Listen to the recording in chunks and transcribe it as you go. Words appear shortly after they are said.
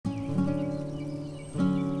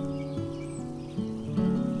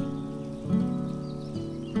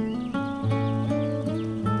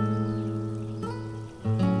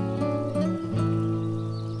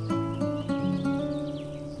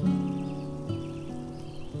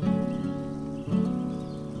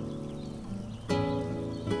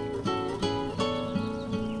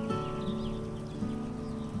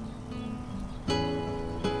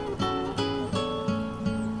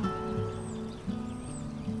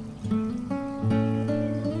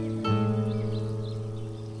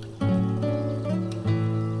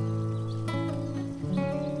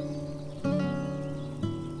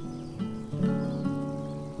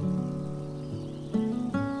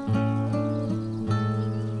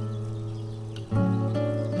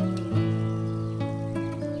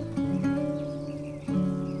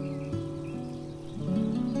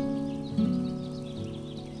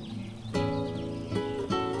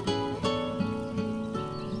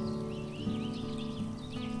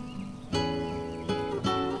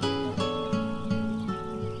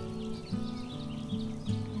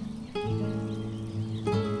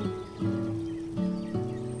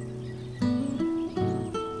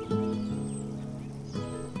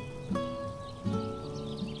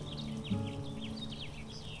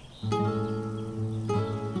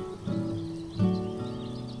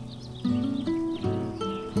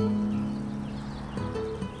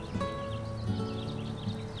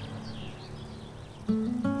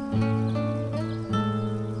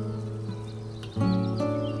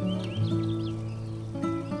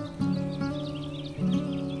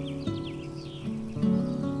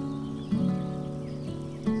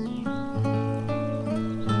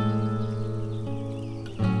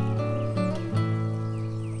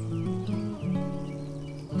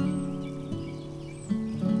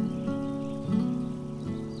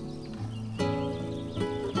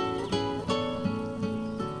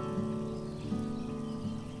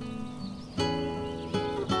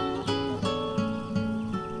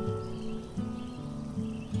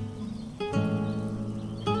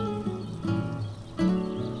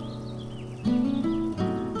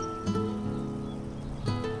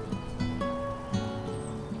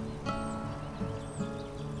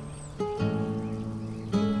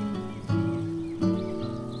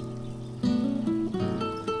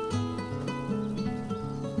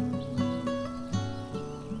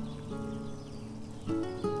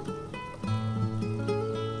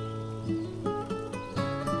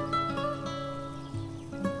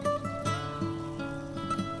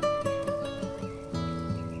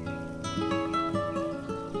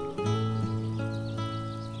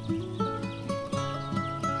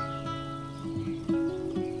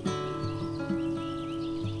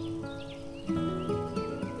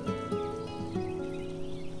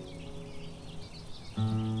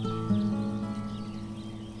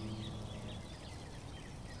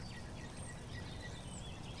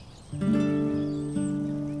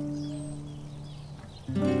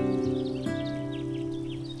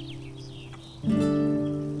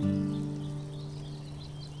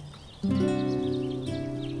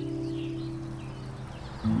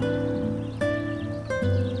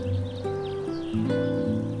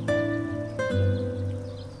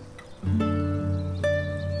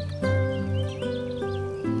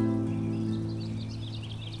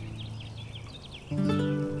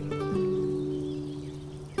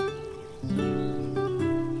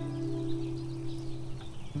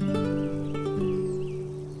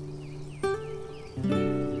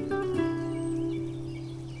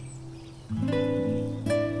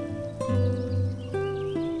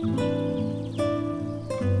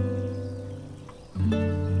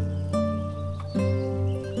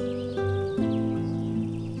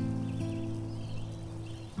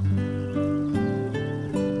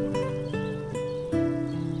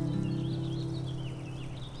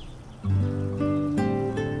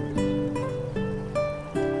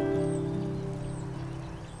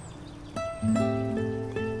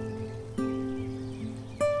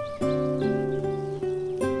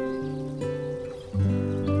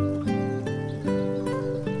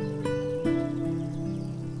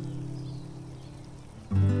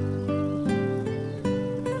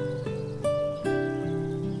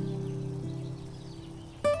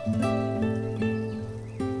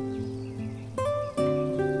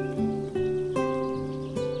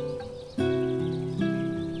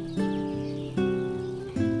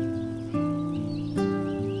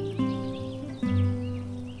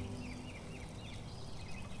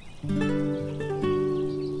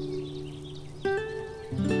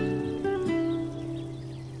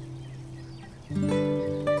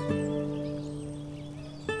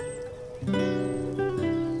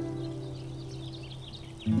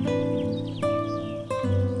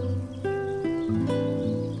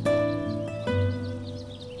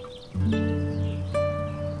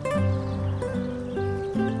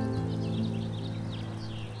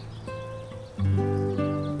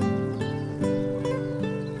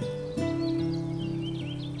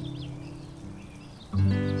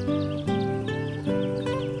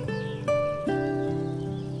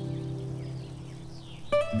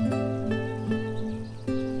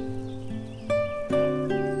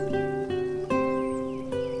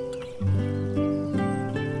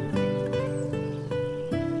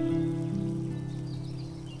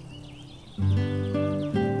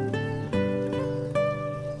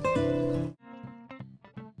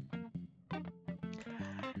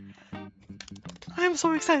I'm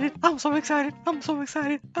so excited. I'm so excited. I'm so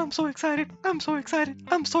excited. I'm so excited. I'm so excited.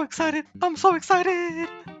 I'm so excited. I'm so excited.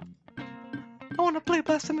 I want to play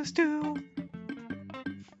Blasphemous 2.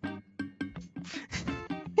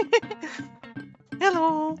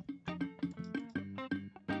 Hello.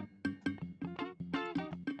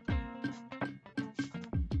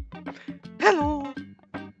 Hello.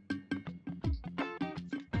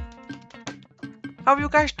 How are you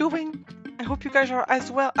guys doing? I hope you guys are as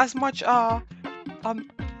much um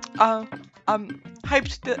uh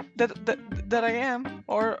hyped that I am,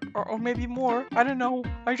 or maybe more. I don't know.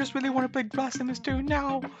 I just really want to play Blasphemous 2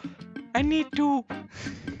 now. I need to.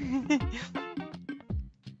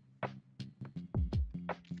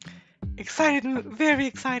 Excited, very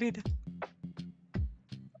excited.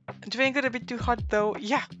 Doing it a bit too hot though.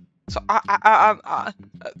 Yeah. So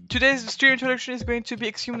today's stream introduction is going to be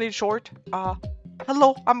extremely short.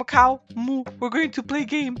 Hello, I'm a cow. Moo. We're going to play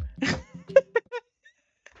game.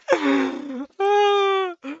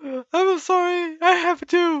 I'm sorry. I have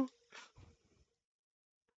to.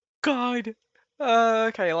 God.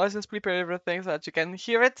 Okay, let's just prepare everything so that you can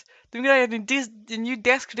hear it. The new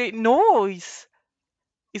desk today. Noise.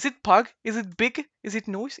 Is it pug? Is it big? Is it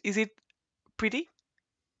noise? Is it pretty?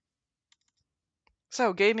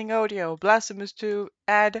 So, gaming audio, Blasphemous 2,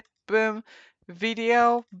 add, boom,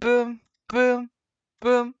 video, boom, boom,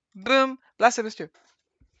 boom, boom, Blasphemous 2.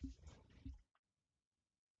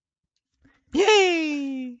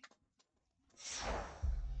 Yay!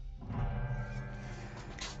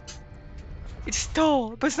 It's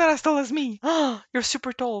tall, but it's not as tall as me. You're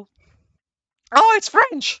super tall. Oh, it's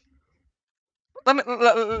French!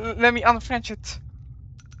 Let me unfrench it.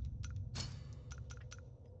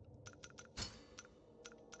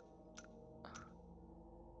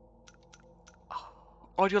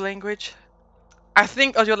 Audio language. I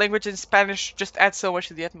think audio language in Spanish just adds so much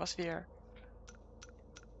to the atmosphere.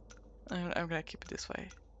 I'm gonna keep it this way.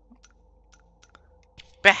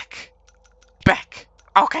 Back! Back!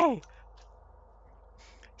 Okay!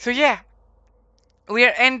 So yeah,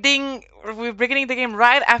 we're beginning the game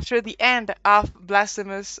right after the end of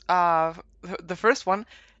Blasphemous, the first one.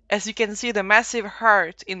 As you can see, the massive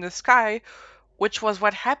heart in the sky, which was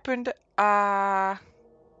what happened, at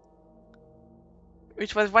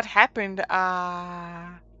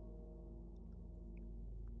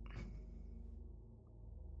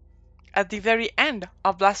the very end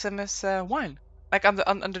of Blasphemous 1. Like on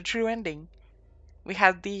the true ending. We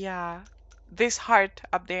had this heart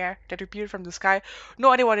up there that appeared from the sky.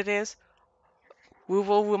 No idea what it is.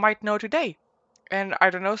 We might know today. And I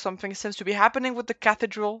don't know, something seems to be happening with the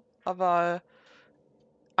cathedral of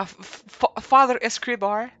Father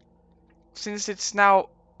Escribar, since it's now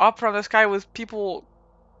up from the sky with people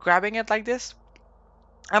grabbing it like this.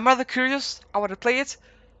 I'm rather curious. I want to play it.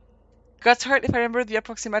 Guts hurt if I remember the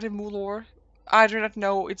approximate lore. I do not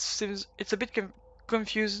know. It's a bit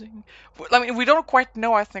confusing. I mean, we don't quite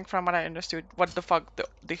know. I think from what I understood, what the fuck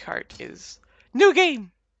the heart is. New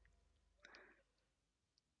game.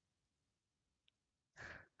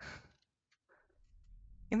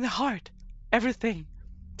 In the heart, everything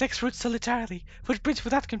takes root solitarily. Footprints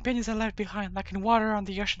without companions are left behind, like in water on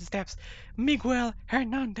the ocean's depths. Miguel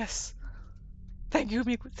Hernandez. Thank you,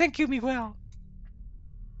 Miguel.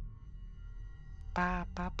 Pa,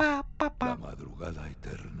 pa, pa, pa, pa. La madrugada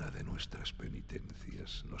eterna de nuestras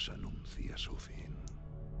penitencias nos anuncia su fin.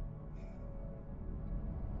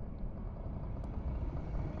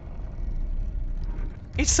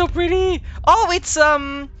 It's so pretty. Oh, it's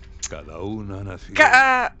Cada una nació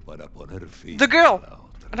ca para poner fin the a girl. la I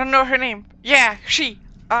otra. don't know her name. Yeah, she.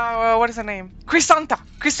 What is her name? Chrysanta.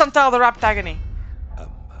 Chrysanta of the Raptagony.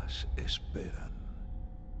 Ambas esperan.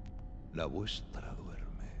 La vuestra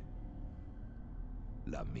duerme.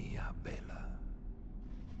 La mía vela.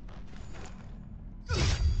 De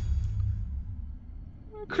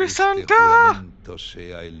este Chrysanta! juramento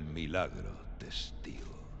sea el milagro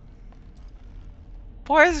testigo.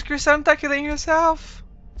 Why is Chrysanta killing herself?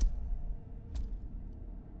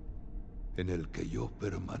 En el que yo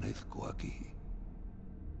permanezco aquí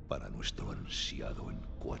para nuestro ansiado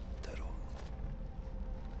encuentro.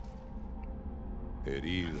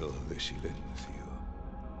 Herido de silencio.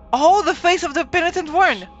 Oh, the face of the penitent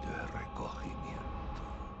one! De recogimiento.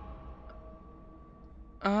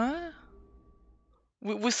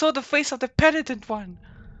 We saw the face of the penitent one.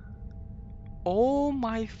 Oh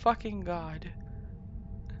my fucking god.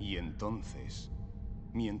 Y entonces,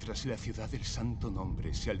 mientras la ciudad del Santo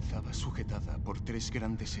Nombre se alzaba sujetada por 3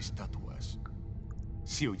 grandes estatuas,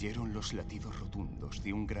 se oyeron los latidos rotundos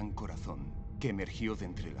de un gran corazón que emergió de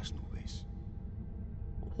entre las nubes,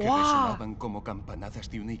 que Wow. resonaban como campanadas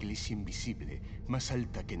de una iglesia invisible más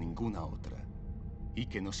alta que ninguna otra, y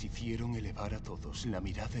que nos hicieron elevar a todos la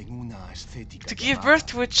mirada en una ascética To give llamada, birth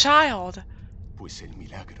to a child. pues el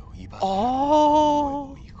milagro iba a dar Oh.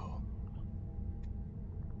 un nuevo hijo.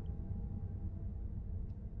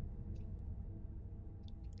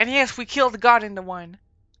 And yes, we killed God in the one.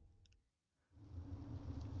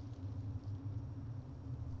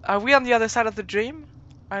 Are we on the other side of the dream?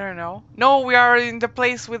 I don't know. No, we are in the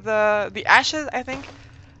place with the ashes, I think.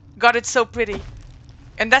 God, it's so pretty.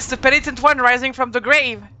 And that's the penitent one rising from the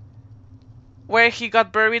grave. Where he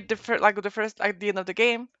got buried the first at the end of the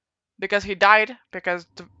game. Because he died. Because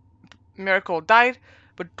the miracle died.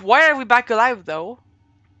 But why are we back alive though?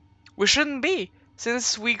 We shouldn't be.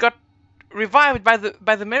 Since we got revived by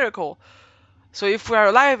the miracle. So if we are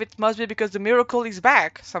alive, it must be because the miracle is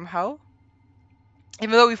back somehow.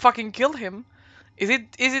 Even though we fucking killed him. Is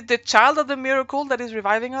it the child of the miracle that is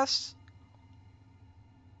reviving us?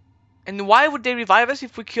 And why would they revive us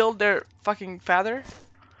if we killed their fucking father?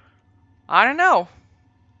 I don't know.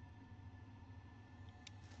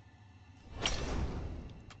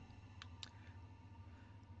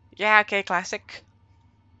 Yeah, okay, classic.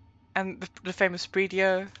 And the famous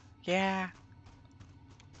video. Yeah.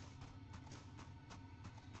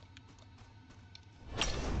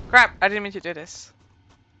 Crap, I didn't mean to do this.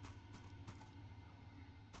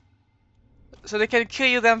 So they can kill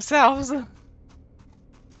you themselves.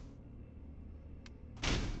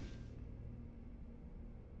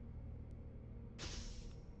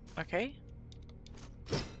 Okay.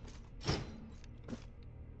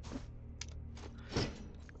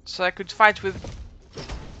 So I could fight with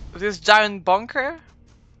this giant bunker?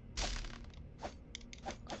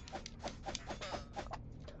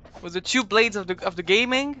 With the 2 blades of the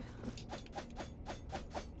gaming?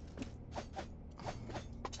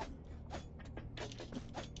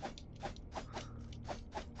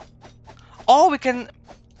 Oh, we can...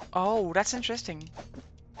 Oh, that's interesting.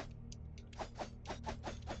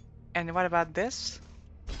 And what about this?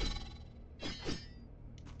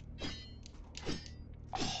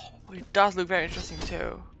 Oh, it does look very interesting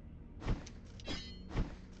too.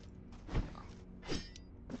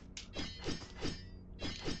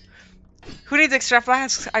 Who needs extra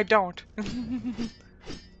flasks? I don't.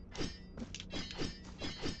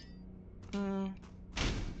 Mm.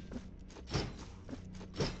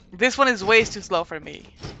 This one is way too slow for me.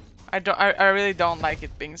 I really don't like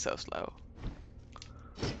it being so slow.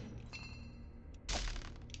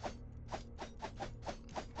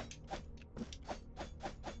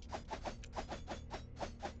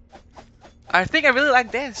 I think I really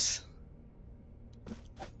like this.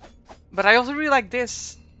 But I also really like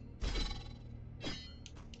this.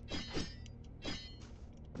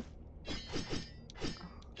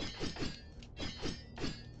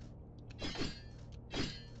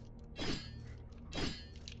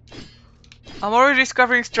 I'm already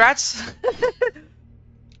discovering strats.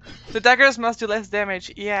 The daggers must do less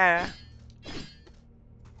damage. Yeah.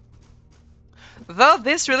 Though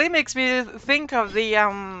this really makes me think of the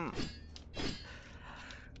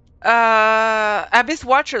Abyss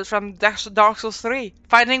Watchers from Dark Souls 3,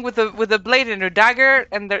 fighting with the blade and their dagger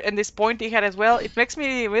and this pointy head as well. It makes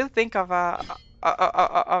me really think of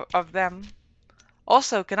them.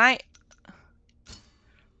 Also, can I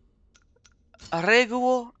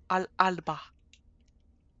Reguo al Alba?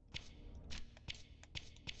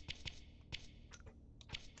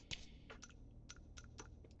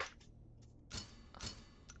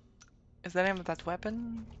 is the name of that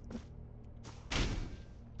weapon.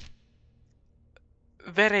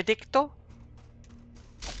 Veredicto.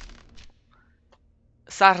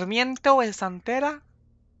 Sarmiento es Santera.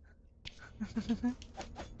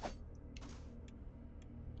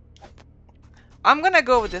 I'm gonna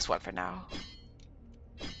go with this one for now.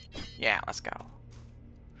 Yeah, let's go.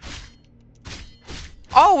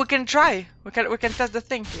 Oh, we can try. We can test the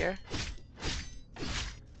thing here.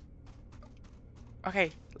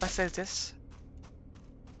 Okay, let's say this.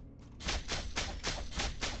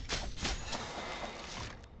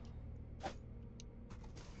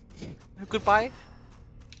 Goodbye.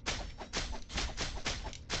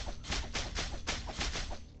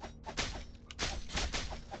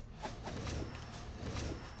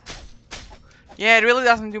 Yeah, it really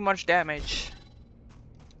doesn't do much damage.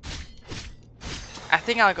 I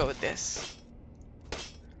think I'll go with this.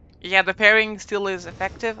 Yeah, the pairing still is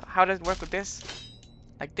effective. How does it work with this?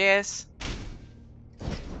 Like this.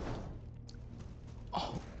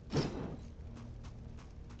 Oh.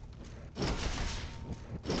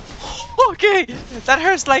 Okay, that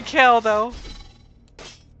hurts like hell though.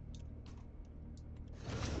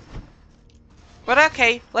 But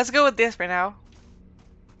okay, let's go with this for now.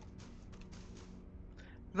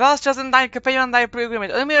 Thus doesn't thy companion thy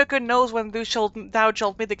pre-agreement. Only Miracle knows when thou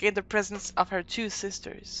shalt mitigate the presence of her two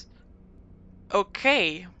sisters.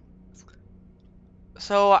 Okay.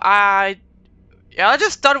 So yeah, I'll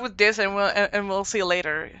just start with this and we'll see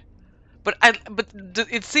later. But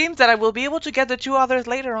it seems that I will be able to get the two others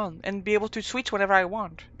later on and be able to switch whenever I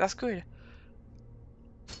want. That's good.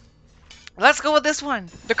 Let's go with this one,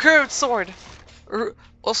 the curved sword,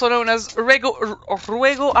 also known as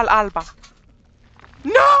Ruego al Alba.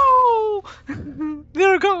 No!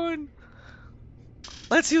 They're gone.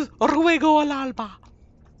 Let's use Ruego al Alba.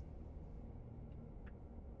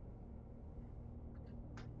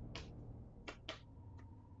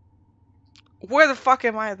 Where the fuck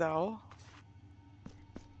am I though?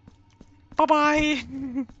 Bye bye.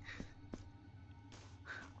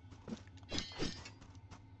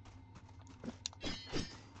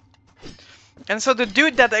 And so the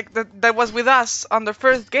dude that was with us on the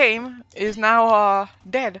first game is now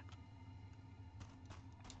dead.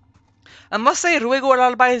 I must say Ruego al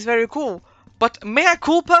Alba is very cool, but Mea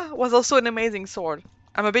Culpa was also an amazing sword.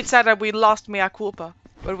 I'm a bit sad that we lost Mea Culpa,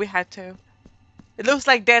 but we had to. It looks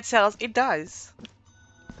like dead cells. It does.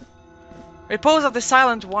 Repose of the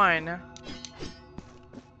Silent One.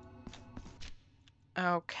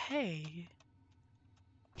 Okay.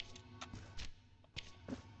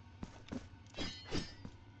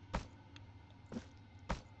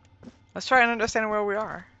 Let's try and understand where we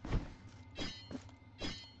are.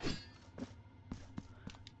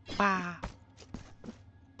 Wow.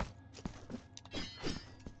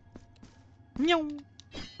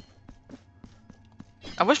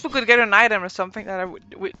 I wish we could get an item or something that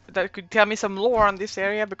that could tell me some lore on this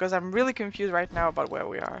area, because I'm really confused right now about where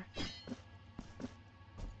we are.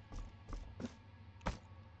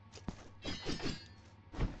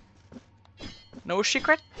 No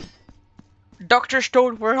secret? Dr.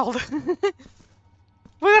 Stone World.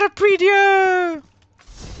 We got a preview!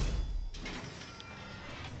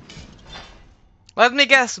 Let me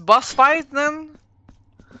guess, boss fight then?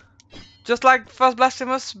 Just like First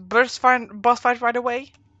Blasphemous, boss fight right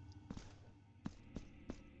away?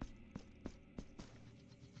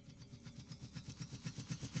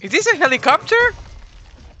 Is this a helicopter?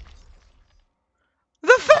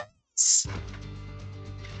 The face!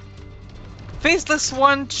 Faceless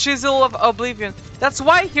one, chisel of oblivion. That's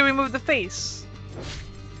why he removed the face.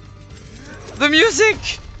 The music!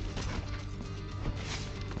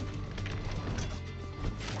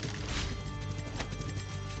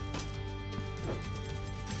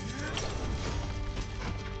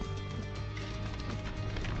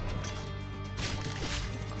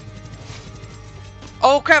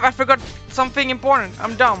 Oh crap, I forgot something important.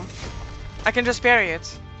 I'm dumb. I can just parry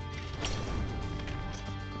it.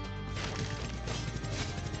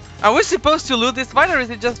 Are we supposed to loot this fight, or is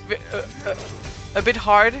it just a bit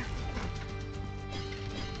hard?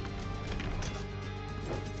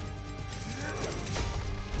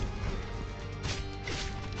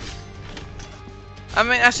 I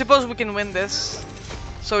mean, I suppose we can win this.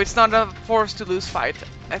 So it's not a forced to lose fight,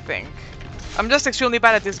 I think. I'm just extremely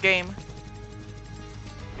bad at this game.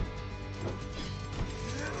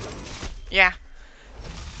 Yeah.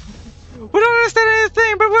 We don't understand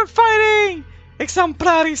anything, but we're fighting!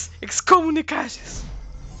 Exemplaris excommunicatis.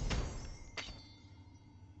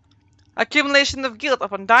 Accumulation of guilt.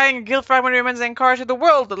 Upon dying, a guilt fragment remains encouraged in the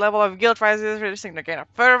world. The level of guilt rises, reducing the gain of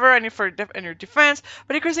fervor and your defense,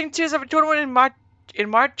 but increasing tears of atonement in In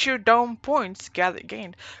martyrdom points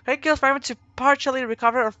gained. Collect kills firemen to partially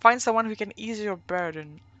recover or find someone who can ease your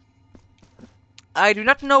burden. I do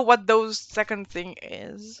not know what those second thing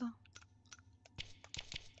is.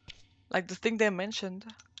 Like the thing they mentioned.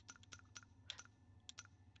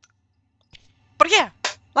 But yeah,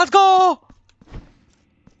 let's go!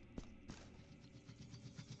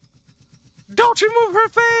 Don't remove her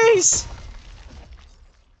face!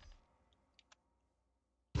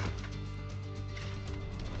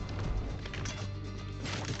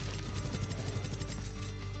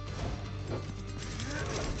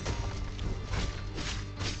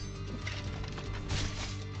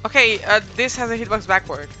 Okay, this has a hitbox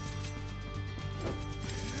backward.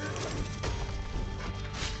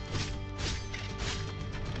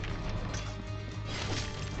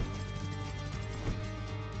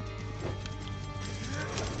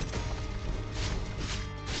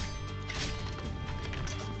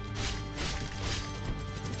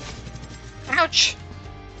 Ouch!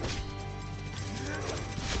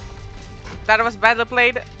 That was badly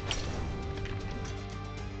played.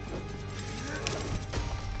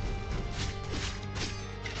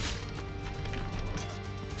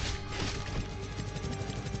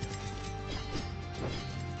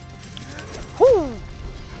 Whoo!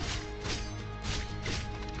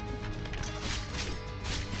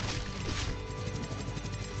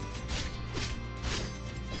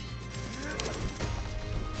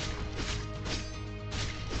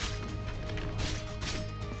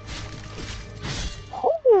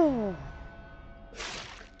 Whoo!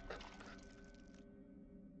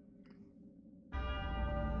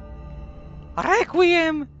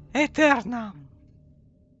 Requiem Aeternam.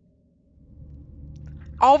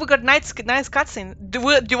 Oh, we got nice cutscene.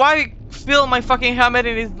 Do I fill my fucking helmet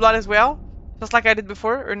in his blood as well? Just like I did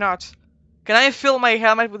before, or not? Can I fill my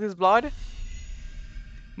helmet with his blood?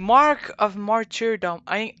 Mark of Martyrdom.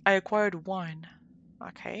 I acquired one.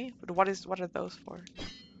 Okay, but what are those for?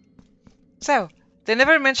 So, they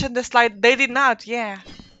never mentioned the slide. They did not, yeah.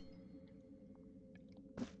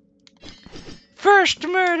 First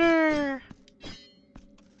murder!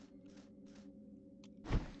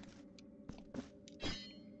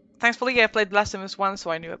 Thankfully, I played Blasphemous 1,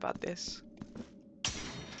 so I knew about this.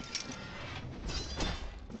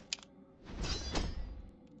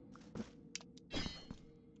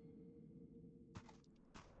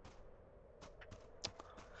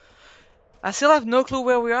 I still have no clue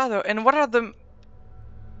where we are, though. And what are the...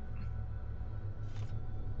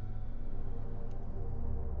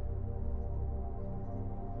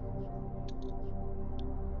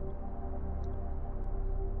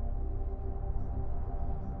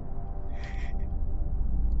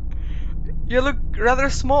 You look rather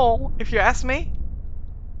small, if you ask me.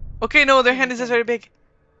 Okay, no, their hand is just very big.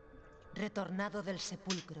 Retornado del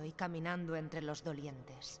sepulcro y caminando entre los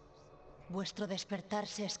dolientes. Vuestro despertar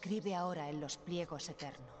se escribe ahora en los pliegos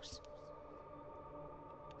eternos.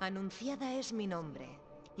 Anunciada es mi nombre,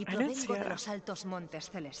 y provengo de los altos montes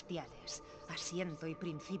celestiales, asiento y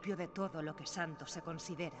principio de todo lo que santo se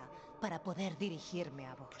considera, para poder dirigirme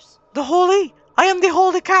a vos. The holy! I am the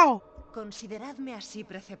holy cow! Consideradme así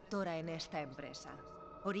preceptora en esta empresa,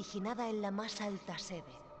 originada en la más alta sede.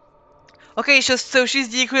 Okay, so she's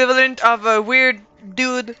the equivalent of a weird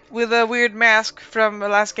dude with a weird mask from the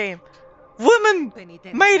last game. Woman!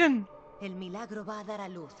 Penitente, Maiden! el milagro va a dar a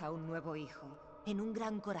luz a un nuevo hijo, en un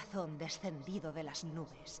gran corazón descendido de las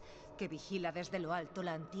nubes, que vigila desde lo alto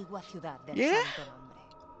la antigua ciudad del santo nombre.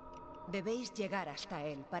 Debéis llegar hasta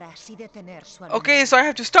él para así detener su alumbramiento. Okay, so I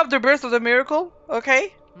have to stop the birth of the miracle,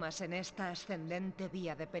 okay? Mas en esta ascendente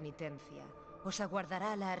vía de penitencia, os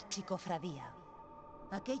aguardará la archicofradía.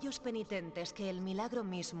 Aquellos penitentes que el milagro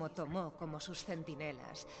mismo tomó como sus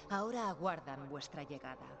centinelas, ahora aguardan vuestra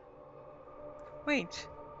llegada. Wait.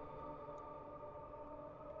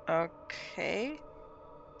 Okay.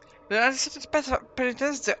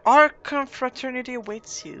 The Ark Confraternity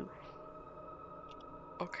awaits you.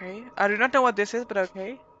 Okay. I do not know what this is, but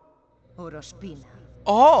okay. Orospina.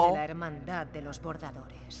 Oh! De la Hermandad de los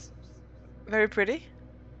Bordadores. Very pretty.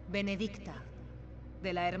 Benedicta.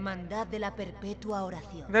 De la Hermandad de la Perpetua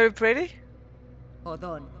Oración. Very pretty.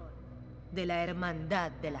 Odón. De la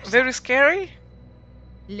Hermandad de la Very scary.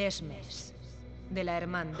 Lesmes. De la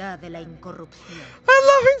Hermandad de la Incorrupción. I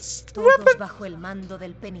love his Todos weapon. bajo el mando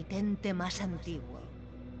del penitente más antiguo.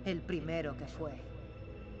 El primero que fue.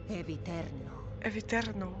 ENVeterno.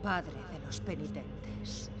 ENVeterno. Padre de los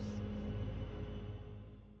penitentes.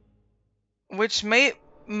 Which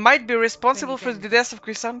might be responsible for the death of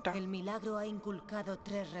Crisanta. El milagro ha inculcado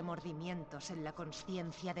 3 remordimientos en la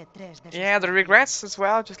conciencia de 3 de sus Yeah, the regrets as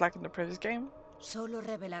well, just like in the previous game. Solo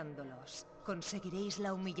revelándolos conseguiréis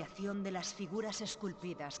la humillación de las figuras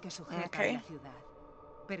esculpidas que sujetan Okay. la ciudad,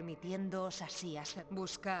 permitiéndoos así hacer...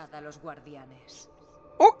 Buscad a los guardianes.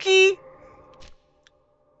 Okay.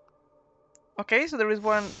 Okay, so there is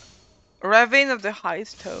one ravine of the high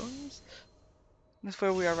stones. That's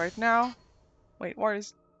where we are right now. Wait, where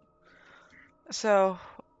is... So...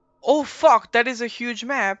 Oh fuck, that is a huge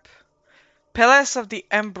map. Palace of the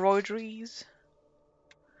Embroideries.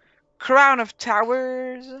 Crown of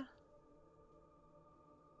Towers.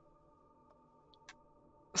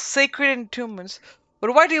 Sacred Entombments.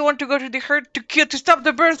 But why do you want to go to the herd to stop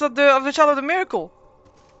the birth of the child of the miracle?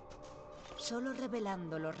 Solo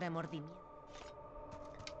revelando los remordimientos.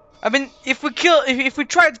 I mean, if we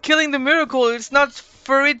tried killing the miracle, it's not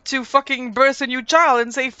for it to fucking birth a new child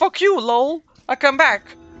and say fuck you, lol. I come back.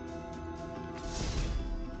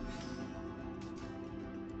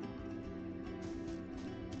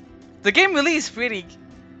 The game release really.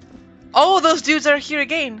 Oh, those dudes are here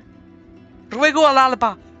again. Ruego al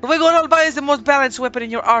alba. Ruego al alba is the most balanced weapon in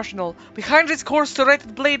your arsenal. Behind its coarse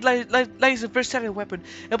serrated blade lies a versatile weapon,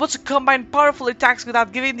 able to combine powerful attacks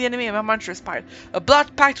without giving the enemy a momentary respite. A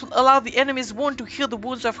blood pact will allow the enemy's wound to heal the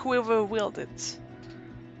wounds of whoever wields it.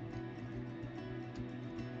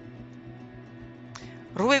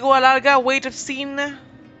 Ruego al alga, weight of sin.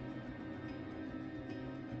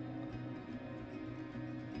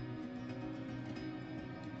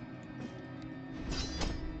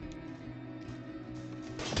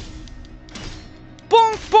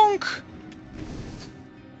 Bonk, bonk!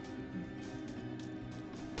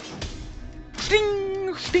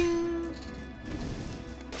 Ding, ding!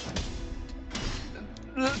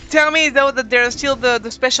 Tell me though that there are still the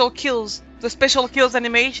special kills. The special kills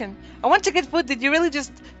animation. I want to get food. Did I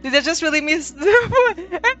just really miss the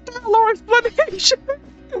lore explanation?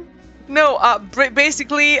 No,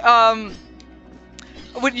 basically, there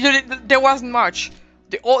wasn't much.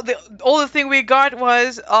 The only thing we got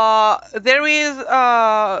was there is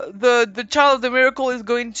the child of the miracle is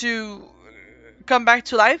going to come back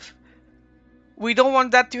to life. We don't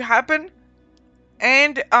want that to happen,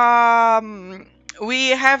 and we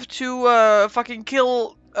have to fucking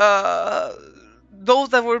kill those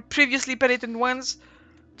that were previously penitent ones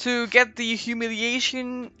to get the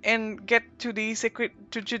humiliation and get to the secret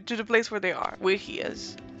to the place where they are, where he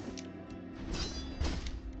is.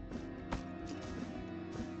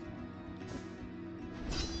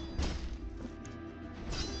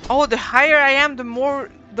 Oh, the higher I am, the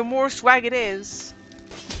more swag it is.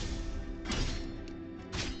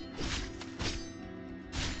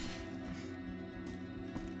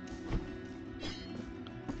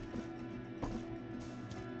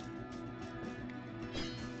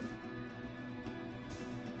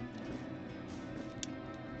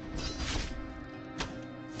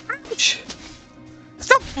 Ouch!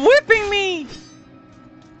 Stop whipping me!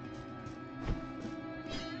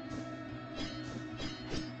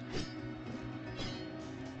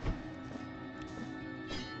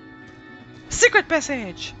 Secret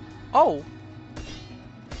passage! Oh.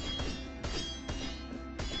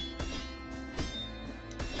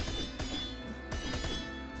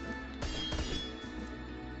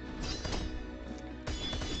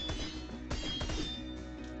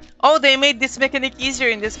 Oh, they made this mechanic easier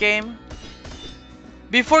in this game.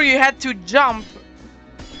 Before you had to jump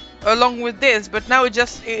along with this, but now it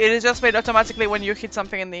is just made automatically when you hit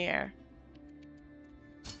something in the air.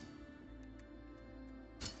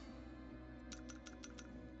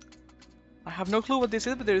 I have no clue what this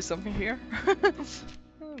is, but there is something here.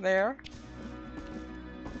 There.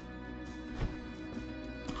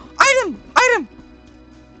 Item! Item!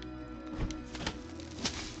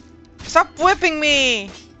 Stop whipping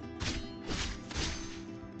me!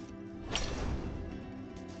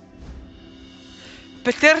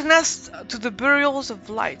 Paternas to the burials of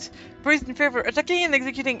light. Praised in favor, attacking and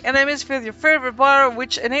executing enemies with your favorite power,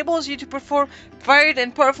 which enables you to perform varied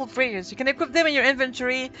and powerful prayers. You can equip them in your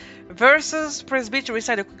inventory. Verses, press B to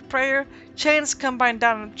recite a quick prayer. Chains combine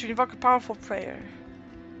down to invoke a powerful prayer.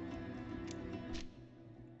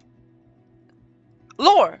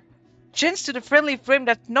 Lore! Chains to the friendly flame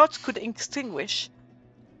that naught could extinguish.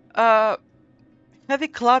 Heavy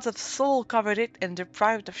clouds of soul covered it, and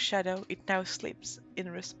deprived of shadow, it now sleeps in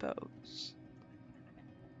repose.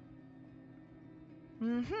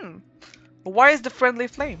 Why is the friendly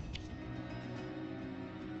flame?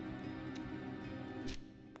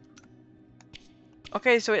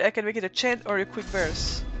 Okay, so I can make it a chant or a quick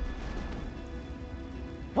verse.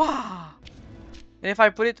 Wow! And if I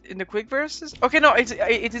put it in the quick verses? Okay, no, it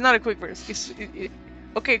is not a quick verse.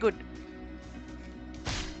 Okay, good.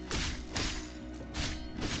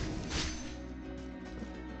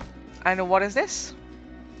 And what is this?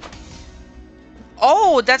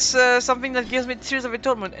 Oh, that's something that gives me Tears of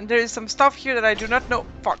Atonement. And there is some stuff here that I do not know.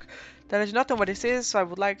 Fuck. That I do not know what this is, so I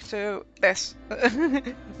would like to... This.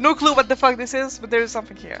 No clue what the fuck this is, but there is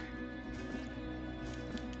something here.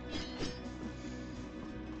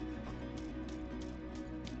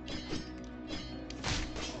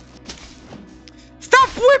 Stop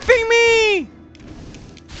whipping me!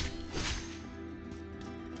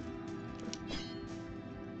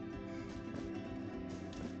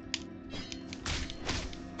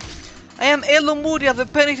 I am Elomudi of the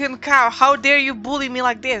Penitent Cow. How dare you bully me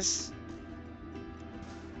like this?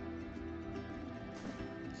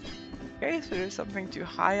 Okay, so there's something too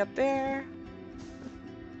high up there.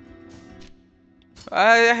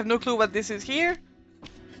 I have no clue what this is here.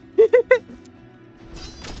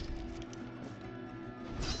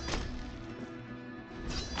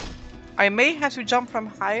 I may have to jump from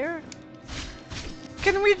higher.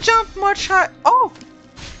 Can we jump much higher? Oh!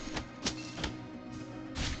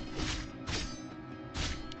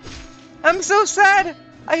 I'm so sad!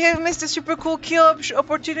 I have missed a super cool kill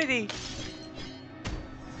opportunity.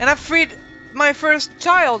 And I freed my first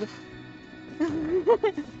child.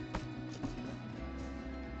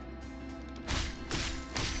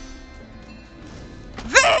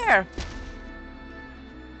 There!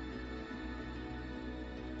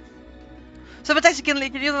 So the tactic can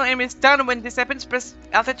use on enemies down. When this happens, press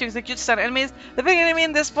Alt to execute stun enemies. The big enemy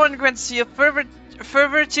in this point grants you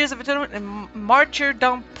further Tears of Atonement and Martyr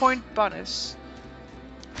down point bonus.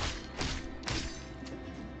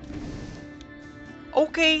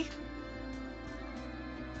 Okay.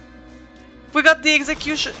 We got the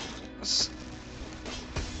execution.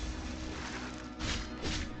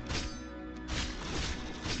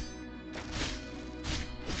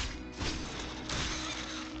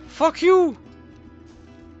 Fuck you!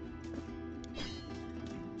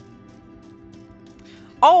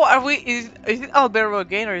 Oh, are we? Is it Albero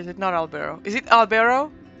again, or is it not Albero? Is it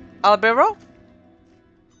Albero? Albero?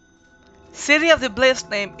 City of the Blessed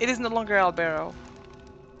Name. It is no longer Albero.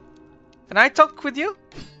 Can I talk with you?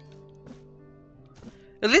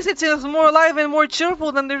 At least it seems more alive and more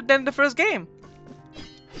cheerful than the first game.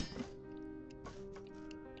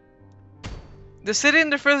 The city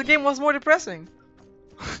in the first game was more depressing.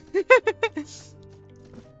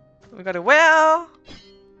 We got a well.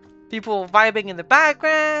 People vibing in the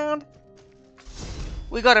background.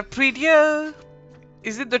 We got a preview.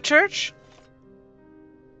 Is it the church?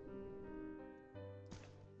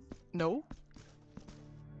 No.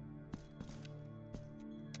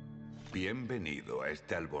 Bienvenido a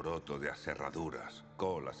este alboroto de aserraduras,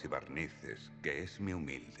 colas y barnices que es mi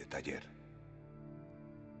humilde taller.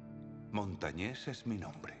 Montañés es mi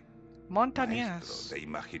nombre. Montañés. Maestro de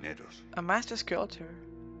imagineros. A master sculptor.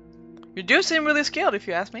 You do seem really skilled, if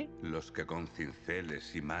you ask me. Los que con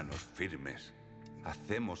cinceles y manos firmes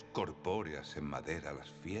hacemos corpóreas en madera las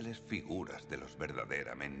fieles figuras de los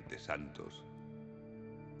verdaderamente santos,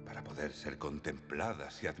 para poder ser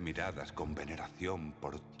contempladas y admiradas con veneración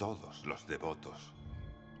por todos los devotos.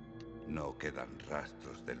 No quedan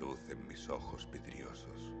rastros de luz en mis ojos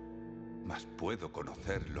vidriosos, mas puedo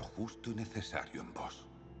conocer lo justo y necesario en vos.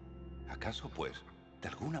 ¿Acaso, pues, de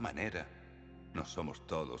alguna manera, no somos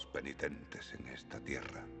todos penitentes en esta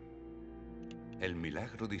tierra? El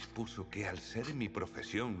milagro dispuso que, al ser mi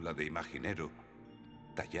profesión la de imaginero,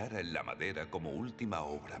 tallara en la madera como última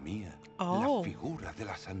obra mía la figura de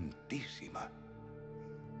la Santísima.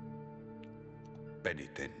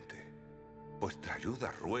 Penitente, vuestra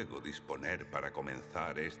ayuda ruego disponer para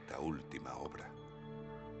comenzar esta última obra.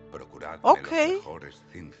 Procuradme los mejores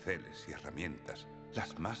cinceles y herramientas,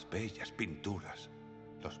 las más bellas pinturas,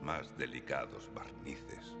 los más delicados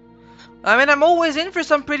barnices. I mean, I'm always in for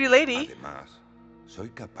some pretty lady. Además, soy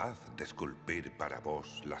capaz de esculpir para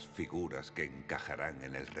vos las figuras que encajarán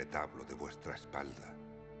en el retablo de vuestra espalda,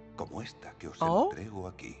 como esta que os entrego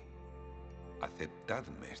aquí.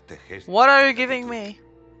 Aceptadme este gesto. What are you giving me?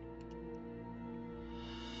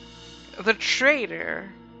 The traitor.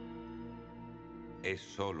 Es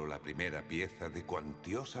solo la primera pieza de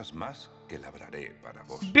cuantiosas más que labraré para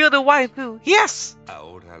vos. Build a waifu. Yes!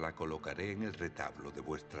 Ahora la colocaré en el retablo de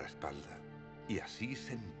vuestra espalda, y así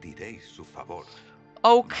sentiréis su favor.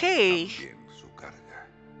 Okay. También su carga.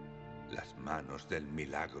 Las manos del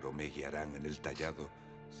milagro me guiarán en el tallado,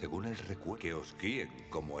 según el recuerdo que os guíen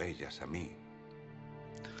como ellas a mí.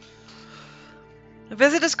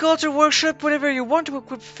 Visit the sculpture workshop whenever you want to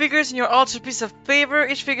equip figures in your altarpiece of favor.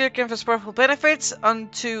 Each figure confers powerful benefits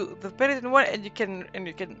onto the penitent one, and you can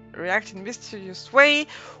react in mysterious way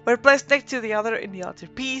where placed next to the other in the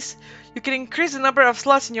altarpiece. You can increase the number of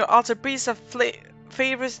slots in your altarpiece of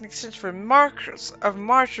favors in exchange for markers of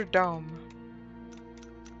martyrdom.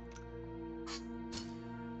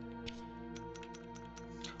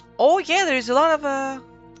 Oh yeah, there's a lot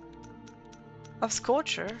of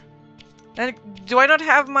sculpture. And do I not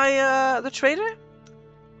have my the trader?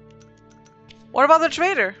 What about the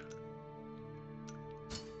trader?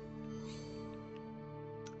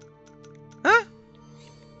 Huh?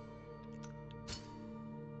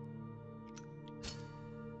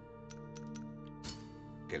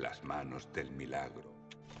 Que las manos del milagro.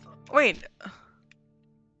 Wait.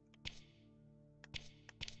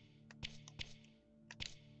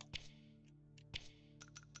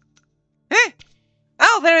 Eh?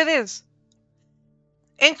 Oh, there it is.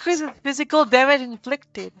 Increase in physical damage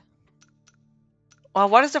inflicted. Well,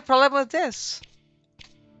 what is the problem with this?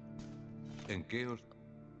 ¿En qué os...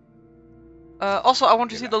 Also, I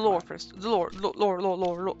want to see the lore first. The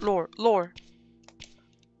lore.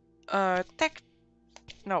 Tech.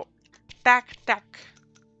 No. Tack.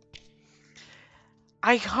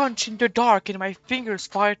 I hunch in the dark and my fingers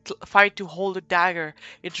fight to hold a dagger.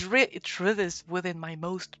 It wriths within my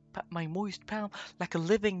moist palm like a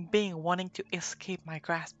living being wanting to escape my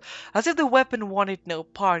grasp. As if the weapon wanted no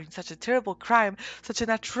part in such a terrible crime, such an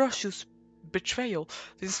atrocious betrayal.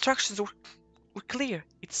 The instructions were clear.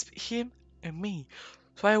 It's him and me.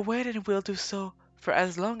 So I wait and will do so for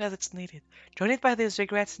as long as it's needed, joined by these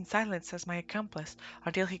regrets in silence as my accomplice,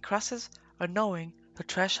 until he crosses, unknowing, the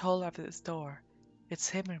threshold of this door. It's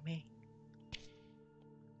him or me.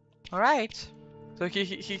 Alright. So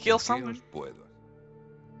he kills someone.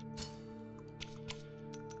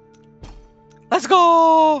 Let's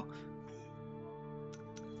go!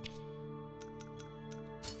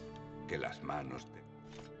 Que las manos de...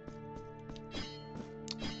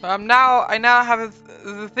 I now have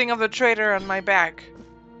the thing of the traitor on my back.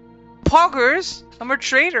 Poggers! I'm a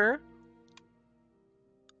traitor.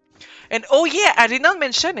 And oh yeah, I did not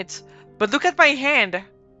mention it, but look at my hand.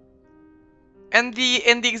 And the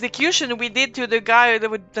execution we did to the guy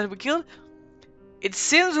that we killed. It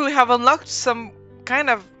seems we have unlocked some kind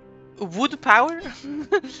of wood power.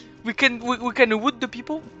 we can wood the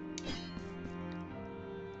people.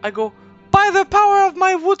 I go, by the power of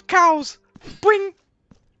my wood cows! Boing!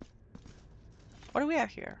 What do we have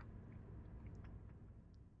here?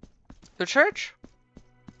 The church?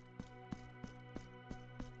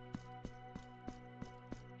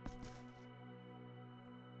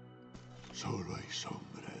 Solo hay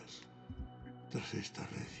sombras tras esta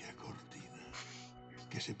recia cortina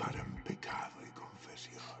que separan pecado y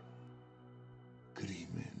confesión,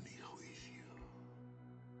 crimen y juicio.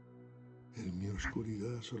 En mi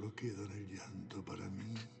oscuridad solo quedan el llanto para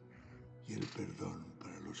mí y el perdón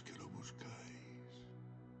para los que lo buscáis.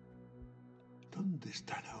 ¿Dónde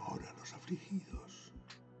están ahora los afligidos?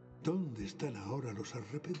 ¿Dónde están ahora los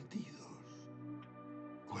arrepentidos?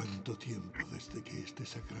 ¿Cuánto tiempo desde que este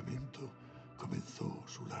sacramento comenzó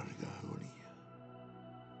su larga agonía?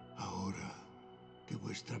 Ahora que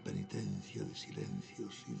vuestra penitencia de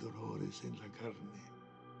silencios y dolores en la carne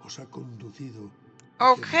os ha conducido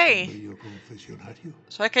okay. hacia un bello confesionario,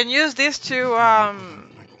 so I can use this to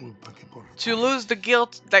lose the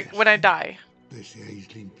guilt like when I die.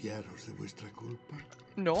 ¿Deseáis limpiaros de vuestra culpa?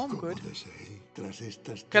 No, I'm good. Deseé, tras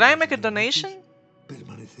estas Can I make a donation?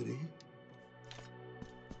 Permaneceré.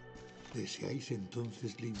 ¿Deseáis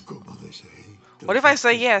entonces como deseé? What if I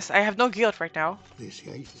say yes? I have no guilt right now.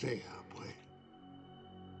 ¿Deseáis sea, pues?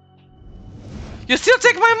 You still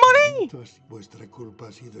take my money? Vuestra culpa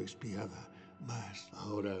ha sido expiada, mas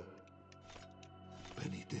ahora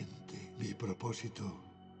penitente, mi propósito.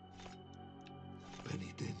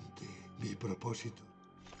 Penitente, mi propósito.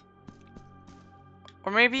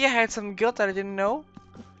 Or maybe I had some guilt that I didn't know?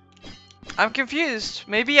 I'm confused.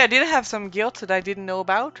 Maybe I did have some guilt that I didn't know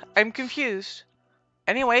about. I'm confused.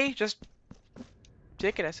 Anyway, just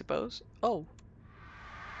take it, I suppose. Oh.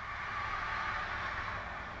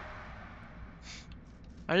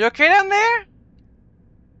 Are you okay down there?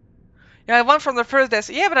 Yeah, I won from the first death.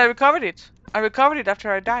 Yeah, but I recovered it. I recovered it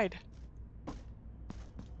after I died.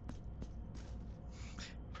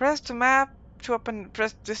 Press the map to open.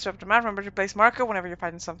 Press this to open the map. Remember to place marker whenever you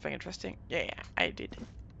find something interesting. Yeah, I did.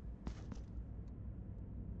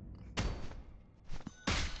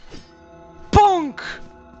 Bonk!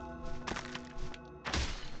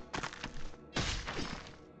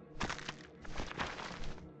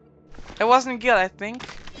 It wasn't guilt, I think.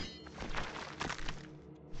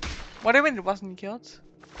 What do you mean it wasn't guilt?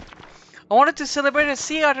 I wanted to celebrate a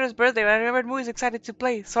sea otter's birthday, but I remembered Moo is excited to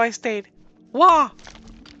play, so I stayed. Wah!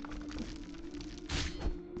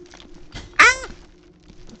 Ah!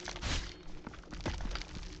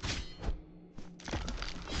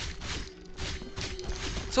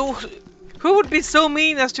 So, who would be so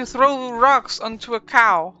mean as to throw rocks onto a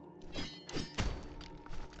cow?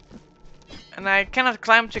 And I cannot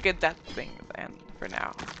climb to get that thing then, for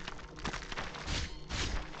now.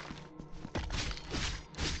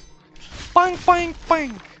 Boink, boink,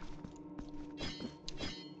 boink!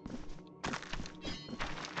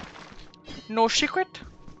 No secret?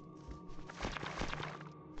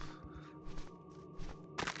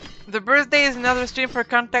 The birthday is another stream for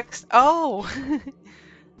context. Oh!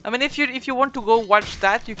 I mean, if you want to go watch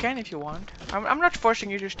that, you can if you want. I'm not forcing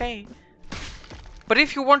you to stay. But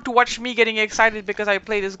if you want to watch me getting excited because I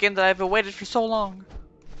play this game that I've awaited for so long.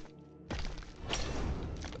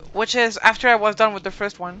 Which is after I was done with the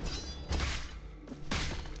first one.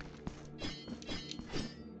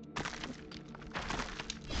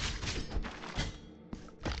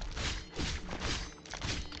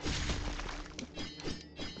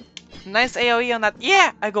 Nice AoE on that.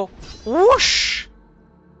 Yeah! I go whoosh!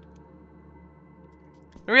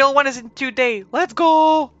 The real one is in 2 days. Let's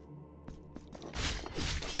go!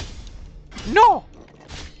 No!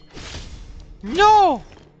 No!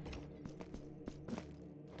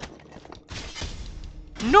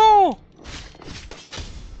 No!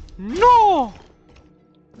 No!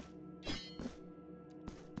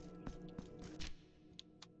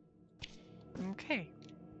 Okay.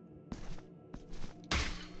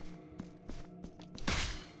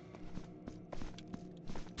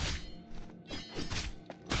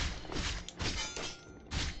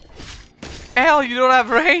 L, you don't have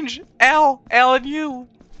range. L and you.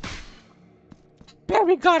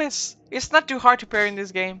 Parry goddess. It's not too hard to parry in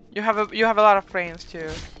this game. You have a lot of frames too.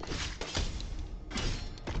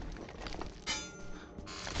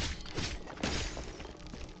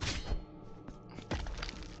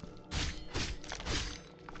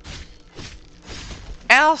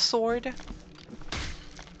 L sword.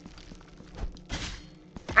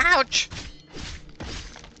 Ouch.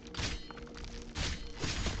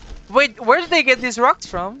 Wait, where did they get these rocks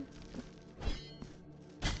from?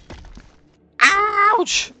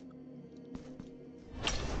 Ouch!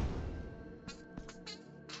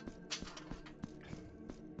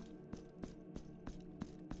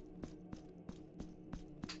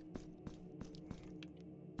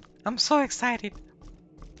 I'm so excited.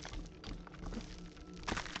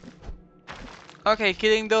 Okay,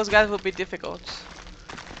 killing those guys will be difficult.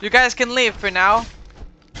 You guys can leave for now.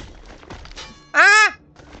 Ah!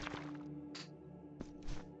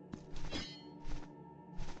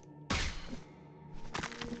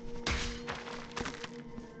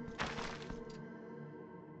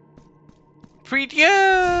 Treat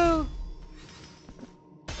you!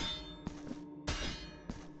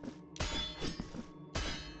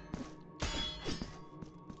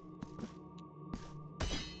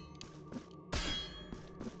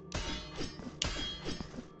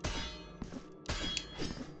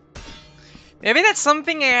 Maybe that's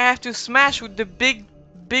something I have to smash with the big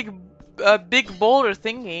boulder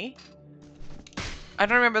thingy. I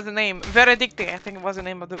don't remember the name. Veredicte, I think it was the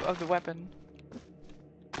name of the weapon.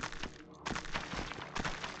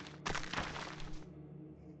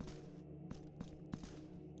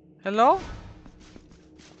 Hello?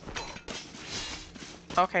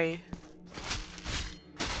 Okay.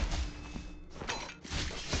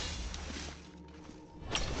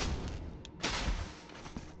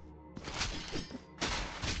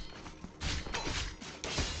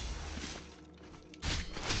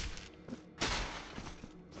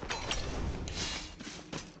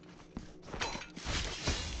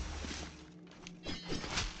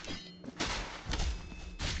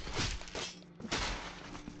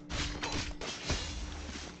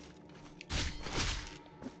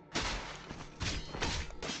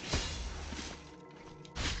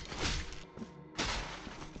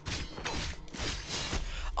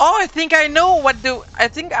 Oh, I think I know what I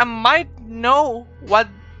think I might know what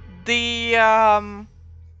the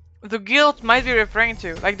guild might be referring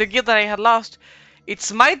to. Like the guild that I had lost.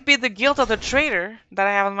 It might be the guild of the traitor that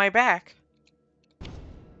I have on my back.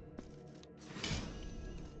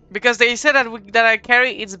 Because they said that I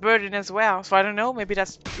carry its burden as well. So I don't know, maybe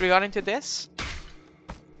that's regarding to this.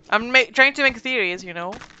 I'm trying to make theories, you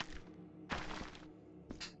know.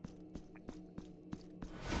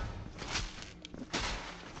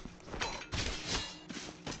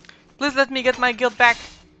 Please let me get my guild back.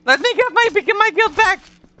 Let me get my guild back.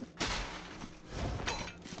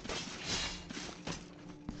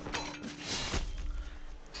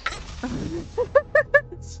 I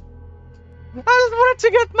just wanted to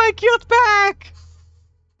get my guild back.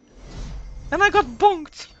 And I got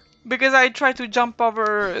bonked because I tried to jump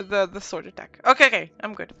over the sword attack. Okay,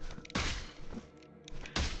 I'm good.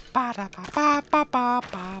 Ba da ba ba ba ba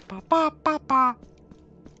ba ba ba ba ba.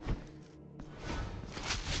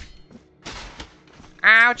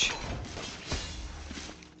 Ouch.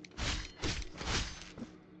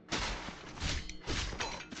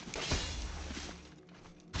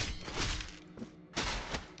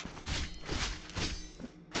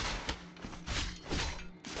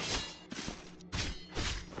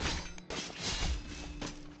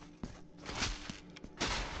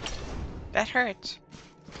 That hurt.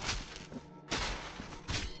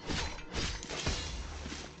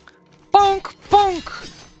 Bonk, bonk.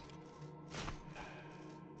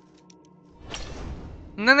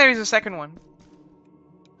 And then there is a second one.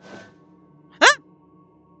 Huh?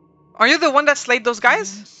 Are you the one that slayed those guys?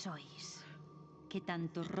 Sois que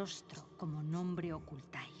tanto rostro como nombre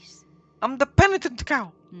ocultáis. I'm the penitent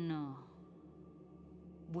cow. No.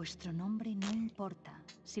 Vuestro nombre no importa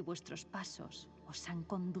si vuestros pasos os han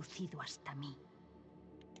conducido hasta mí.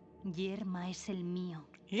 Yerma es el mío.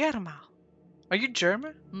 Yerma. Are you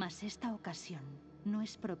German? Mas esta ocasión no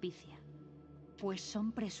es propicia, pues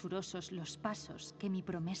son presurosos los pasos que mi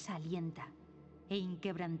promesa alienta e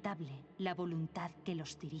inquebrantable la voluntad que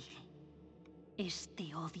los dirige.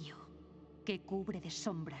 Este odio que cubre de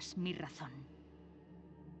sombras mi razón.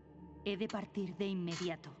 He de partir de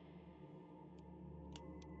inmediato.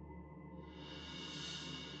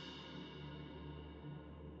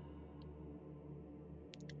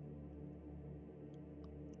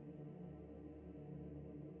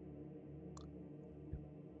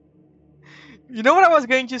 You know what I was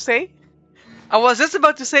going to say? I was just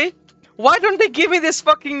about to say, why don't they give me this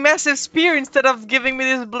fucking massive spear instead of giving me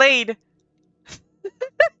this blade?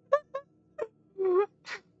 The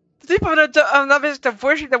tip of an object of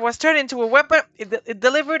worship that was turned into a weapon, it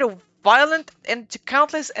delivered a violent end to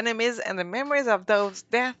countless enemies, and the memories of those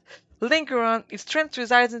deaths linger on. Its strength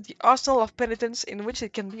resides in the arsenal of penitence in which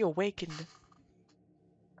it can be awakened.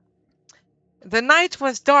 The night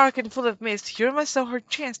was dark and full of mist. Yurma saw her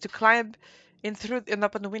chance to climb in through an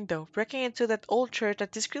open window, breaking into that old church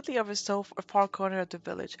that discreetly oversaw a far corner of the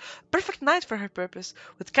village. Perfect night for her purpose.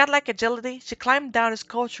 With cat-like agility, she climbed down a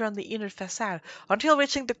sculpture on the inner facade, until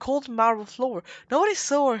reaching the cold marble floor. Nobody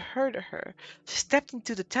saw or heard her. She stepped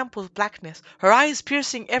into the temple's blackness, her eyes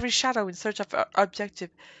piercing every shadow in search of her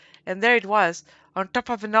objective. And there it was, on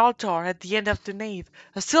top of an altar at the end of the nave,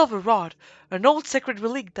 a silver rod, an old sacred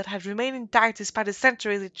relic that had remained intact despite the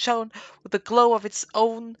centuries. It shone with a glow of its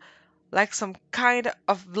own, like some kind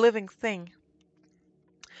of living thing.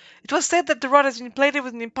 It was said that the rod has been plated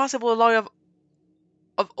with an impossible alloy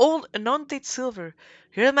of old anointed silver.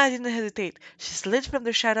 Hirama didn't hesitate. She slid from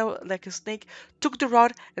the shadow like a snake, took the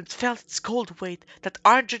rod, and felt its cold weight. That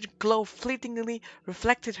ardent glow fleetingly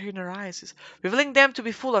reflected in her eyes, revealing them to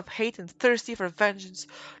be full of hate and thirsty for vengeance.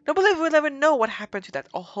 Nobody will ever know what happened to that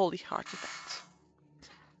holy artifact.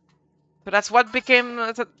 So that's what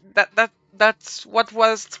became that's what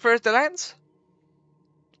was first the lens.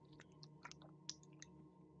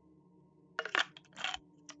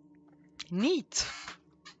 Neat.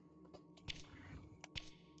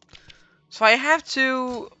 So I have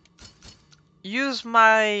to use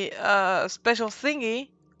my special thingy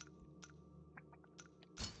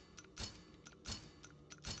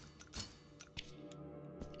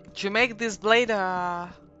to make this blade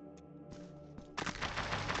Ah!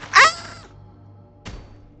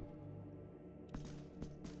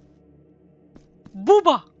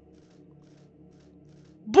 Booba!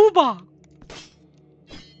 Booba!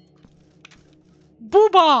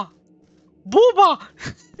 Booba! Booba!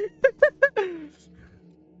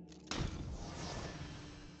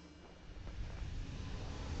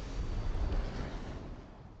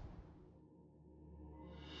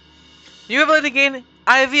 New ability gain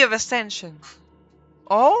IV of Ascension.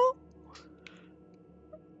 Oh?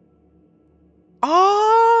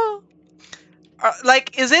 Oh!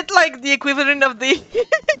 Like, is it like the equivalent of the...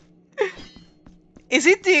 Is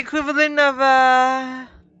it the equivalent of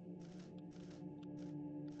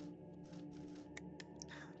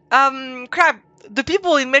crap, the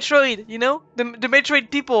people in Metroid, you know? The Metroid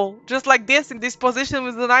people, just like this, in this position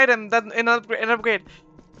with an item, that an upgrade.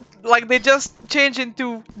 Like, they just change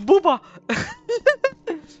into Booba!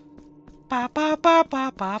 Pa pa pa pa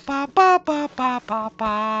pa pa pa pa pa pa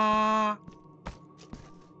pa.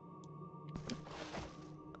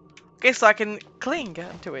 Okay, so I can cling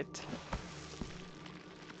to it.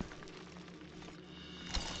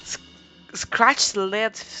 Scratch the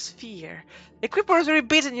lead sphere. Equip rosary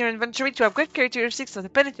beads in your inventory to upgrade characteristics of the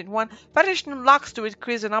penitent one. Additional locks to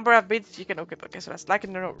increase the number of beads you can equip. Okay, so that's like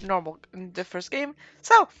in the normal in the first game.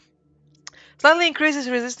 So slightly increases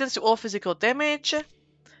resistance to all physical damage.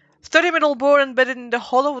 Sturdy metal board embedded in the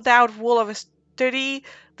hollowed-out wall of a study.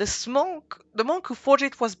 The monk who forged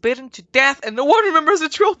it was beaten to death, and no one remembers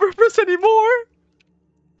its real purpose anymore.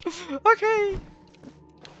 Okay.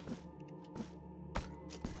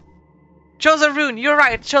 Chosen rune. You're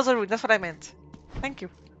right. Chosen rune. That's what I meant. Thank you.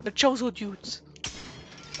 The chosen dudes.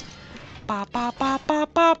 Ba ba ba ba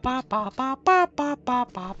ba ba ba ba ba ba ba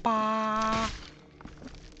ba ba.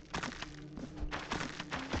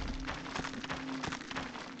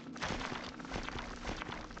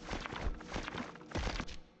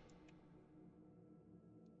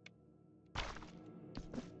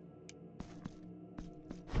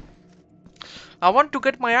 I want to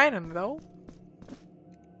get my item though.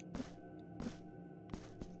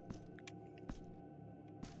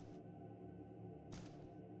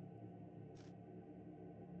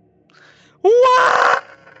 What?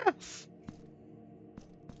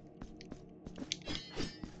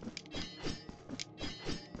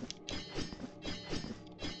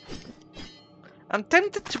 I'm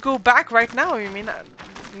tempted to go back right now. You mean,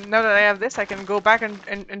 now that I have this, I can go back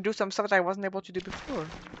and do some stuff that I wasn't able to do before.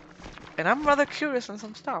 And I'm rather curious on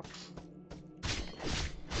some stuff.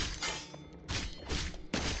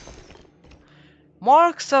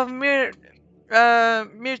 Marks of martyrdom.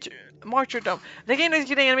 The game is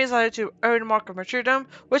getting enemies allowed to earn mark of martyrdom,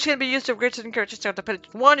 which can be used to upgrade certain characters throughout the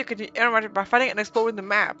penitent. One, you can earn martyrdom by fighting and exploring the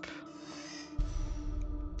map.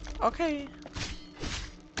 Okay.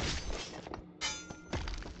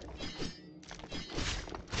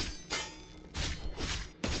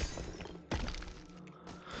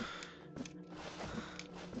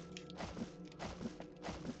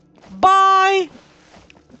 Bye!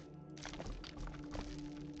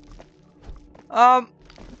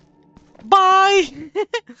 Bye!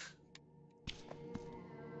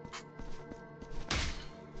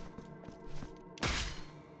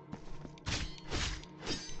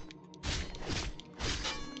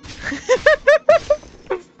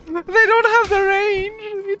 They don't have the range!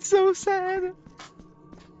 It's so sad.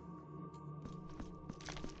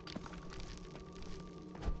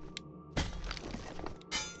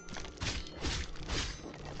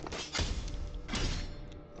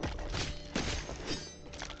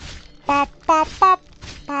 Pop, pop, pop,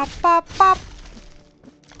 pop, pop, pop.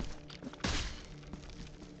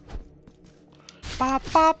 Pop,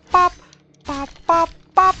 pop, pop, pop, pop,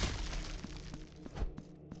 pop.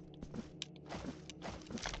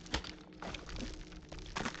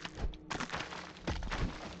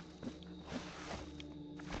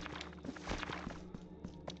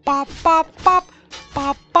 Pop, pop, pop,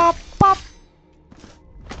 pop, pop, pop.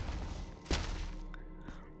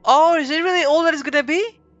 Oh, is it really all that it's gonna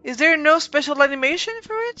be? Is there no special animation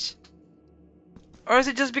for it? Or is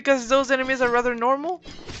it just because those enemies are rather normal?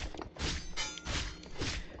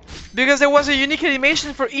 Because there was a unique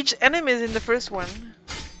animation for each enemy in the first one.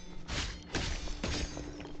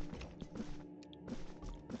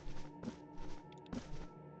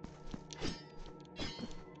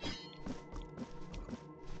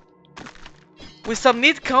 With some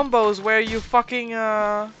neat combos where you fucking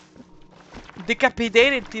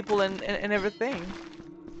decapitated people and everything.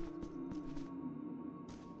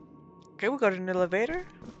 Okay, we got an elevator.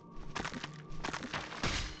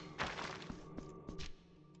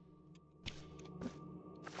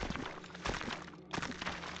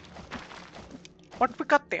 What we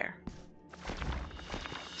got there?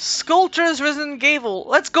 Sculpture's Risen Gable.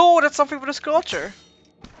 Let's go! That's something for the sculpture.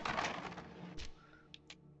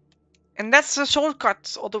 And that's the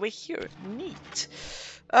shortcut all the way here. Neat.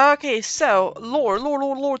 Okay, so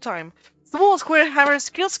lore time. Small square hammer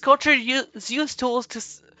skill sculpture use tools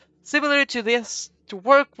similar to this to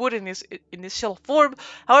work wood in its initial form.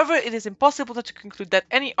 However, it is impossible to conclude that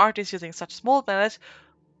any artist using such small palettes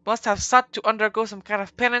must have sought to undergo some kind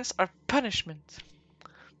of penance or punishment.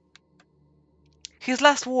 His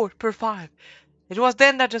last word, per 5. It was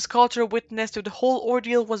then that the sculptor witness to the whole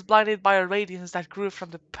ordeal was blinded by a radiance that grew from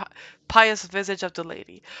the pious visage of the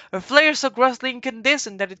lady. A flare so grossly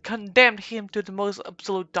incandescent that it condemned him to the most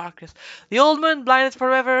absolute darkness. The old man blinded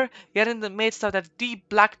forever, yet in the midst of that deep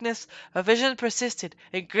blackness, a vision persisted,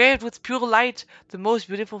 engraved with pure light, the most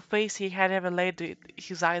beautiful face he had ever laid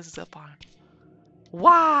his eyes upon.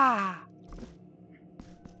 Wah!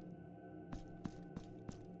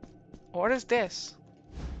 What is this?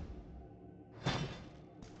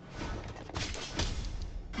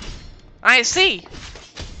 I see!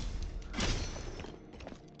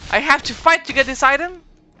 I have to fight to get this item?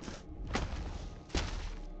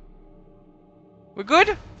 We're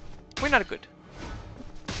good? We're not good.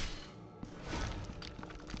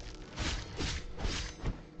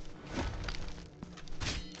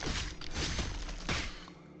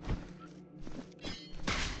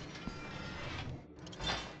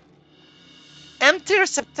 empty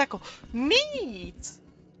receptacle. Neat!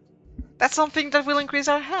 That's something that will increase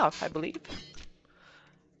our health, I believe.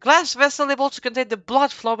 Glass vessel able to contain the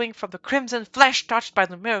blood flowing from the crimson flesh touched by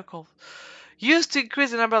the miracle. Used to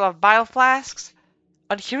increase the number of bile flasks.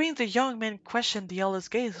 On hearing the young man question, the elder's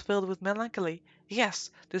gaze filled with melancholy.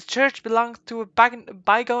 Yes, this church belongs to a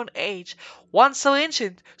bygone age, once so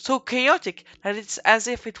ancient, so chaotic, that it's as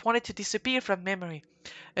if it wanted to disappear from memory.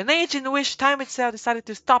 An age in which time itself decided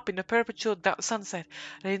to stop in a perpetual sunset,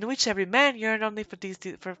 and in which every man yearned only for the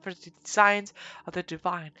designs of the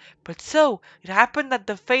divine. But so, it happened that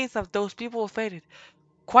the faith of those people faded,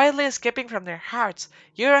 quietly escaping from their hearts.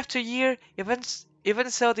 Year after year, even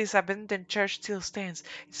so this abandoned church still stands,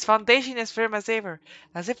 its foundation as firm as ever,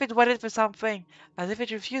 as if it waited for something, as if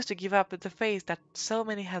it refused to give up the faith that so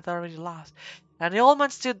many had already lost. And the old man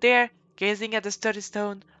stood there, gazing at the sturdy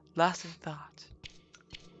stone, lost in thought.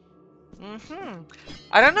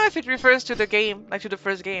 I don't know if it refers to the game, like to the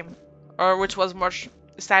first game, or which was much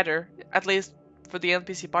sadder, at least for the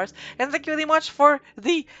NPC parts. And thank you very much for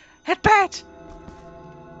the head pat!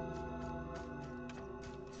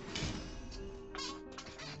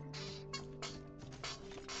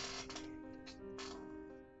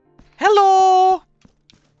 Hello!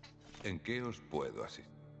 ¿En qué os puedo asistir?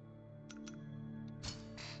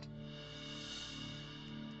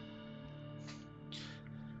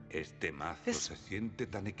 Este mazo se siente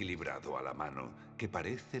tan equilibrado a la mano que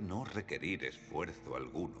parece no requerir esfuerzo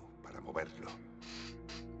alguno para moverlo.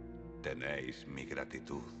 Tenéis mi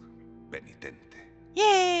gratitud, penitente.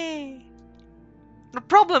 Yay! No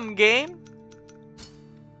problem, game.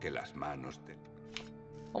 Que las manos de...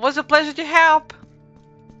 It was a pleasure to help.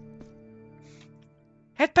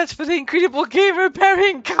 Headpats for the incredible game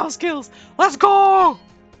repairing cow skills. Let's go!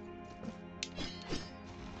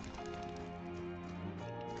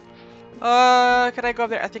 Can I go up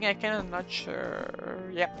there? I think I can. I'm not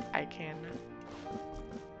sure. Yep, I can.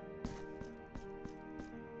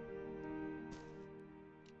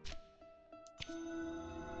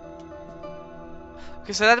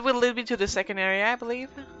 Okay, so that will lead me to the second area, I believe.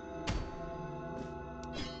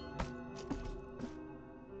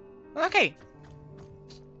 Okay.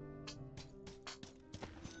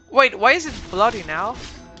 Wait, why is it bloody now?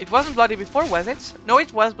 It wasn't bloody before, was it? No,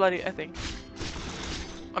 it was bloody, I think.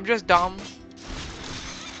 I'm just dumb.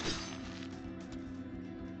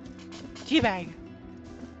 Teabag.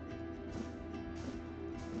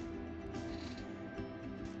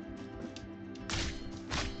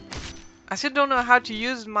 I still don't know how to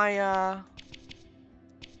use my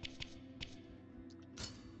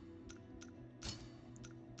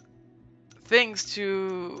things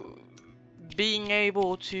to being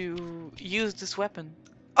able to use this weapon.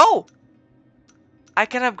 Oh! I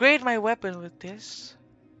can upgrade my weapon with this.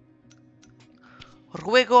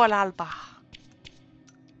 Ruego al alba.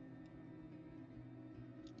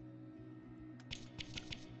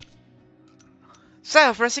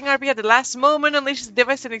 So, pressing RB at the last moment unleashes the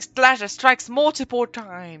devastating splash that strikes multiple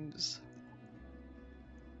times.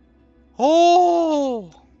 Oh!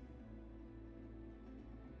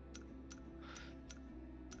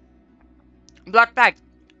 Blood Pact.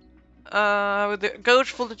 With the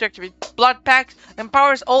gauge full trajectory. Blood Pact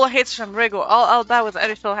empowers all hits from Rego. All Alba with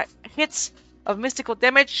additional hits of mystical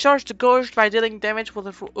damage. Charge the gauge by dealing damage with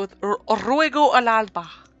Ruego al Alba.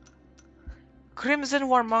 Crimson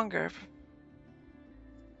Warmonger.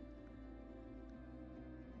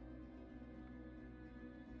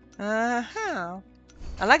 I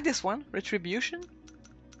like this one. Retribution.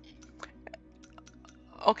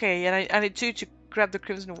 Okay, and I need two to grab the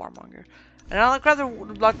Crimson Warmonger. And I'll grab the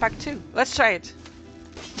Blood Pack too. Let's try it.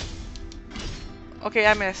 Okay,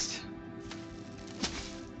 I missed.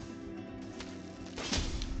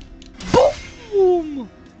 Boom!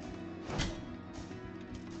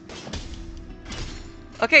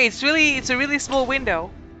 Okay, it's a really small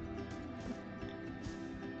window.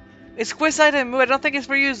 It's quest item. I don't think it's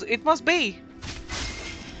for use. It must be.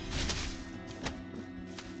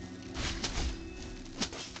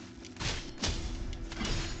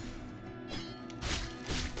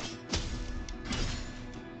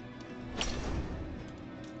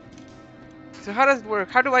 So how does it work?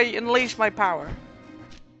 How do I unleash my power?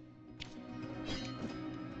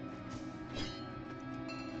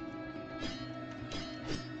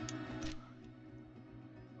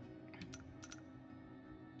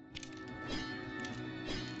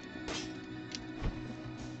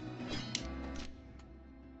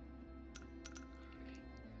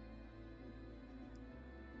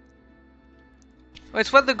 Oh,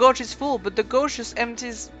 it's when the gauge is full, but the gauge just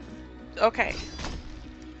empties. Okay.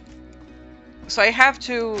 So I have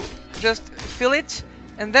to just fill it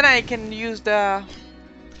And then I can use the...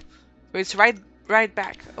 It's right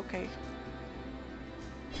back. Okay.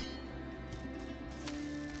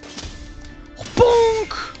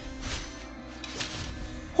 Bonk!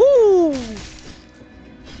 Ooh!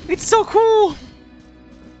 It's so cool!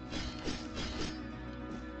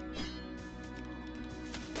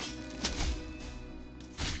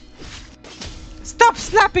 Stop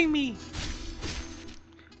slapping me!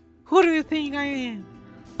 Who do you think I am?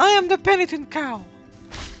 I am the penitent cow!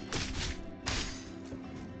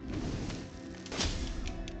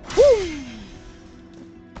 Woo!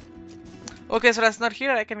 Okay, so that's not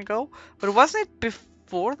here, I can go. But wasn't it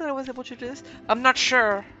before that I was able to do this? I'm not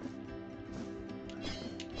sure.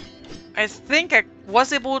 I think I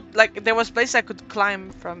was able, like, there was places I could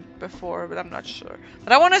climb from before, but I'm not sure.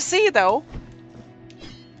 But I want to see, though.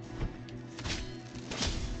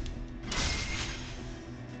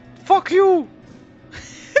 Fuck you!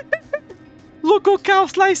 Local cow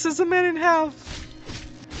slices a man in half.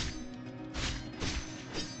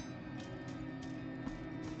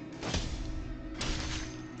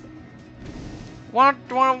 Want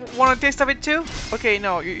a taste of it too? Okay,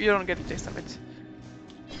 no, you don't get a taste of it.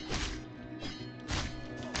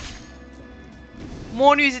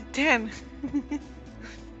 Monu is at 10.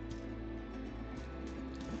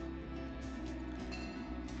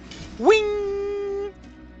 Wing!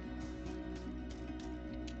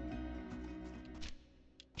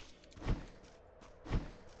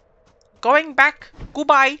 Going back.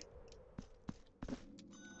 Goodbye.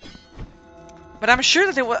 But I'm sure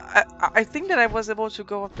that it was. I think that I was able to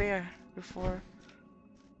go up there before.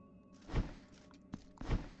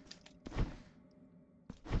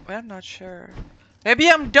 But I'm not sure. Maybe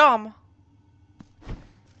I'm dumb.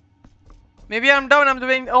 Maybe I'm dumb and I'm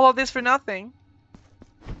doing all of this for nothing.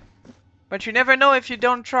 But you never know if you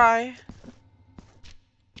don't try.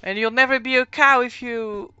 And you'll never be a cow if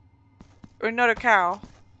you are not a cow.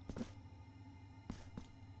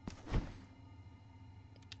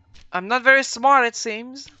 I'm not very smart, it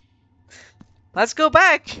seems. Let's go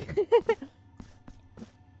back!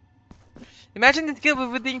 Imagine the skill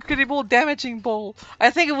with the incredible damaging bowl.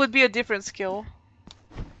 I think it would be a different skill.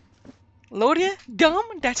 Lodia?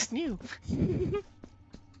 Dumb? That's new.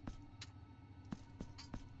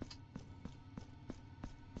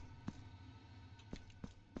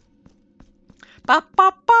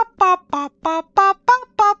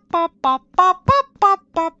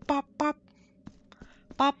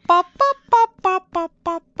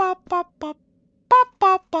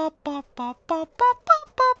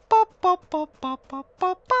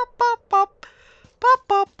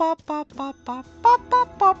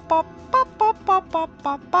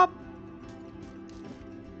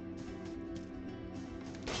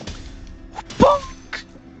 Bonk!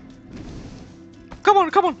 Come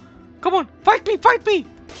on, come on, come on! Fight me, fight me!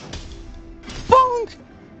 Bonk!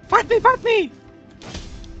 Fight me, fight me!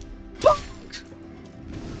 Bonk!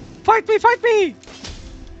 Fight me, fight me!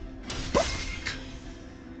 Bonk!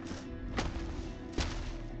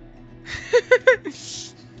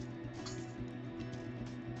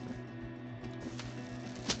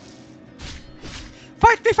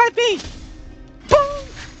 Fight me, fight me! Bonk!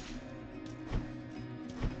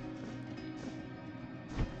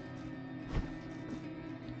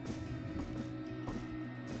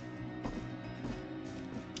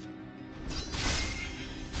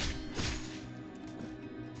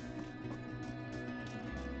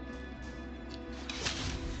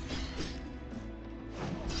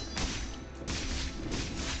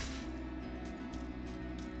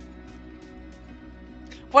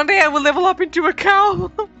 One day I will level up into a cow!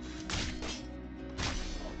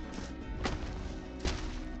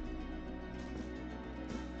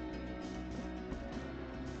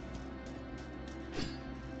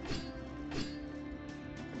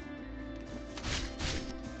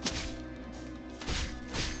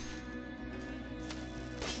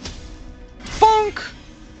 Bonk!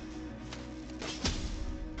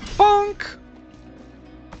 Bonk!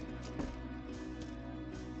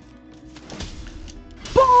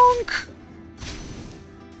 Bonk!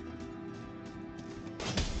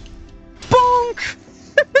 Bonk!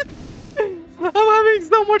 I'm having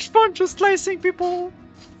so much fun just slicing people.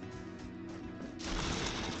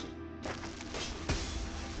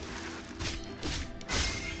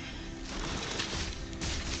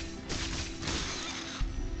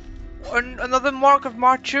 Another mark of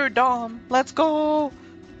martyrdom. Let's go.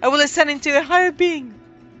 I will ascend into a higher being.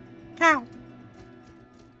 Cow.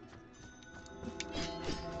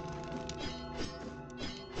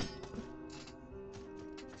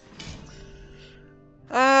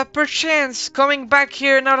 But perchance, coming back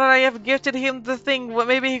here now that I have gifted him the thing, well,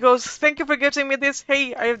 maybe he goes, thank you for gifting me this.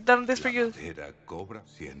 Hey, I have done this for you. La madera cobra.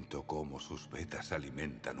 Siento cómo sus vetas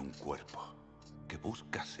alimentan un cuerpo que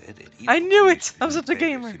busca ser herido I knew con it! mis I'm such a cinceles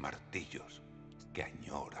gamer. y martillos, que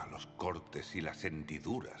añora los cortes y las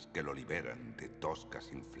hendiduras que lo liberan de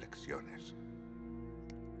toscas inflexiones.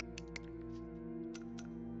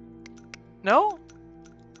 No?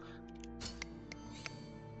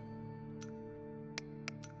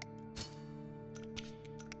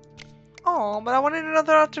 Oh, but I wanted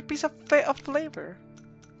another extra piece of flavor.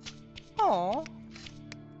 Oh.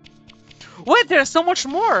 Wait, there's so much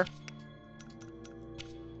more!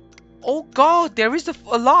 Oh god, there is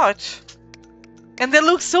a lot! And they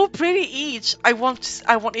look so pretty each! I want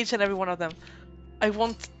each and every one of them. I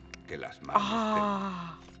want... Que las manos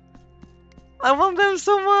Ah... I want them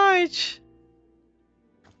so much!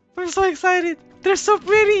 I'm so excited! They're so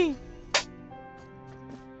pretty!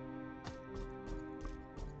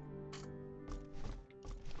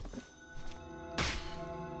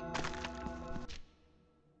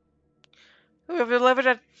 We have a lever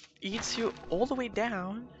that eats you all the way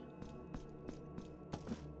down.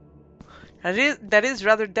 That is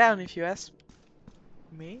rather down if you ask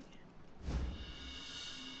me.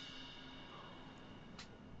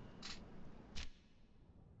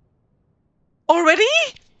 Already?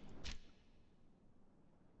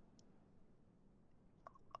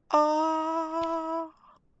 Oh.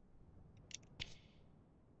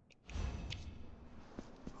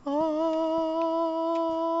 Oh.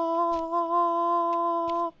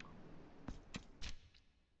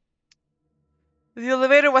 The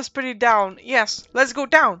elevator was pretty down. Yes, let's go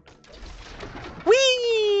down. Whee!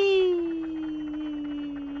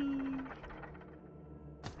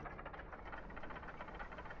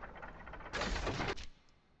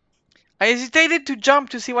 I hesitated to jump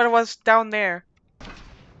to see what was down there.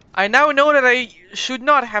 I now know that I should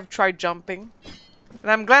not have tried jumping.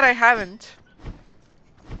 And I'm glad I haven't.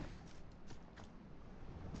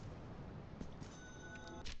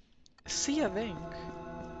 See a thing.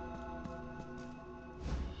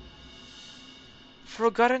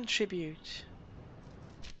 Forgotten tribute.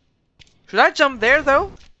 Should I jump there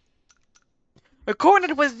though? A coin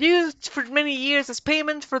that was used for many years as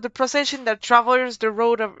payment for the procession that travels the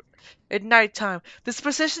road at night time. This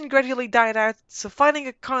procession gradually died out, so finding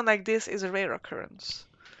a coin like this is a rare occurrence.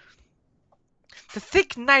 The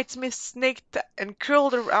thick night mist snaked and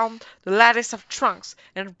curled around the lattice of trunks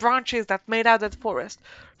and branches that made out that forest.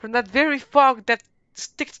 From that very fog that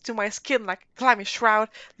sticks to my skin like a clammy shroud,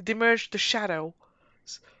 did emerge the shadows.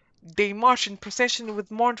 They marched in procession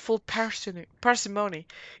with mournful parsimony,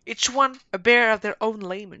 each one a bearer of their own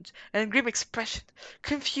lament and grim expression,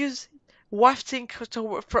 confused, wafting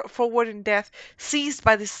forward in death, seized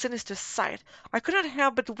by this sinister sight. I could not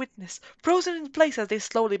help but witness, frozen in place as they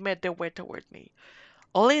slowly made their way toward me.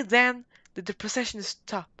 Only then did the procession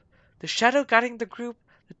stop. The shadow guiding the group,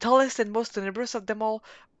 the tallest and most tenebrous of them all,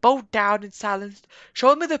 bowed down in silence,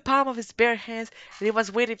 showed me the palm of his bare hands, and he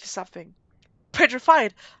was waiting for something.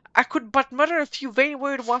 Petrified, I could but mutter a few vain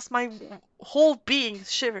words whilst my whole being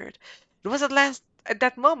shivered. It was at last at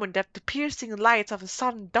that moment that the piercing light of a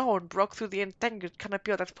sudden dawn broke through the entangled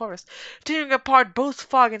canopy of that forest, tearing apart both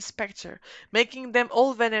fog and spectre, making them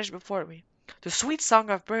all vanish before me. The sweet song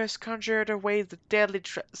of birds conjured away the deadly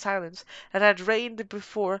silence that had reigned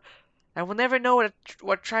before. I will never know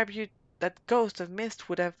what tribute that ghost of mist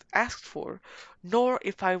would have asked for, nor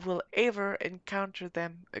if I will ever encounter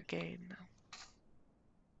them again.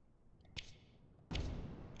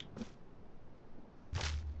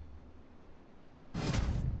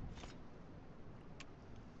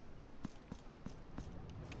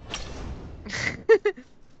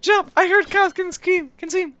 Jump! I heard cows can scream, can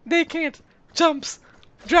swim, they can't. Jumps,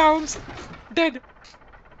 drowns, dead.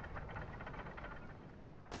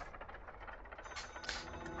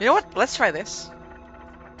 You know what? Let's try this.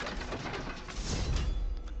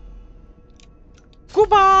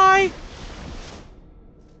 Goodbye!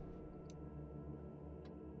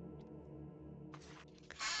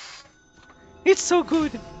 It's so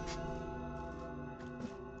good.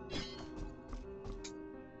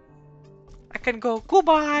 I can go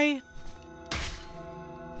goodbye.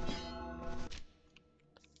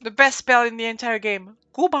 The best spell in the entire game.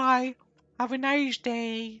 Goodbye. Have a nice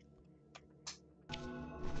day.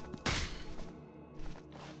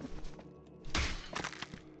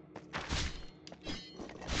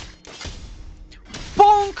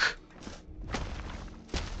 Bonk!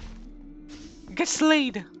 Get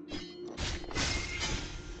slayed.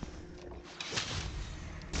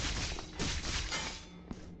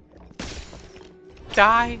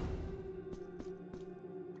 Die.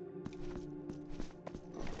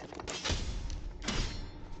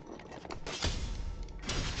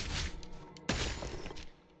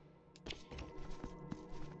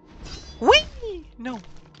 No.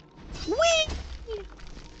 Whee!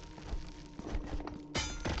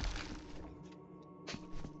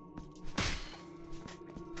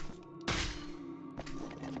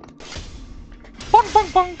 Bonk,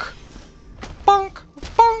 bonk, bonk! Bonk,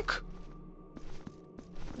 bonk!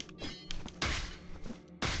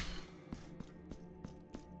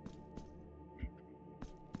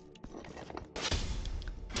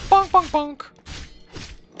 Bonk, bonk, bonk!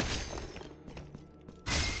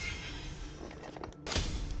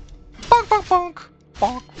 Bonk, bonk, bonk!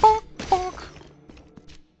 Bonk, bonk, bonk!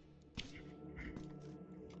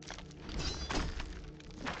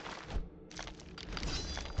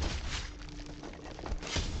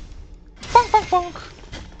 Bonk, bonk, bonk!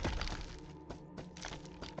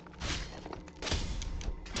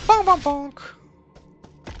 Bonk, bonk, bonk!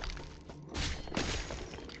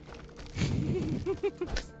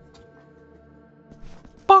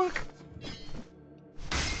 Bonk!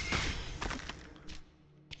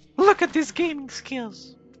 Look at these gaming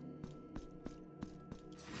skills!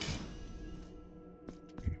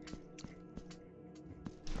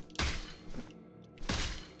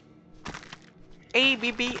 A,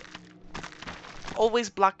 B, B. Always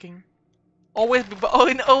blocking. Always be,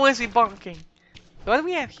 always be bonking. What do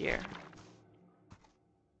we have here?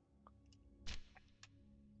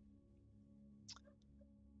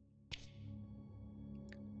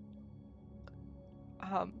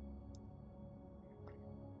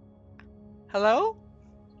 Hello?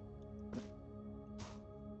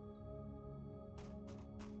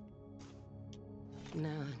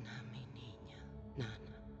 Nana, mi niña,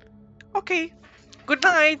 Nana. Okay. Good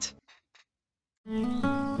night.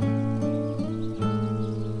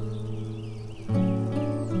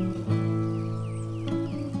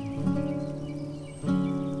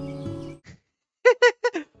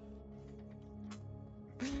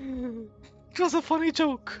 It was a funny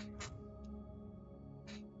joke.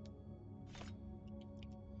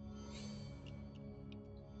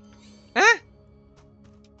 Eh?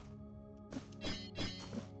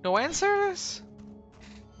 No answers?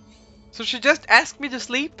 So she just asked me to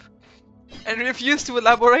sleep and refused to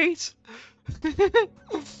elaborate?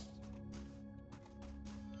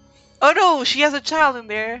 Oh no, she has a child in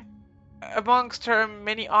there amongst her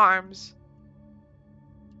many arms.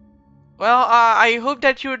 Well, I hope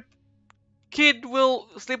that your kid will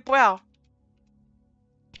sleep well.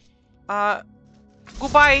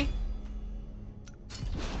 Goodbye.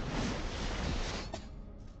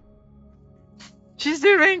 She's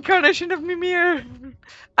the reincarnation of Mimir.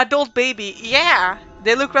 Adult baby. Yeah,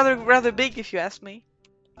 they look rather big if you ask me.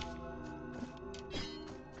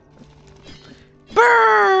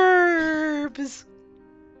 Burbs.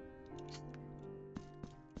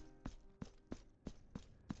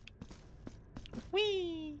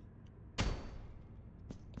 Wee.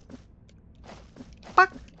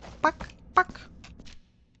 Buck, buck, buck.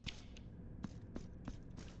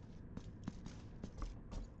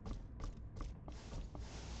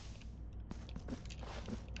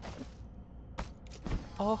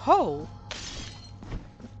 Oh ho!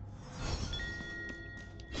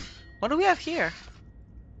 What do we have here?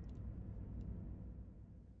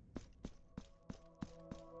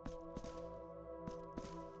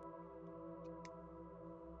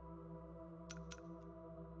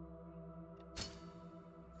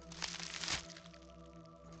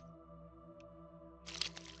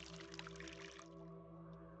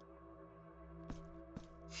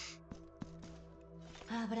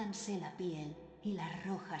 Ábranse la piel y las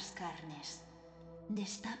rojas carnes.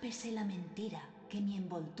 Destápese la mentira que mi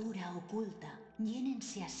envoltura oculta.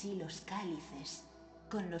 Llénense así los cálices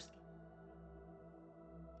con los que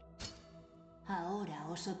ahora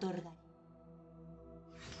os otorgaré.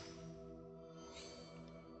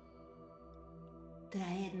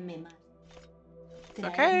 Traedme más.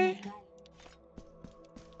 Okay.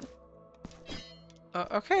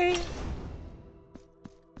 Okay.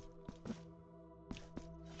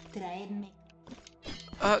 Traedme.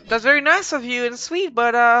 That's very nice of you and sweet,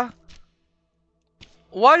 but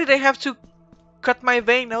why did I have to cut my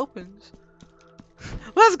vein open?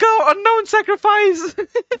 Let's go, unknown sacrifice.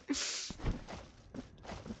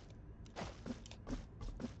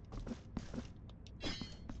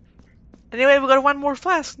 Anyway, we got one more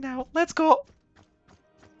flask now. Let's go.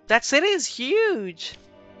 That city is huge.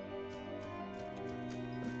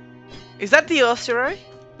 Is that the ossuary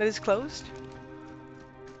that is closed?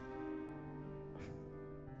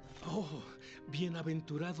 Oh,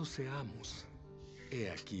 bienaventurados seamos. He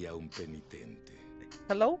aquí a un penitente.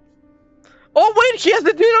 Hello? Oh wait, he has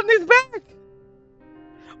the dude on his back!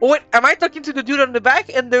 Oh wait, am I talking to the dude on the back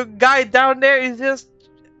and the guy down there is just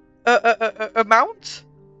a mount?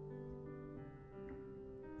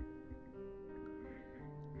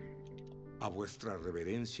 A vuestra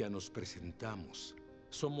reverencia nos presentamos.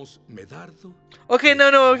 Somos Medardo. Okay,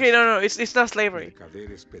 no, it's not slavery.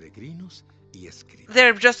 Mercaderes peregrinos y escribas.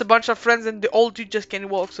 They're just a bunch of friends, and the old dude just can't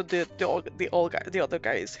walk, so the other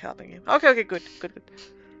guy is helping him. Okay, good.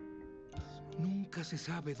 Nunca se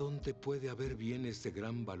sabe dónde puede haber bienes de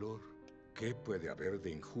gran valor. ¿Qué puede haber de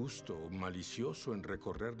injusto o malicioso en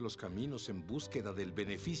recorrer los caminos en búsqueda del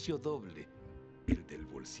beneficio doble? El del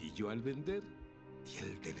bolsillo al vender y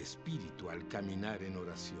el del espíritu al caminar en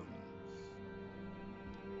oración.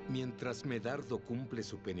 Mientras Medardo cumple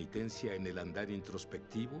su penitencia en el andar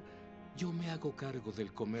introspectivo, yo me hago cargo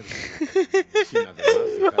del comercio, sin además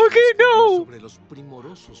dejar de escribir sobre los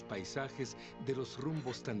primorosos paisajes de los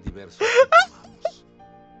rumbos tan diversos que tomamos.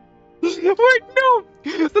 Wait, no!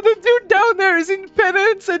 So the dude down there is in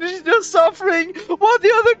penance and he's just suffering, while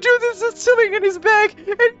the other dude is just sitting in his bag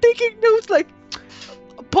and taking notes like,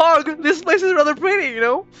 Pog, this place is rather pretty, you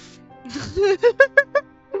know?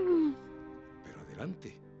 Pero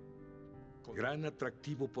adelante. Gran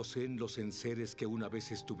atractivo poseen los enseres que una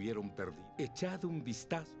vez estuvieron perdidos. Echad un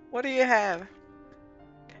vistazo. What do you have?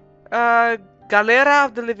 Galera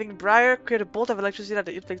of the Living Briar, create a bolt of electricity that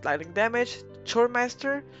inflicts lightning damage.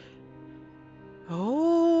 Choremaster.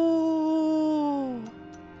 Oh.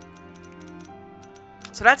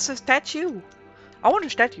 So that's a statue. I want a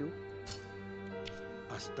statue.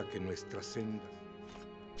 Hasta que nuestra senda.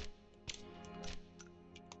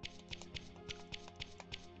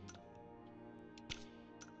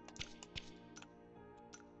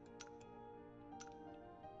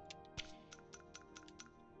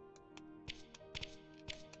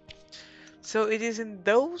 So it is in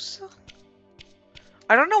those?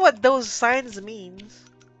 I don't know what those signs means.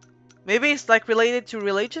 Maybe it's like related to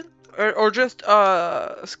religion or just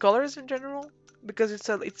scholars in general, because it's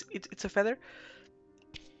a feather.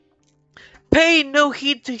 Pay no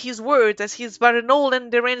heed to his words, as he is but an old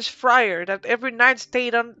and deranged friar that every night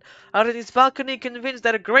stayed out on his balcony, convinced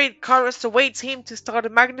that a great chorus awaits him to start a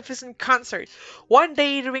magnificent concert. One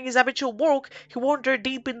day, during his habitual walk, he wandered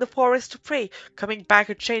deep in the forest to pray, coming back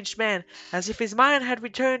a changed man, as if his mind had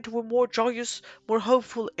returned to a more joyous, more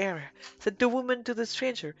hopeful era, said the woman to the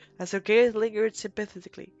stranger, as her gaze lingered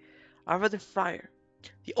sympathetically over the friar.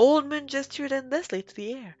 The old man gestured endlessly to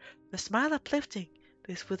the air, a smile uplifting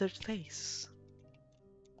his withered face.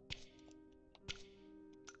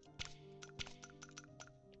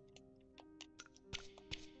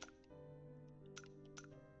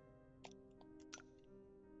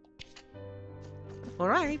 All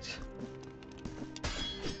right.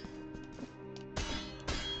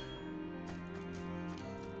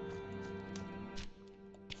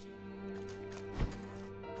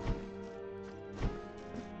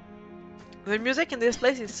 The music in this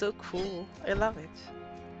place is so cool. I love it.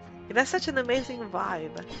 It has such an amazing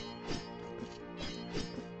vibe.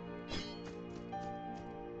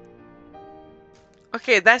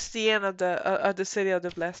 Okay, that's the end of the city of the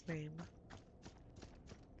blessed name.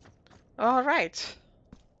 All right.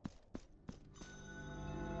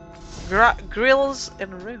 Grills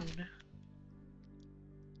and Rune.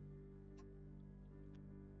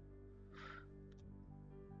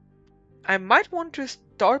 I might want to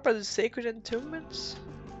start by the sacred entombments.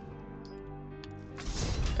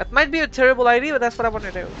 That might be a terrible idea, but that's what I want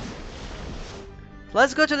to do.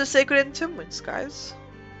 Let's go to the sacred entombments, guys.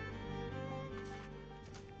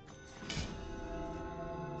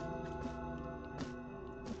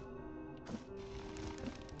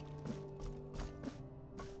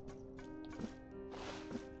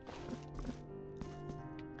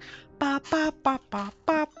 Ba ba ba ba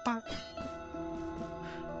ba ba.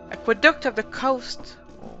 Aqueduct of the coast.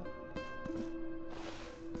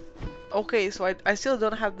 Okay, so I still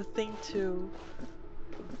don't have the thing to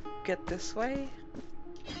get this way.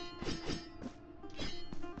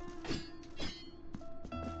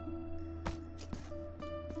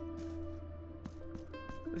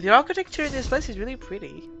 The architecture in this place is really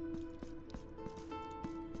pretty.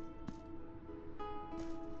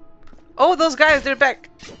 Oh, those guys, they're back!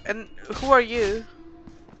 And who are you?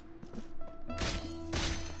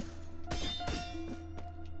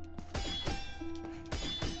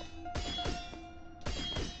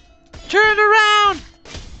 Turn around!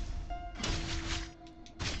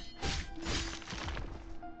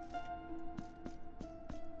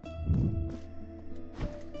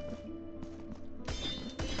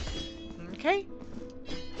 Okay.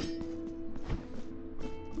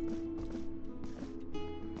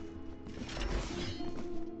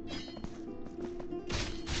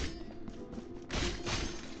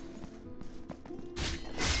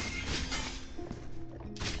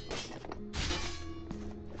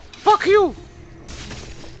 Fuck you!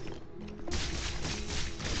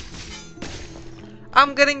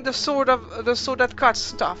 I'm getting the sword that cuts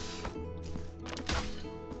stuff.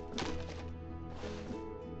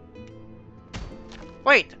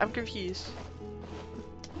 Wait, I'm confused.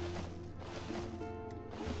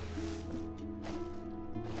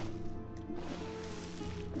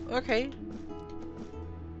 Okay.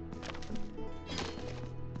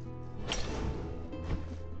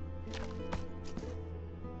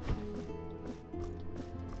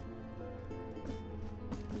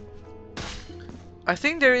 I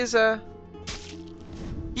think there is a...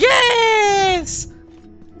 Yes!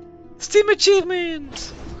 Steam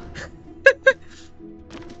achievement!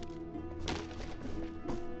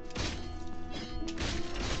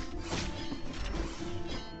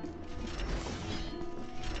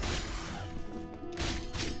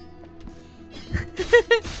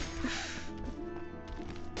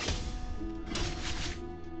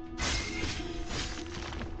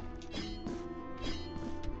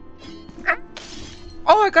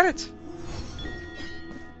 Oh, I got it!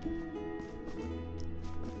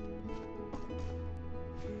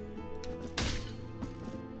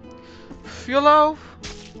 YOLO!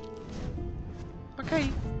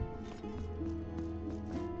 Okay.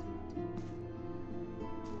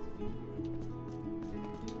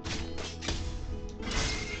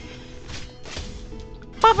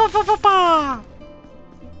 Pa pa pa pa pa!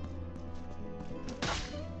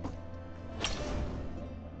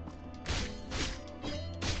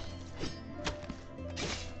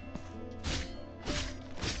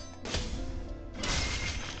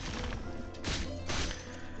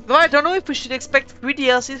 Though I don't know if we should expect 3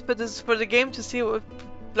 DLCs for the game to see what,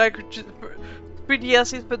 like, 3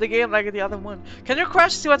 DLCs for the game like the other one. Can you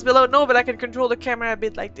crash to see what's below? No, but I can control the camera a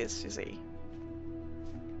bit like this, you see.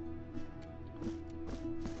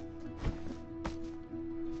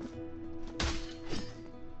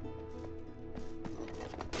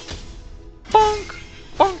 Bonk!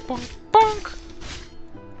 Bonk bonk bonk!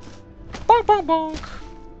 Bonk bonk bonk!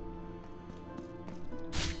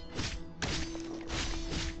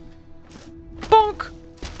 Bonk!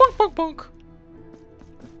 Bonk bonk bonk!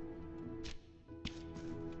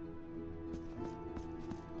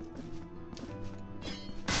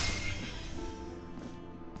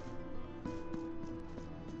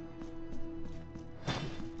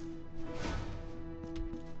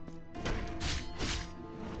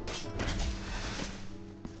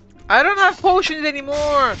 I don't have potions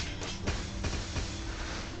anymore!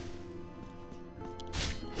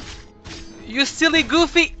 You silly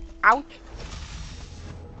goofy! Ouch!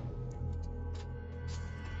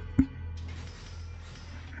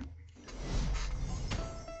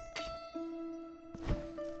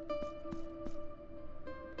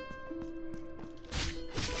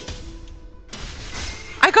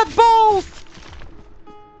 I got both!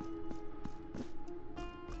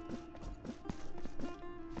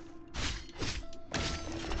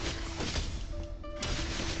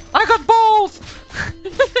 I got both!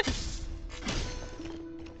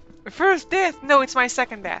 First death? No, it's my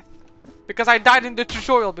second death. Because I died in the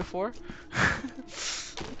tutorial before.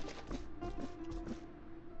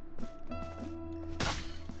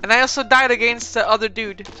 And I also died against the other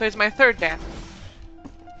dude, so it's my third death.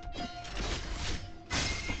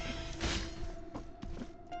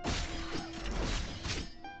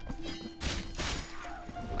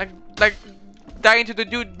 Like dying to the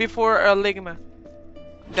dude before Ligma.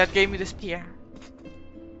 That gave me the spear.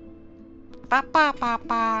 Pa pa pa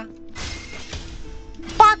pa.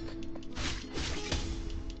 Fuck!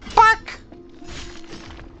 Fuck!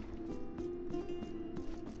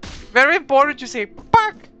 Very important to say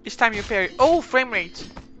fuck each time you parry. Oh, frame rate.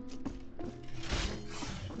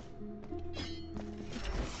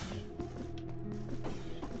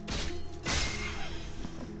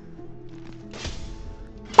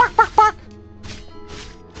 Fuck, fuck, fuck!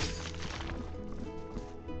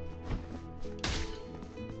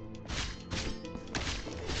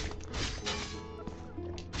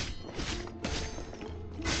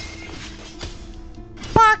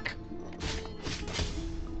 Fuck!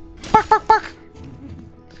 Fuck, fuck, fuck!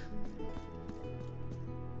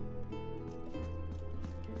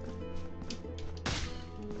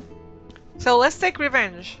 So let's take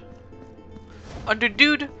revenge on the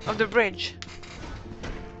dude of the bridge.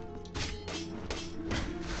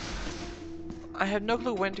 I have no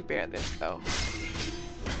clue when to bear this though.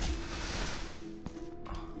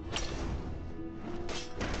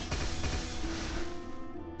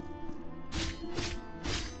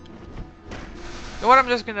 You know what? I'm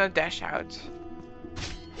just gonna dash out.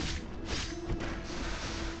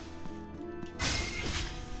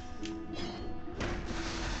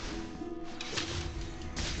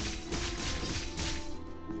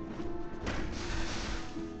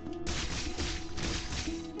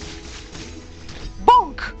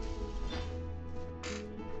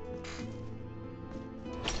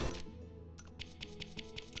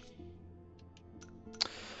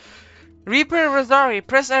 Reaper Rosari.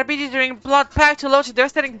 Press RBG during Blood Pack to launch a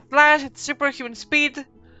devastating flash at superhuman speed.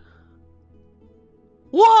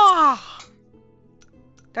 Wow!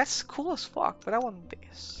 That's cool as fuck, but I want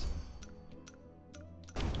this.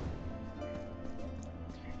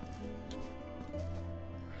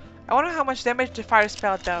 I wonder how much damage the fire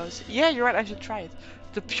spell does. Yeah, you're right, I should try it.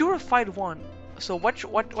 The purified one. So what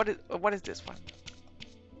is this one?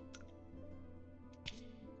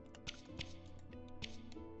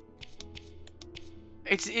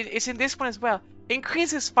 It's in this one as well.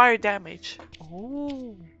 Increases fire damage.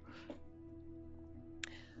 Ooh.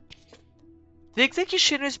 The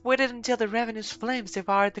executioners waited until the ravenous flames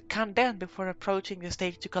devoured the condemned before approaching the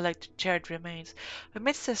stake to collect charred remains.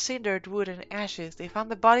 Amidst the cindered wood and ashes, they found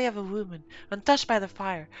the body of a woman, untouched by the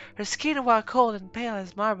fire. Her skin, while cold and pale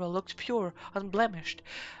as marble, looked pure, unblemished.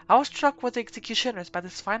 I was struck with the executioners by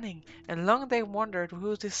this finding, and long they wondered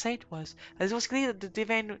who this saint was, as it was clear that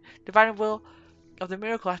the divine will of the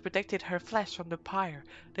miracle had protected her flesh from the pyre.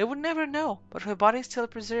 They would never know, but her body, still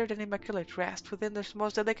preserved and immaculate, rests within the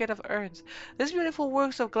most delicate of urns. These beautiful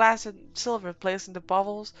works of glass and silver placed in the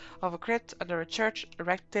bowels of a crypt under a church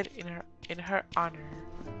erected in her honor.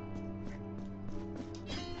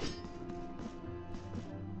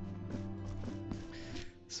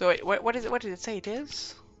 So wait, what is it? What did it say it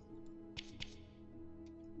is?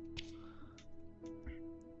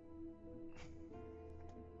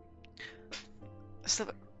 So,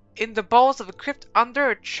 in the bowels of a crypt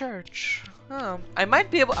under a church. I might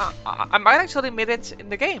be able. I might actually meet it in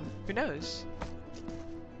the game. Who knows?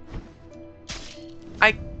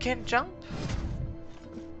 I can jump.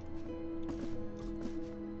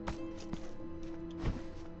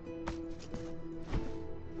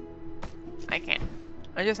 I can.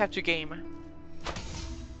 I just have to game.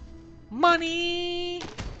 Money.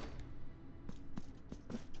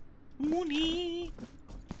 Money.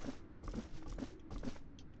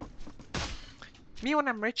 Me when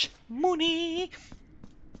I'm rich. Money.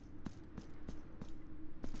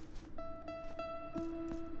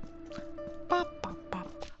 Pa pa pa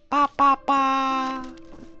pa pa pa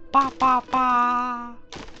pa pa pa.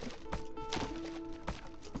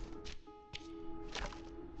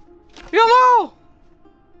 YOLO!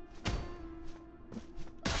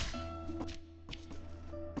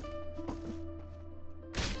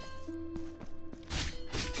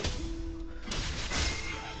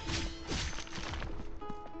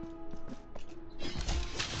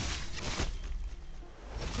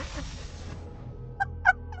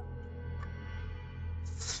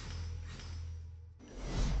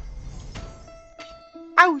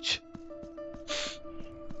 Ouch!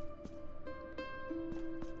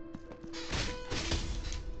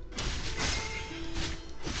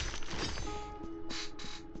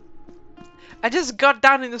 I just got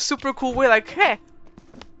down in a super cool way, like, hey,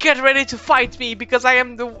 get ready to fight me because I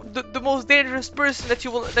am the most dangerous person that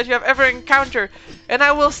you have ever encountered, and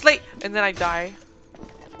I will slay. And then I die.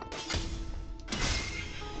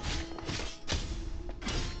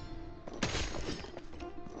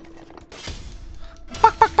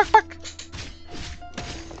 Fuck! Fuck! Fuck! Fuck!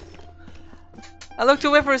 I looked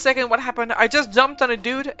away for a second. What happened? I just jumped on a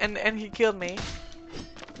dude and he killed me.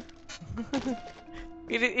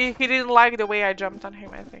 He didn't like the way I jumped on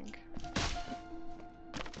him, I think.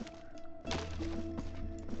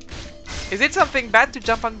 Is it something bad to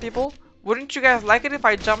jump on people? Wouldn't you guys like it if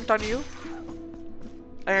I jumped on you?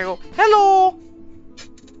 Like I go, hello!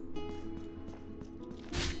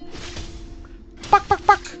 Fuck, fuck,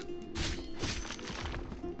 fuck!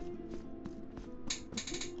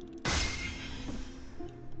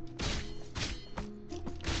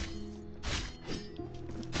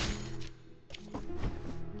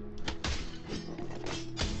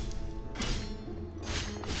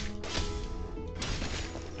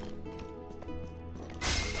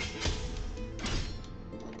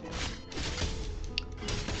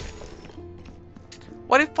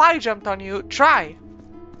 What if I jumped on you? Try!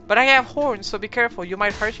 But I have horns, so be careful, you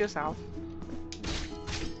might hurt yourself.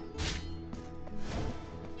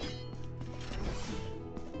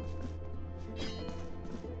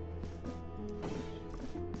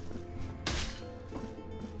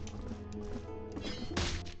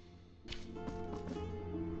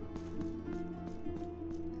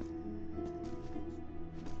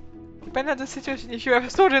 Depending on the situation, if you have a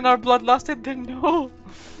sword in our blood lusted, then no.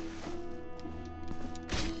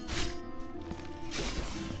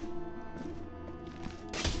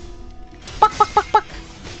 Fuck, fuck, fuck, fuck.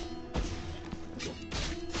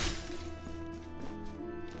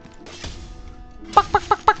 Fuck, fuck,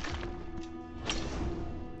 fuck, fuck.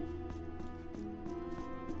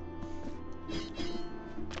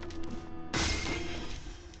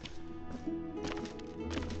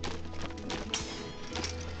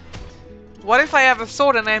 What if I have a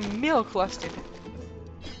sword and I'm milk lusted?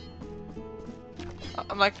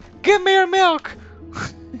 I'm like, give me your milk!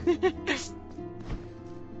 Is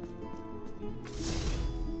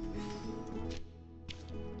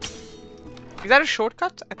that a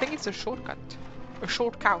shortcut? I think it's a shortcut. A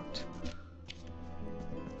shortcut.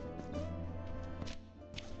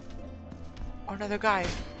 Or another guy.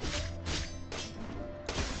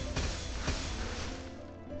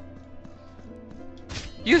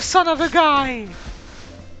 You son of a guy!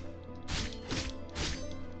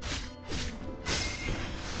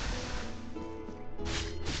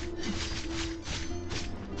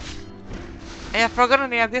 I have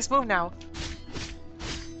forgotten I have this move now.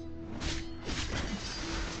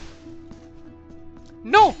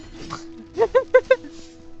 No!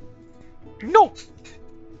 No!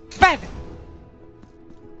 Bad!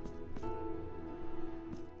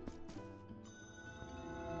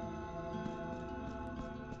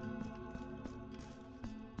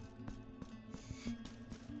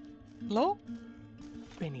 ¿Lo?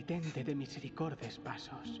 Penitente de misericordes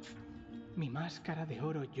pasos, mi máscara de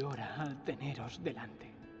oro llora al teneros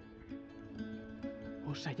delante.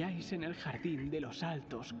 Os halláis en el jardín de los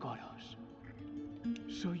altos coros.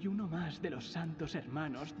 Soy uno más de los santos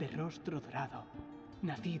hermanos de rostro dorado,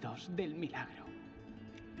 nacidos del milagro.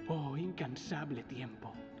 Oh incansable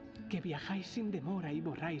tiempo, que viajáis sin demora y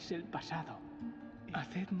borráis el pasado.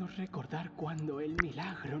 Hacednos recordar cuando el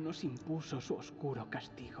milagro nos impuso su oscuro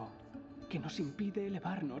castigo, que nos impide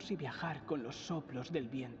elevarnos y viajar con los soplos del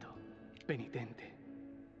viento. Penitente,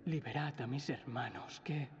 liberad a mis hermanos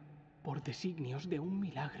que, por designios de un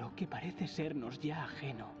milagro que parece sernos ya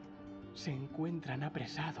ajeno, se encuentran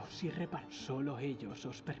apresados y solo ellos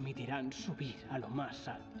os permitirán subir a lo más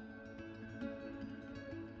alto.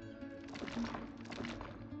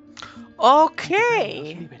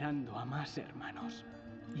 Okay. Liberando a más hermanos.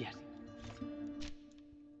 Y así.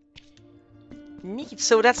 Neat.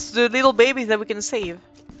 So that's the little babies that we can save,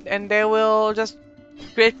 and they will just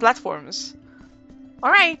create platforms.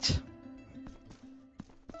 All right.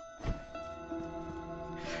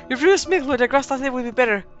 If you use Miglo, the grass latte would be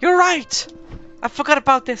better. You're right. I forgot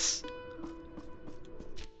about this.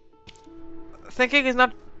 Thinking is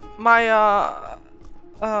not my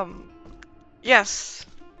yes.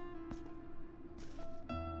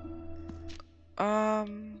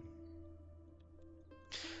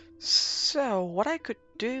 So what I could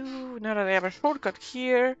do now that I have a shortcut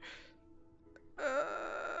here.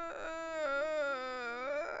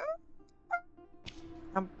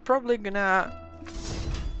 I'm probably gonna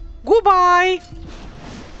goodbye.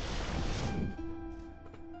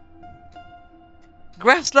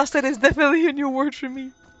 Grass lusted is definitely a new word for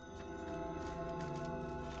me.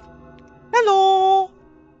 Hello.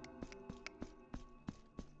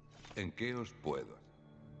 ¿En qué os puedo?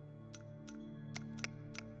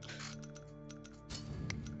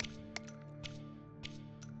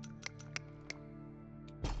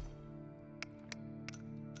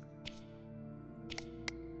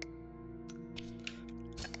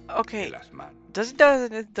 Okay. Las manos. Does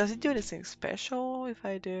it do anything special if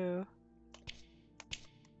I do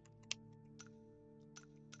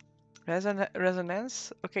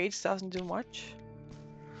resonance? Okay, it doesn't do much.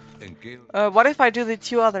 ¿En qué? What if I do the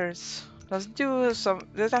two others? Does it do some?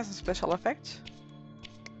 Does it have a special effect?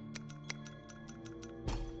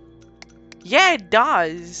 Yeah, it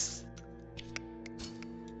does.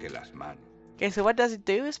 Que las manos. Okay, so what does it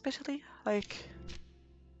do especially? Like,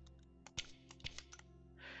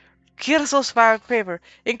 Kirso's fire favor.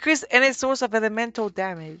 Increase any source of elemental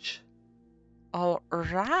damage.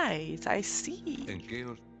 Alright, I see. ¿En qué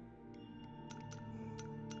os?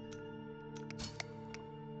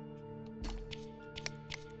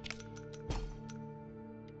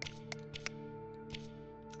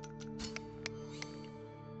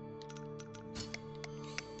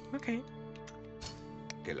 Okay.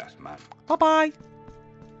 Que las manos. Bye bye.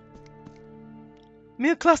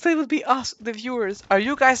 Milk lusted would be us, the viewers. Are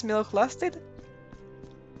you guys milk lusted?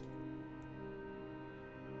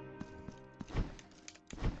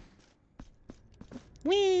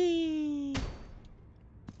 Whee!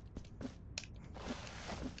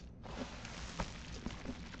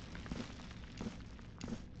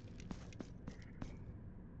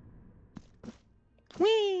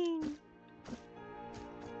 Whee!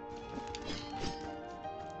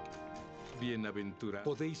 Bienaventurado.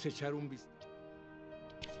 Podéis echar un vistazo.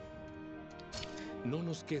 No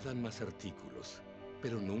nos quedan más artículos,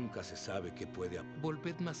 pero nunca se sabe qué puede.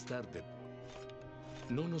 Volved más tarde.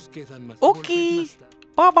 No nos quedan más. Okay.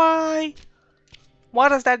 Bye bye. What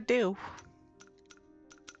does that do?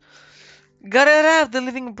 Got it out of the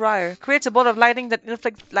living briar. Creates a bolt of lightning that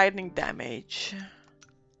inflicts lightning damage.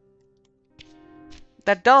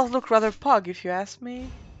 That does look rather pog, if you ask me.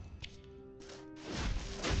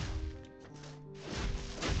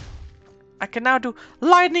 I can now do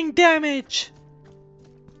lightning damage!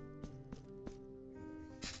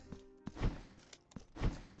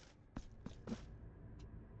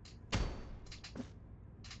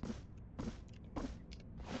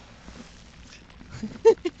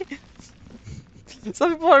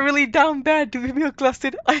 Some people are really down bad to be meal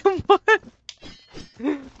clustered. I am one!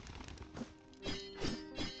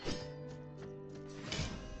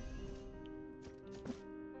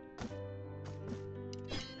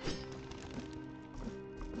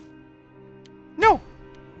 No!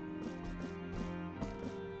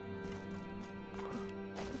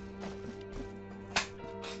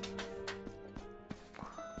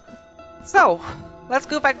 So, let's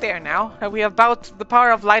go back there now. We have about the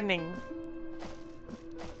power of lightning.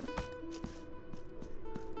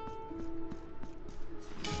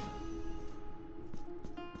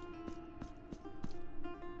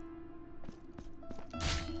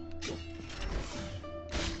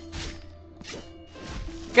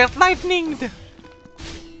 Get lightninged!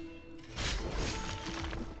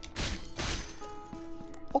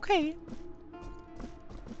 Okay.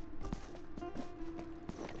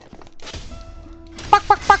 Fuck,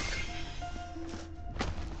 fuck, fuck!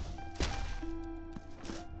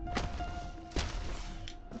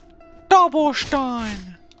 Double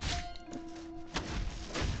stun!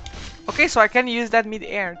 Okay, so I can use that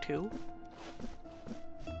mid-air too.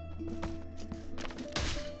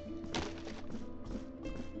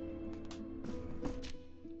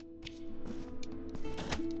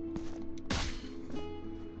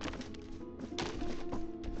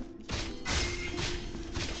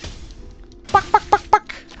 Fuck, fuck, fuck,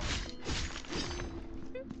 fuck!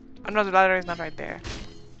 Another ladder is not right there.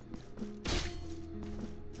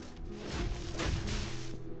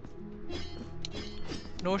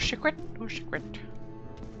 No secret, no secret.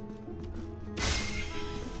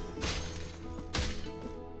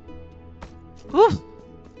 Ooh!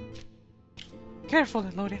 Careful,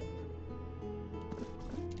 Elodie.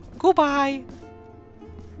 Goodbye!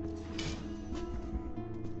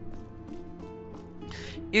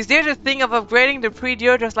 Is there the thing of upgrading the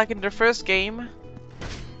pre-deer just like in the first game?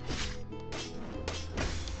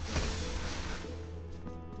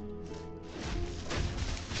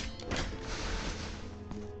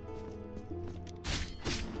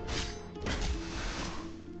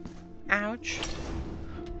 Ouch.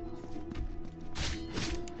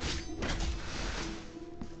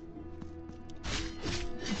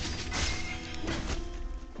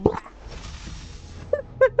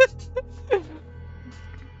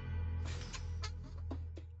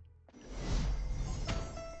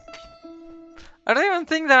 I don't even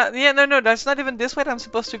think that... Yeah, no, that's not even this way that I'm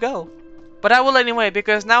supposed to go. But I will anyway,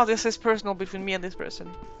 because now this is personal between me and this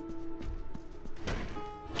person.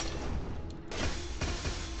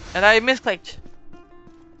 And I misclicked.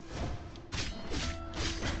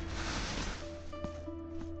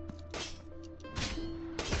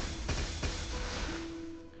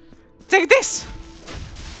 Take this!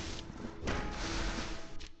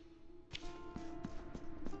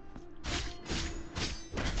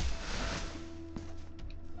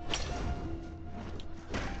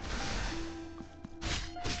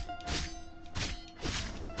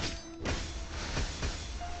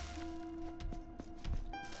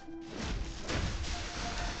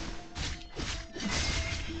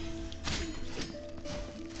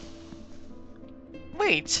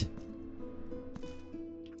 Wait.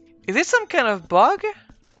 Is this some kind of bug?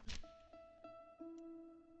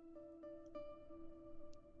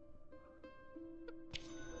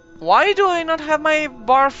 Why do I not have my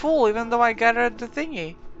bar full even though I gathered the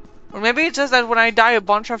thingy? Or maybe it's just that when I die a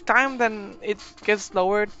bunch of time then it gets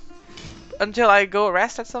lowered until I go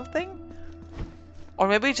rest at something? Or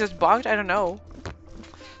maybe it's just bugged, I don't know.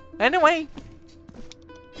 Anyway.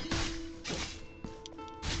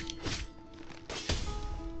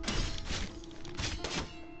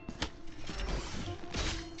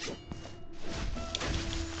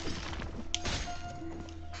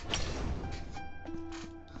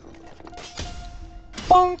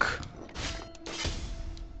 Bonk!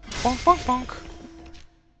 Bonk, bonk, bonk.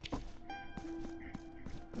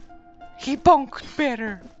 He bonked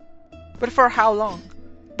better. But for how long?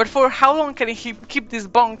 But for how long can he keep this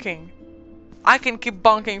bonking? I can keep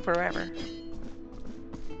bonking forever.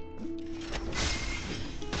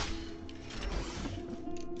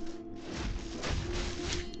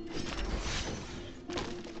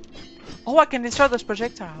 Oh, I can destroy those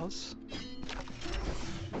projectiles.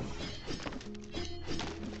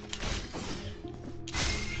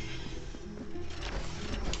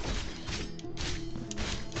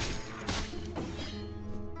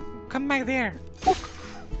 Come back there.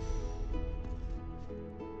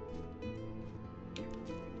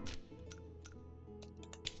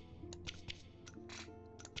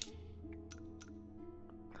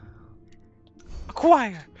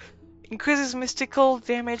 Acquire. Increases mystical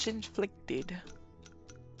damage inflicted.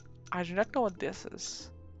 I do not know what this is.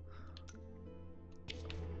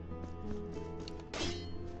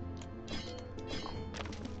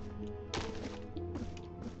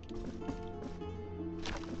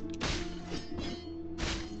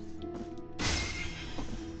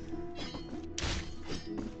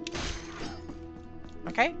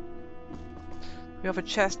 Okay. We have a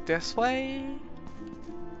chest this way.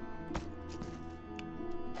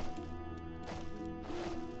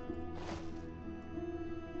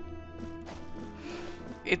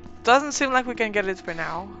 It doesn't seem like we can get it for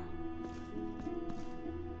now.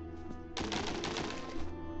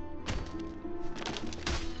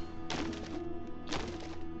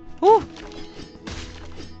 Woo!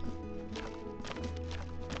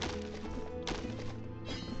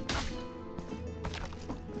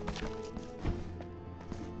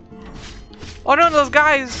 Oh no, those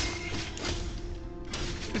guys!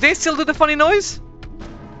 Do they still do the funny noise?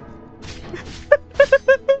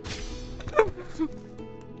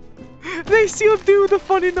 They still do the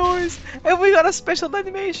funny noise! And we got a special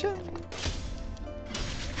animation!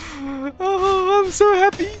 Oh, I'm so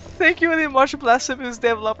happy! Thank you very much, Blasphemous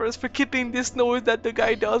developers, for keeping this noise that the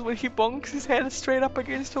guy does when he bonks his head straight up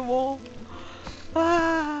against the wall.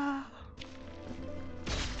 Ah.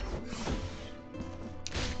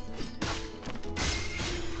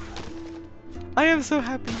 I am so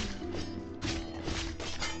happy.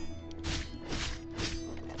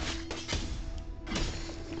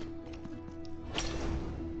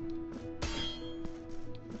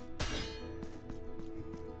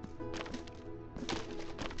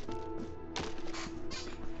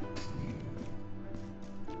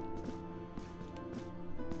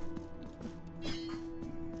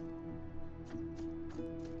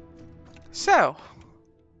 So,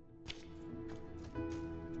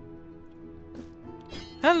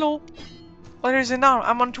 hello. Oh, there's an arm.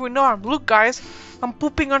 I'm onto an arm. Look, guys, I'm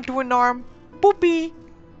pooping onto an arm. Poopy.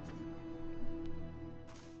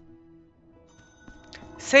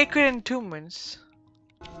 Sacred entombments.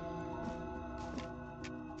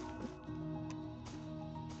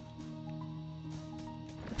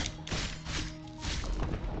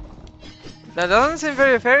 That doesn't seem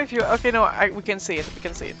very fair. If you okay, no, we can see it. We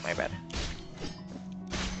can see it. My bad.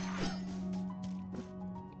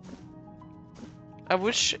 I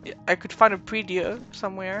wish I could find a pre-deer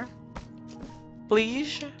somewhere.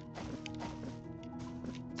 Please?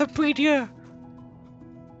 The pre-deer!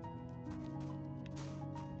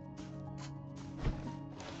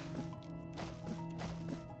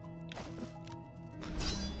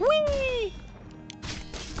 Whee!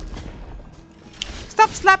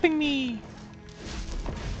 Stop slapping me!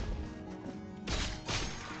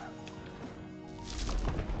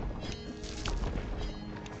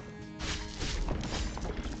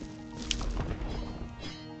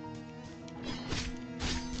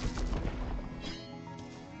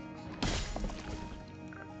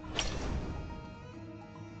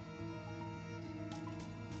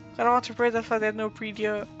 I don't want to pray that I had no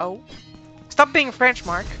pre-deer. Oh. Stop being French,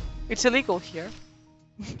 Mark. It's illegal here.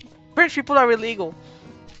 French people are illegal.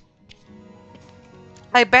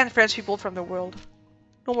 I ban French people from the world.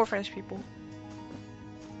 No more French people.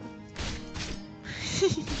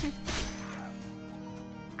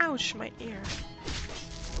 Ouch, my ear.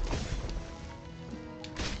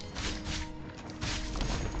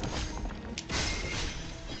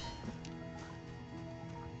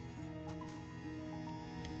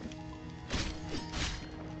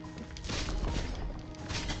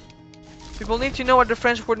 People need to know what the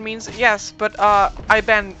French word means. Yes, but I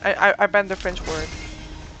ban the French word.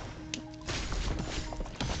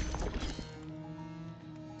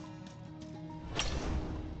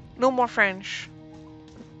 No more French.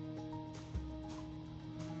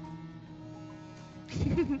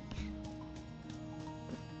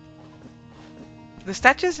 The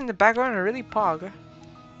statues in the background are really pog.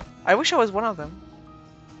 I wish I was one of them.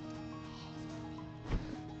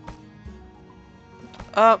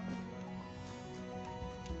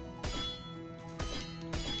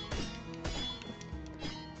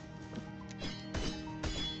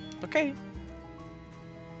 Okay.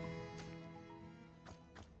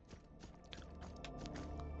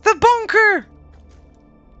 The bunker!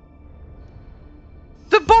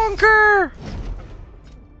 The bunker!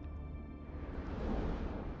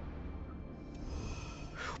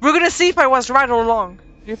 We're gonna see if I was right all along.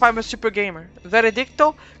 If I'm a super gamer.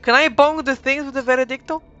 Veredicto? Can I bong the things with the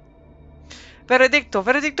Veredicto? Veredicto.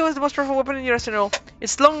 Veredicto is the most powerful weapon in your arsenal.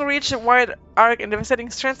 Its long reach, wide arc, and devastating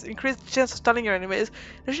strength increase the chance of stunning your enemies.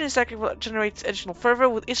 Additionally, strike generates additional fervor.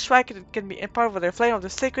 With each strike, it can be empowered with the flame of the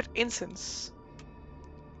sacred incense.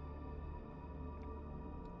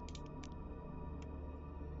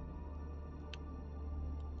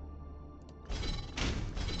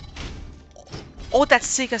 Oh, that's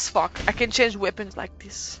sick as fuck. I can change weapons like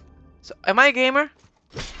this. So, am I a gamer?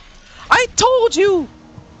 I told you!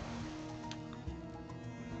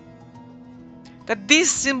 That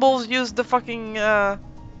these symbols use the fucking,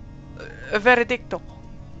 Veredicto.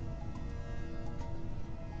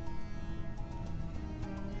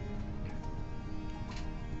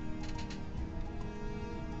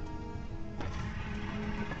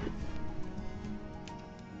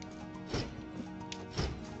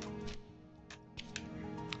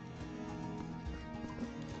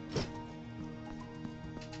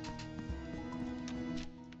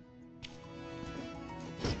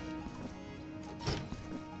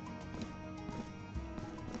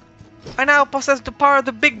 I now possess the power of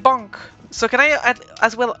the big bunk. So can I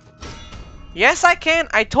as well... Yes, I can.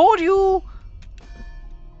 I told you.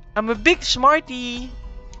 I'm a big smarty.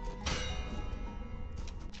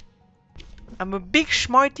 I'm a big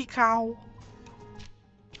smarty cow.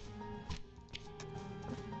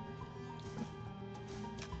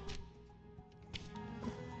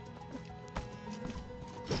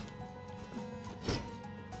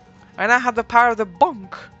 And I have the power of the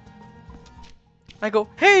bunk. I go,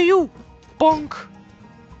 hey you, bunk.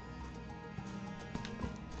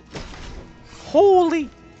 Holy.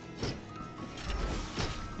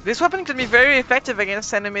 This weapon can be very effective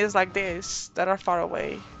against enemies like this that are far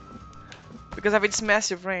away. Because of its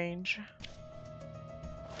massive range.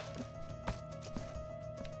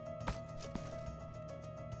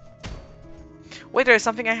 Wait, there is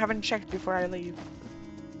something I haven't checked before I leave.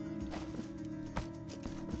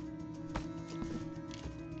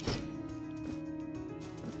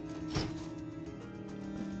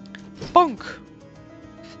 Bunk!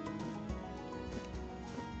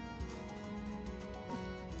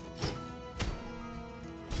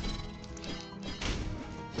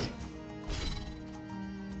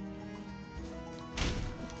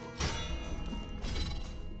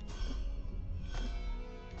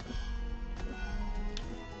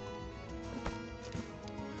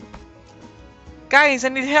 Guys, I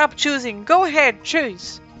need help choosing. Go ahead,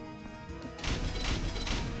 choose.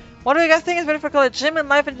 What do you guys think is better for college? Gym and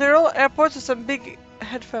life in general? Airports or some big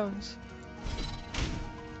headphones?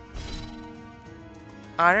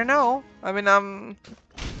 I don't know. I mean,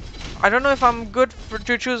 I don't know if I'm good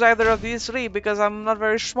to choose either of these three because I'm not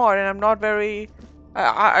very smart and I'm not very...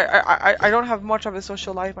 I don't have much of a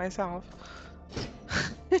social life myself.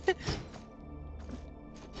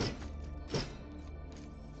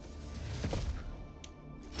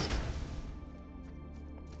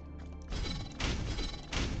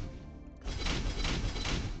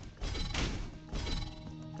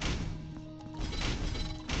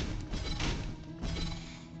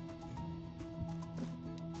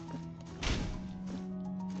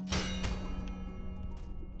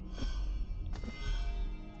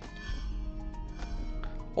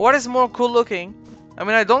 What is more cool looking? I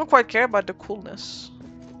mean, I don't quite care about the coolness.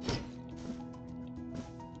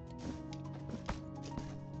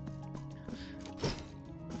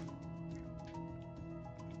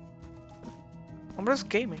 I'm just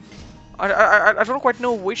gaming. I don't quite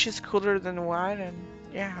know which is cooler than what, and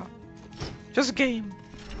yeah. Just game.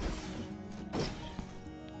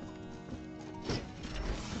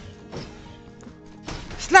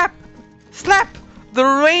 Slap! Slap! The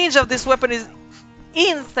range of this weapon is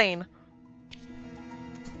insane!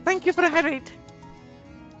 Thank you for the hydrate.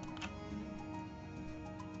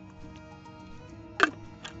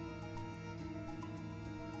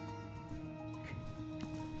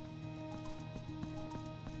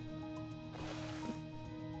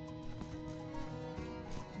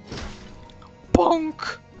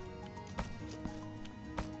 Bonk!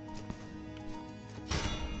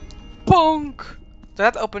 Bonk! Does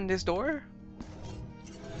that open this door?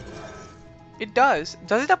 It does.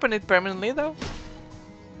 Does it open it permanently though?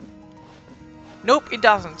 Nope, it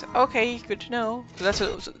doesn't. Okay, good to know.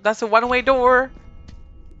 So that's a one-way door.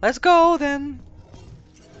 Let's go then.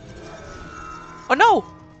 Oh no!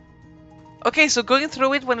 Okay, so going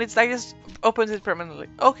through it when it's like this opens it permanently.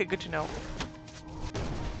 Okay, good to know.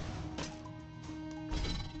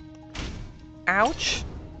 Ouch.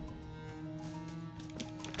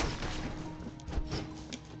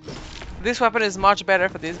 This weapon is much better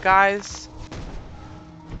for these guys.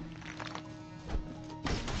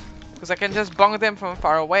 Because I can just bonk them from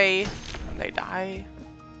far away and they die.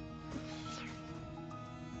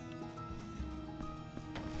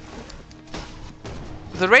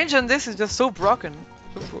 The range on this is just so broken.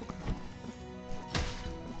 So broken.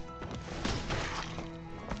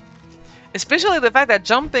 Especially the fact that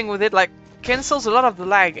jumping with it like cancels a lot of the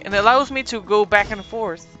lag and allows me to go back and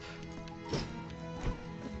forth.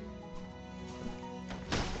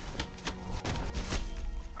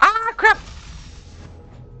 Ah, crap!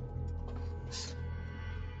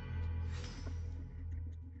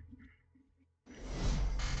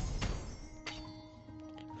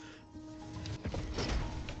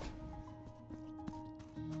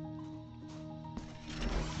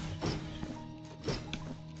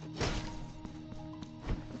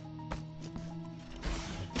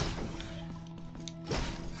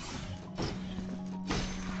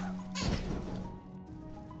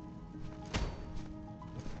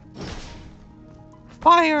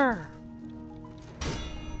 Fire!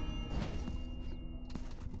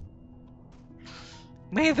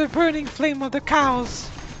 May the burning flame of the cows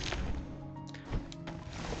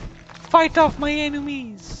fight off my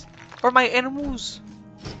enemies! Or my enemies!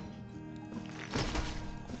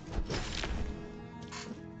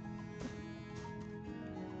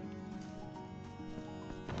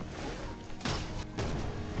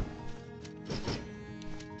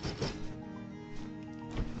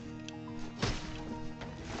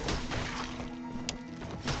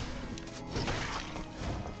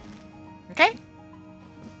 Okay?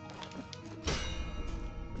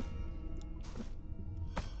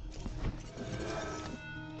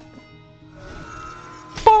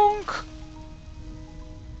 Bonk!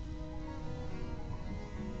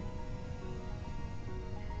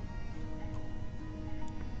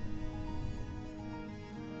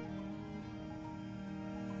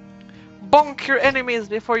 Bonk your enemies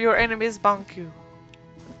before your enemies bonk you.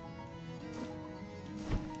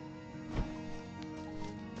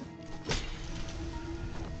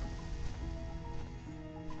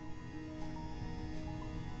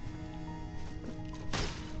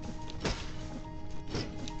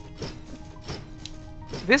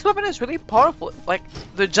 This weapon is really powerful. Like,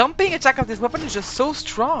 the jumping attack of this weapon is just so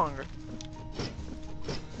strong.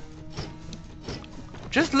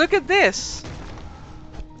 Just look at this.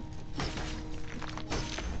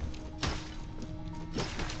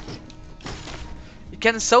 It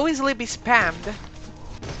can so easily be spammed.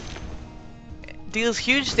 Deals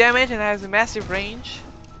huge damage and has a massive range.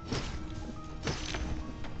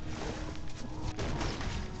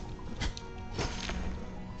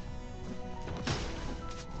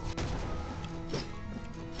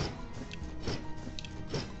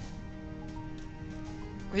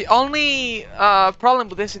 The only problem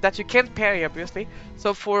with this is that you can't parry, obviously.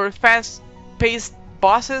 So for fast-paced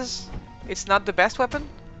bosses, it's not the best weapon.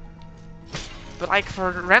 But like for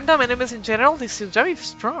random enemies in general, this is very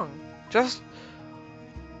strong. Just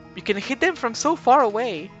you can hit them from so far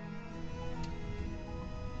away.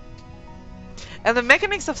 And the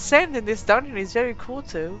mechanics of sand in this dungeon is very cool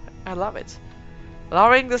too. I love it.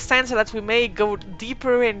 Lowering the sand so that we may go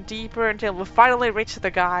deeper and deeper until we finally reach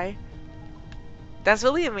the guy. That's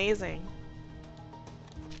really amazing.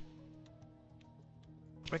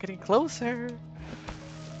 We're getting closer.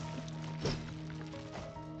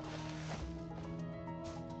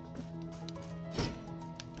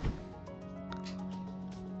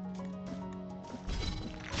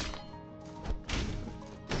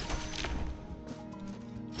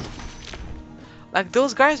 Like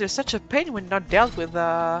those guys are such a pain when not dealt with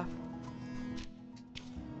the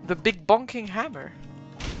big bonking hammer.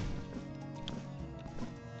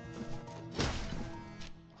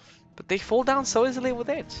 But they fall down so easily with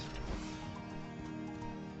it.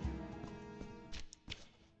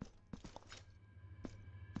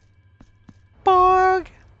 Bog!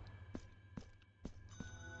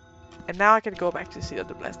 And now I can go back to see the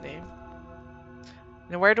blessed name.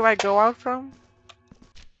 And where do I go out from?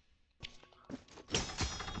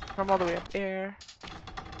 From all the way up there.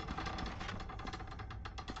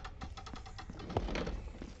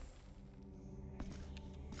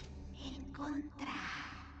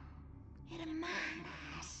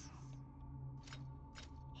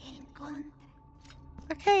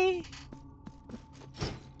 Okay.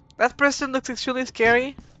 That person looks extremely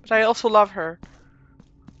scary, but I also love her.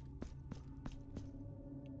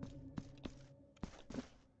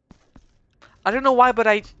 I don't know why, but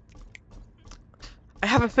I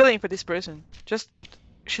have a feeling for this person. Just,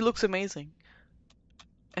 she looks amazing.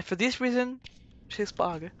 And for this reason, she's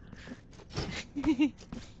Pog.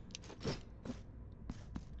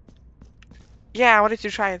 Yeah, I wanted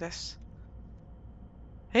to try this.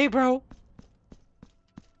 Hey bro.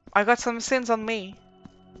 I got some sins on me.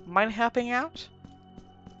 Mind helping out?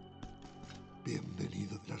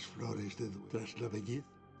 Bienvenido de las flores de tras la belleza.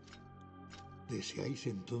 ¿Deseáis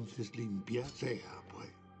entonces limpiar? Sea, pues.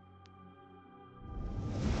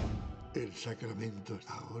 ¿El sacramento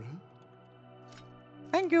ahora?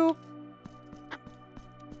 Thank you.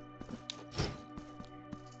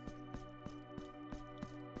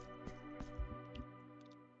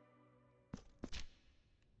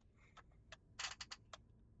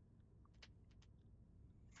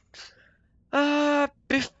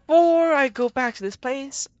 Before I go back to this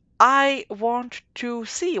place, I want to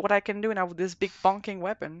see what I can do now with this big bonking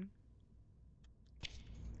weapon.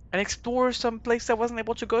 And explore some place I wasn't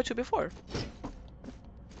able to go to before.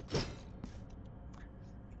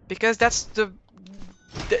 Because that's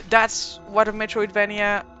that's what a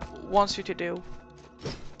Metroidvania wants you to do.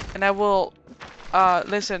 And I will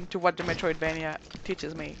listen to what the Metroidvania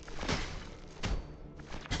teaches me.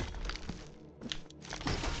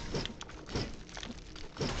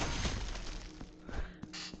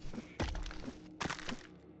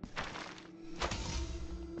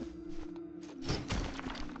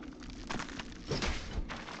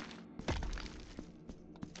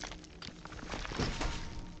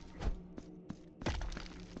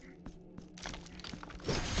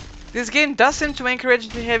 This game does seem to encourage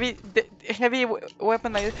the heavy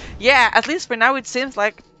weapon. Yeah, at least for now it seems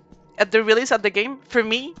like at the release of the game, for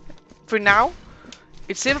me, for now,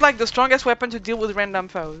 it seems like the strongest weapon to deal with random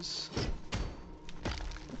foes.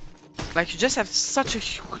 Like you just have such a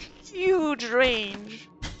huge range.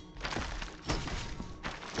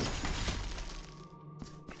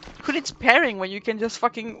 Who needs pairing when you can just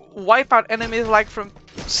fucking wipe out enemies like from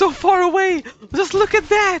so far away? Just look at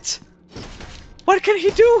that! What can he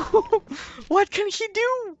do? What can he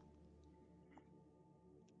do?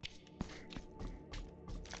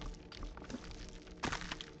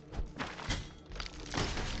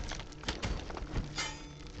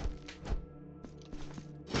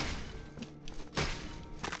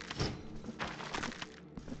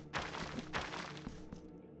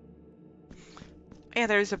 Yeah,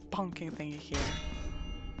 there is a bonking thing here.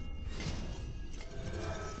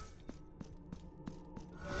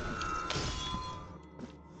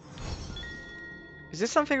 Is this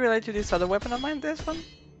something related to this other weapon of mine, this one?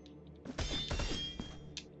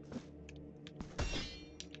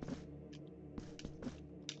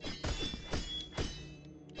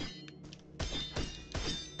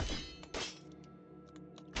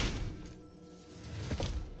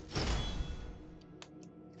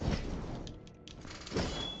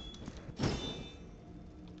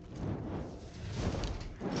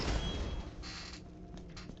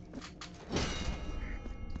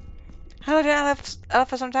 Hello there, I left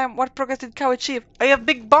for some time. What progress did Cow achieve? I have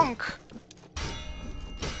big bonk!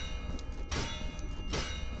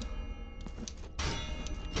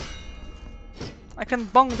 I can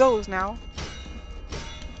bonk those now.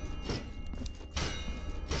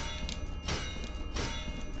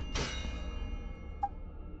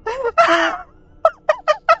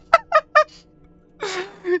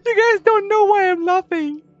 You guys don't know why I'm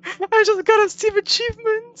laughing. I just got a Steam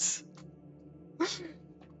achievement.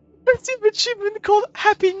 A Steam achievement called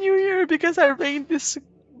Happy New Year because I rang this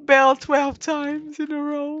bell 12 times in a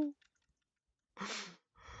row.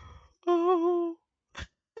 Oh.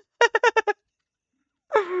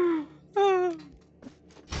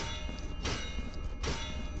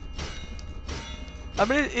 I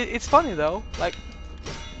mean, it's funny though. Like,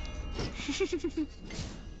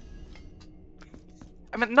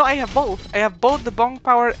 I mean, no, I have both. I have both the bong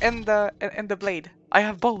power and the blade. I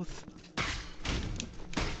have both.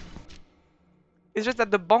 It's just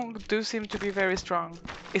that the bong do seem to be very strong,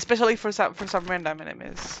 especially for some random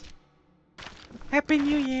enemies. Happy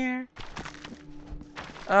New Year.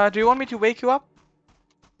 Do you want me to wake you up?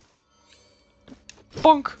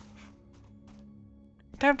 Bonk.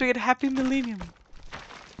 Time to get Happy Millennium.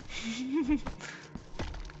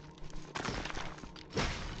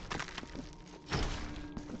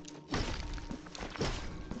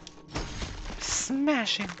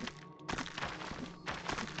 Smashing.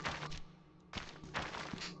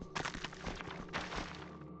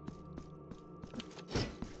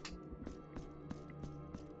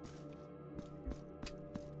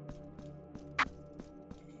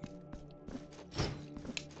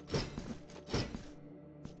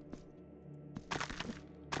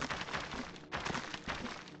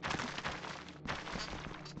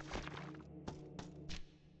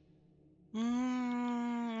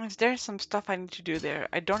 Is there some stuff I need to do there?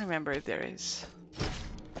 I don't remember if there is.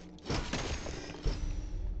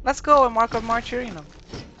 Let's go and mark up Martyrdom.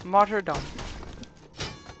 Martyrdom.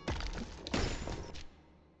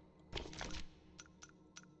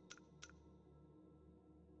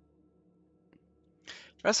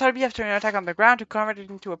 Press RB after an attack on the ground to convert it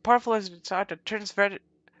into a powerful start that turns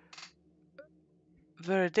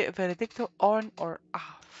Veredicto on or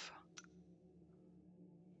off.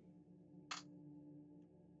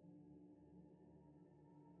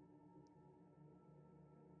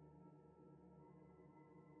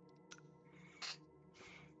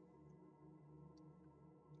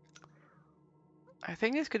 I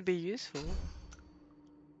think this could be useful.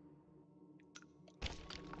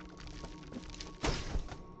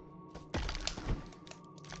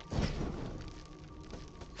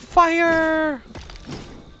 Fire!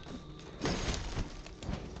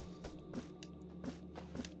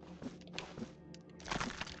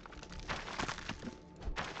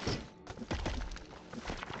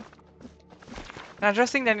 And I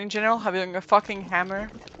just think that in general, having a fucking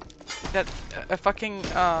hammer, that a fucking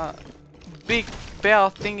big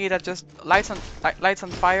bell thingy that just lights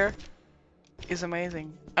on fire, is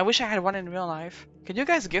amazing. I wish I had one in real life. Can you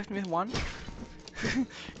guys gift me one? Can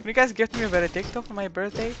you guys gift me a Veredicto for my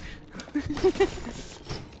birthday?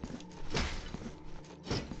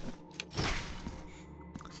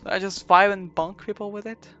 I just vibe and bonk people with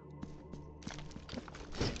it.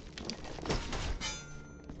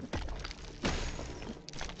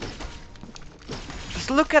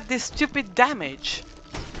 Just look at this stupid damage.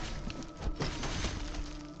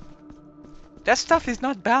 That stuff is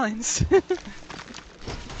not balanced.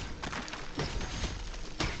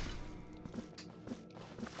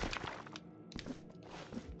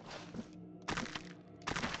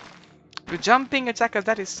 The jumping attack of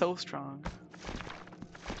that is so strong.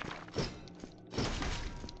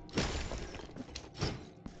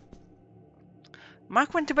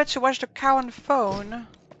 Mark went to bed to watch the cow on the phone.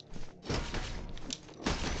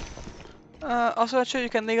 Also not sure you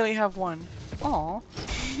can legally have one. Aww.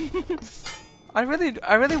 I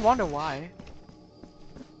really wonder why.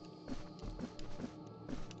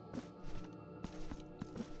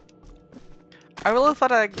 I really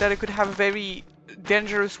thought that I could have a very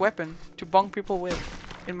dangerous weapon to bonk people with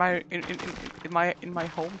in my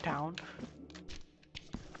hometown.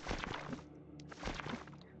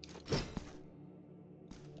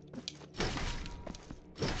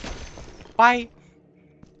 Why?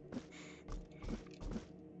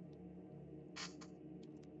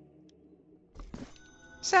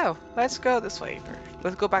 So, let's go this way first.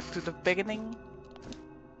 Let's go back to the beginning.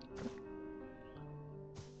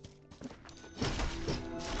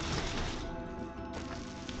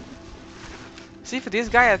 See, for this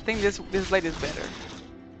guy, I think this blade is better.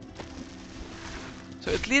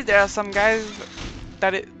 So at least there are some guys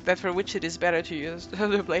that for which it is better to use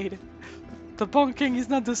the blade. The bonking is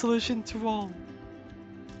not the solution to all.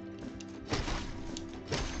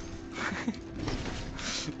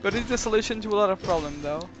 But it's the solution to a lot of problems,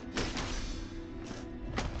 though.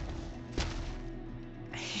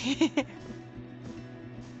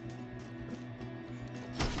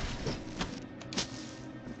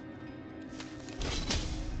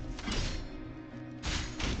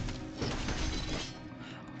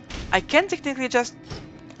 I can technically just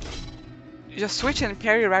switch and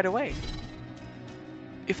parry right away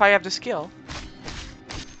if I have the skill.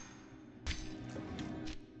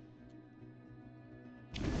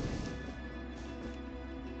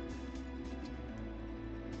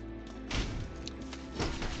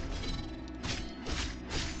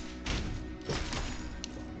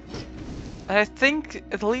 I think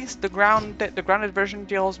at least the grounded version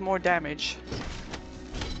deals more damage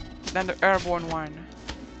than the airborne one.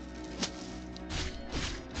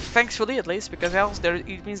 Thankfully, at least, because else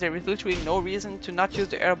it means there is literally no reason to not use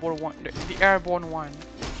the airborne one. The airborne one.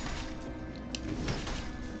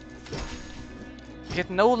 Get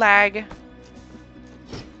no lag.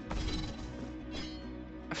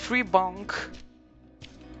 A free bonk.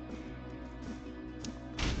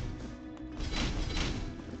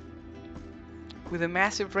 With a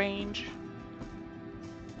massive range.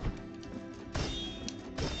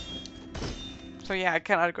 So yeah, I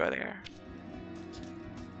cannot go there.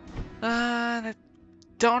 I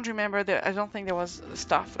don't remember that. I don't think there was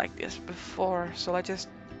stuff like this before. So I just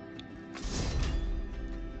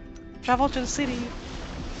travel to the city.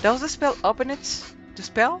 Does the spell open it? The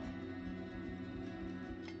spell?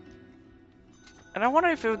 And I wonder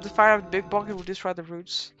if it would fire up the big bonk, it would destroy the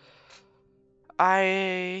roots.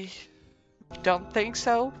 I don't think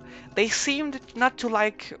so. They seemed not to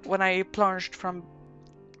like when I plunged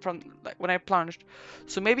when I plunged.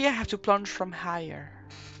 So maybe I have to plunge from higher.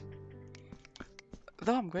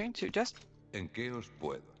 Though I'm going to just... ¿En qué os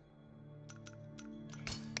puedo?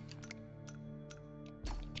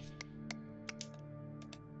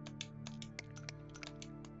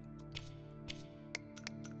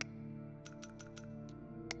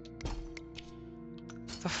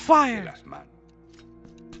 The de fire! las manos.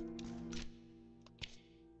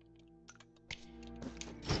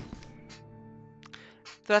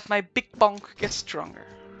 So that my big bonk gets stronger.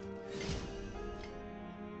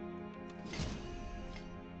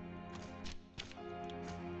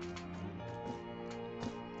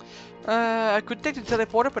 I could take the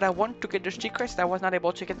teleporter, but I want to get the secrets that I was not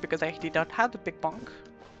able to get because I did not have the big bonk.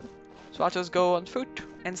 So I'll just go on foot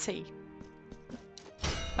and see.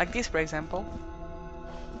 Like this, for example.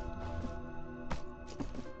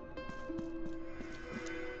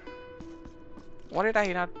 What did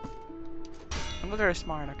I not... I'm not very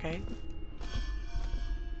smart, okay?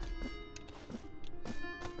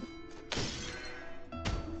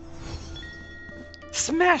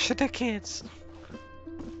 Smash the kids!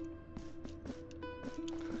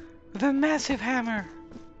 The massive hammer!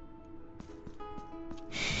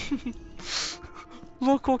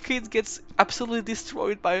 Local kids gets absolutely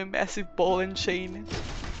destroyed by a massive ball and chain.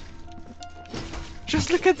 Just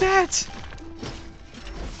look at that!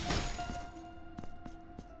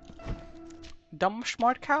 Dumb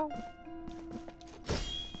smart cow?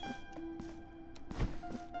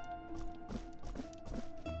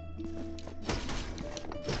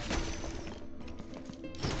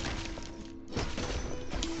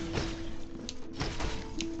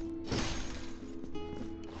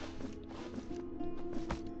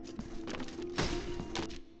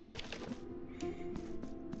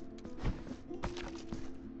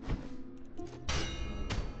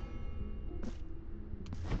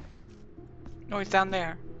 No, it's down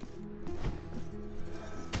there.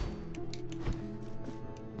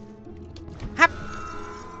 Hap!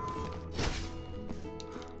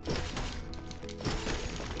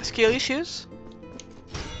 Skill issues?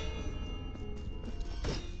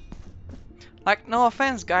 Like, no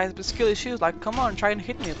offense guys, but skill issues, like, come on, try and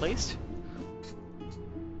hit me at least.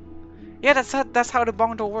 Yeah, that's how the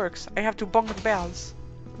bong door works. I have to bong the bells.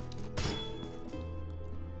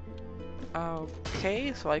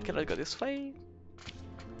 Okay, so I cannot go this way.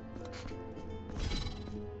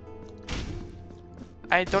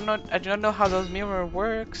 I do not know how those mirror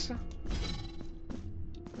works.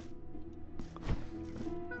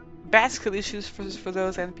 Bad skill issues for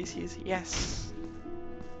those NPCs, yes.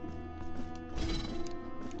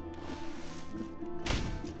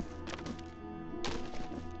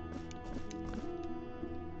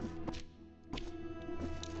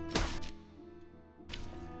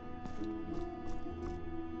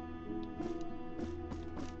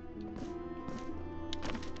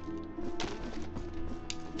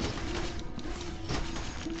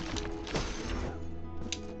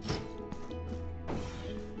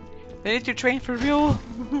 They need to train for real.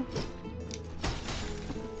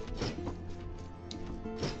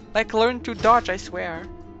 Like, learn to dodge, I swear.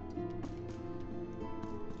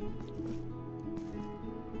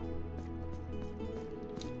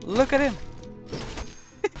 Look at him.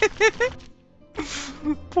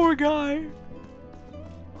 Poor guy.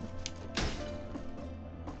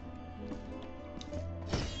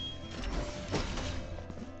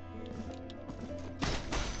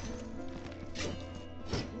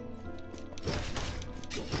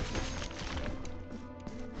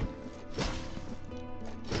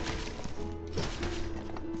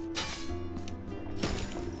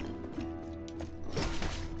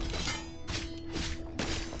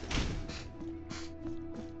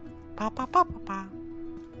 Pa pa pa pa pa.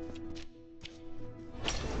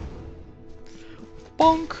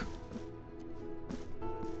 Bonk.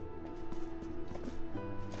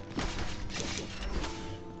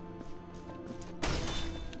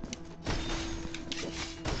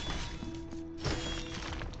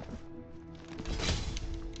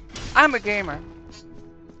 I'm a gamer.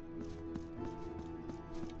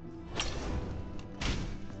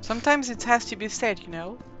 Sometimes it has to be said, you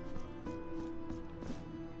know.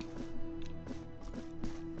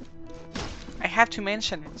 I have to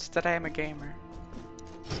mention it, that I am a gamer.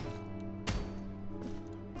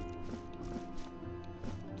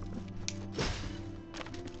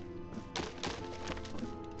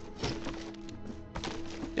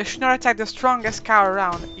 They should not attack the strongest cow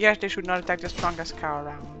around. Yes, they should not attack the strongest cow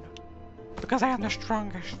around. Because I am the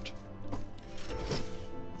strongest.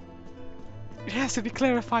 It has to be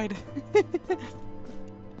clarified.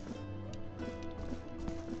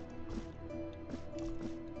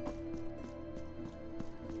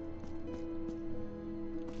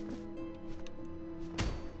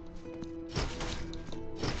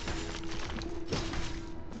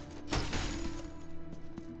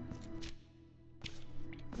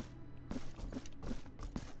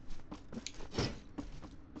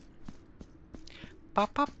 Pa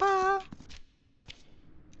pa pa.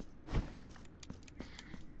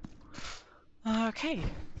 Okay.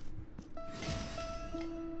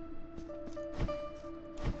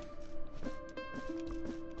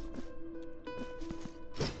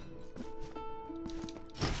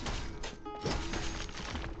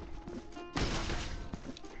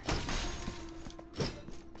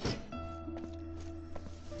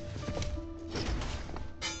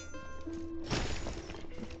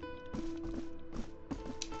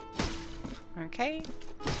 Okay.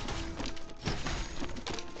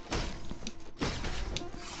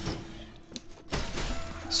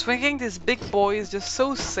 Swinging this big boy is just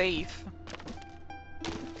so safe.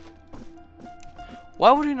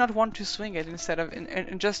 Why would you not want to swing it instead of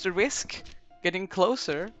and just risk getting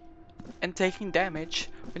closer and taking damage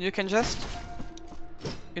when you can just,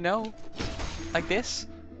 you know, like this?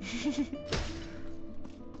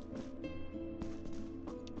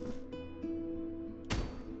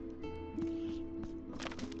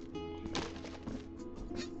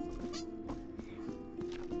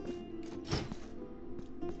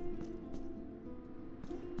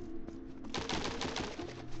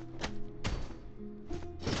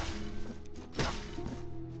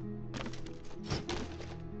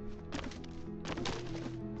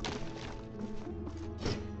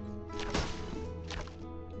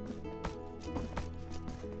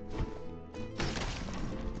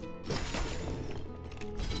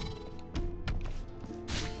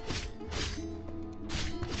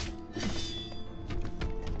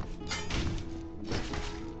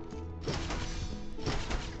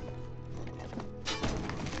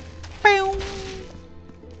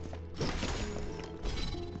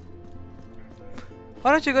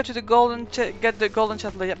 Why don't you go to the golden get the golden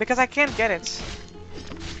chaplet? Because I can't get it.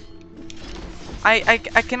 I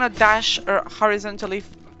cannot dash horizontally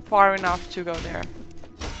far enough to go there.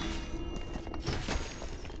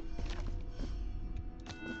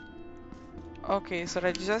 Okay, so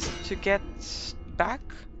that just to get back.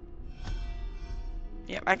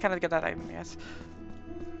 Yeah, I cannot get that item yet.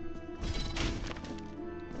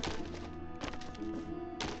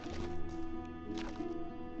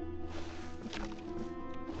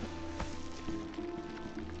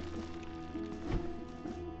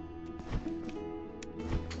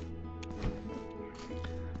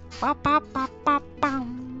 Ba ba ba ba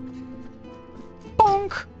bum.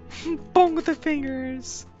 Bonk! Bonk with the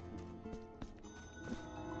fingers.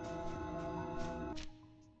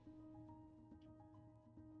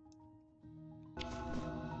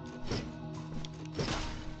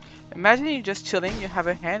 Imagine you just chilling, you have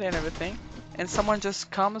a hand and everything, and someone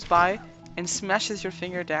just comes by and smashes your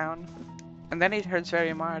finger down. And then it hurts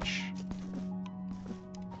very much.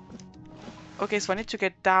 Okay, so I need to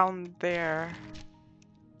get down there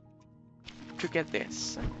to get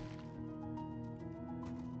this.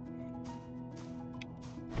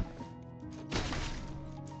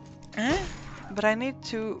 Eh? But I need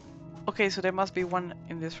to... Okay, so there must be one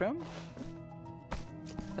in this room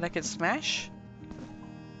that I can smash.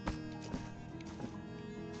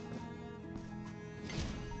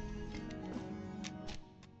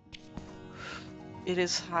 It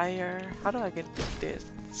is higher. How do I get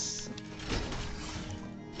this?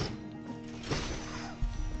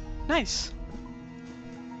 Nice.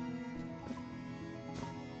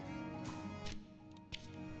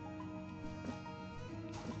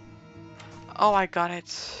 Oh, I got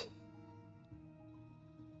it.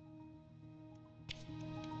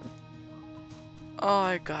 Oh,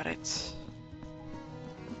 I got it.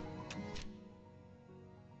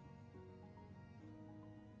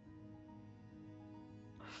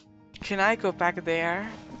 Can I go back there?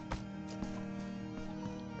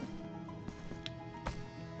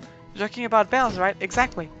 You're talking about bells, right?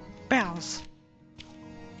 Exactly. Bells.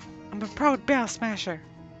 I'm a proud bell smasher.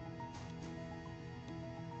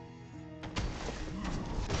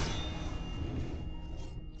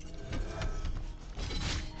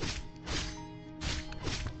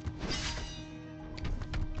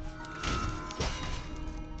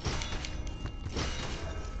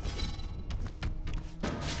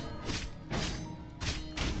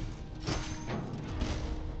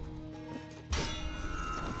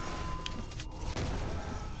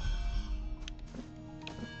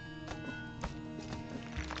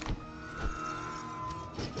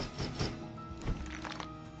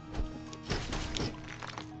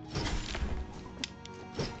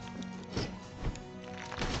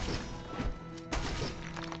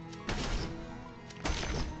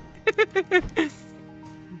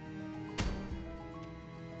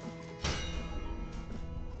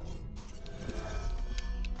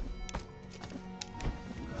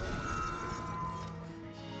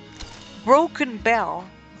 Broken bell.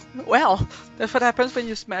 Well, that's what happens when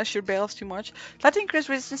you smash your barrels too much. That increases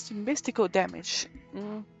resistance to mystical damage.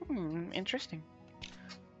 Interesting.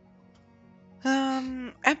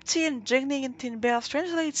 Empty and jiggling in tin barrels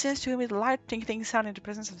strangely it seems to emit light tinkling sound in the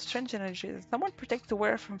presence of strange energy. Someone protect the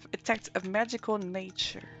wearer from attacks of magical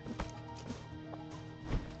nature.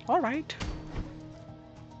 Alright.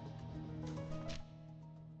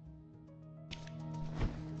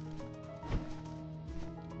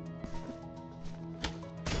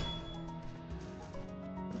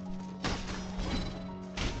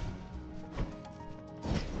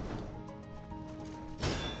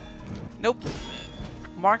 Nope.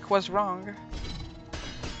 Mark was wrong.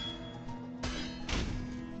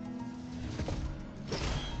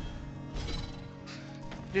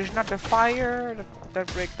 There's not a fire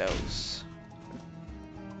that break those.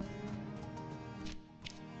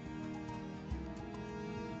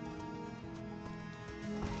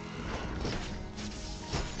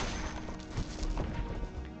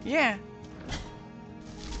 Yeah.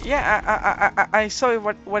 Yeah, I saw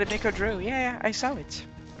what Miko drew. Yeah, I saw it.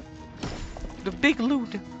 The big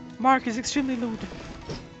loot. Mark is extremely lewd.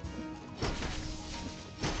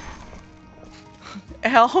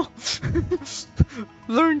 L.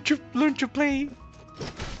 learn to play.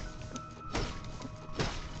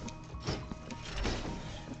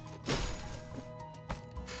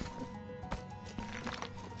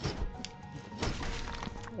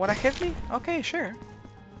 Wanna hit me? Okay, sure.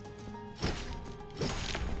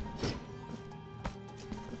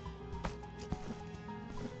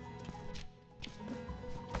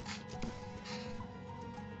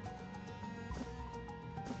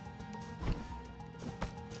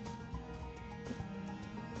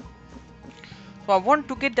 So I want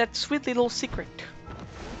to get that sweet little secret.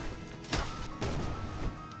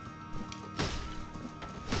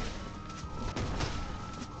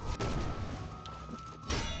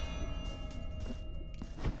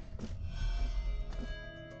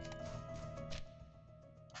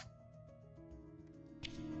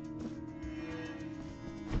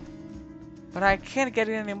 But I can't get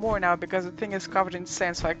it anymore now because the thing is covered in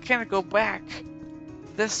sand, so I can't go back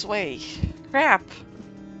this way. Crap!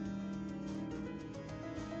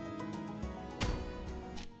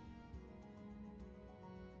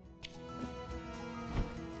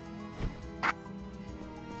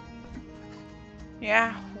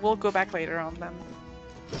 Yeah, we'll go back later on then.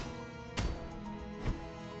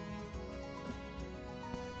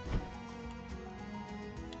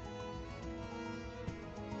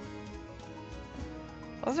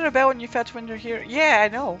 Was there a bell when you fetch when you're here? Yeah, I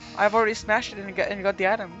know. I've already smashed it and got the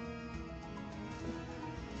item.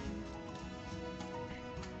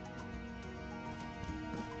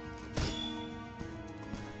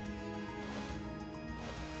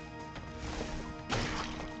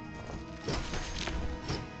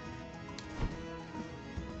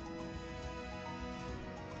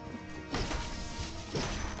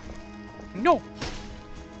 No!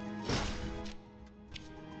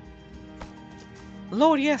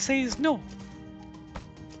 Lord, yes, says no.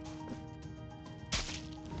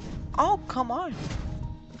 Oh, come on.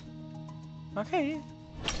 Okay.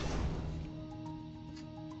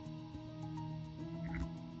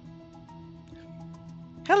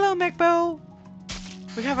 Hello, MacBo.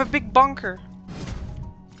 We have a big bunker.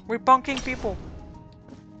 We're bunking people.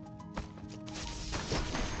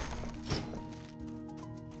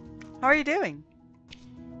 How are you doing?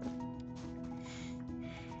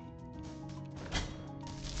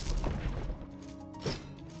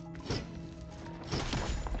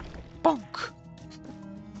 Bonk.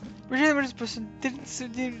 Remember this person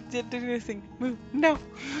didn't do anything. Move. No.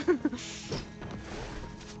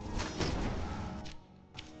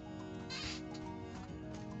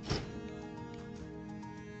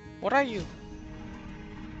 What are you?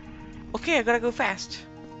 Okay, I gotta go fast.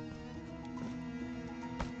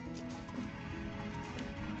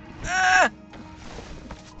 Ah!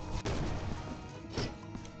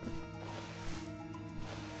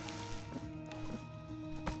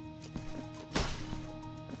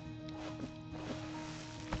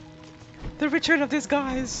 The return of these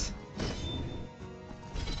guys.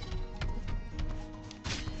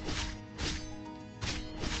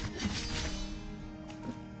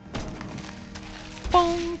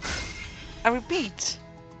 Bonk. I repeat.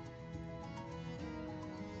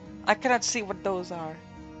 I cannot see what those are.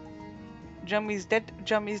 Jummy's dead.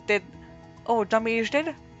 Jummy's dead. Oh, Jummy is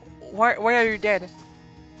dead? Why are you dead?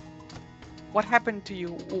 What happened to you?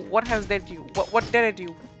 What has dead you? What deaded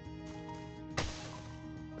you?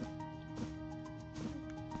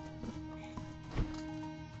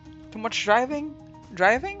 Too much driving?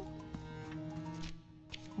 Driving?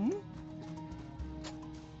 Hmm?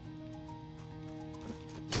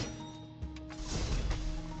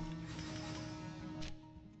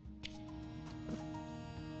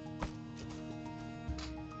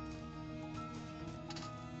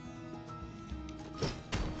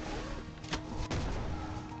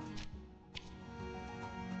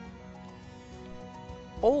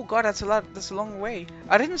 Oh god, that's a lot. That's a long way.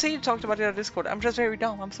 I didn't say you talked about it on Discord. I'm just very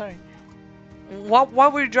dumb. I'm sorry. Why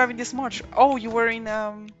were you driving this much? Oh, you were in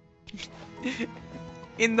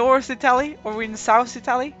in North Italy or in South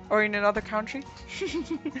Italy or in another country?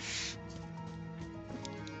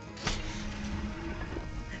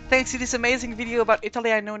 Thanks to this amazing video about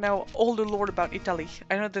Italy, I know now all the lore about Italy.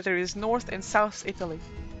 I know that there is North and South Italy.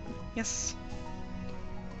 Yes.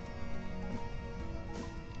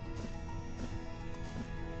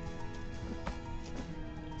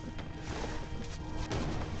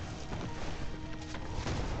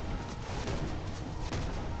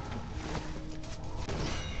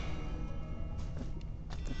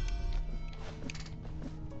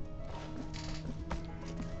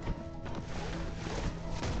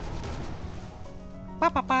 Ba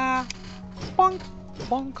ba ba. Bonk,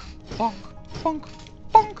 bonk, bonk, bonk,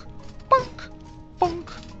 bonk, bonk, bonk.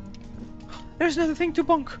 There's another thing to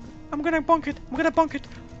bonk. I'm gonna bonk it. I'm gonna bonk it.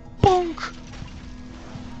 Bonk.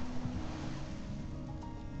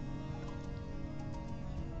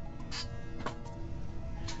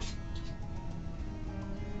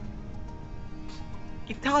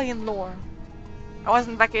 Italian lore. I was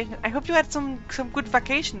on vacation. I hope you had some good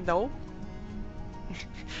vacation though.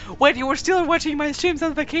 Wait, you were still watching my streams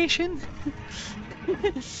on vacation?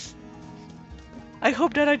 I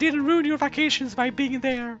hope that I didn't ruin your vacations by being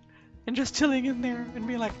there and just chilling in there and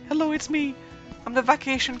being like, hello, it's me. I'm the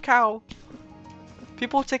vacation cow.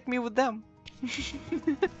 People take me with them.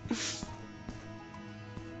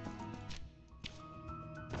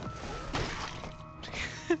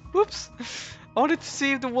 Whoops. I wanted to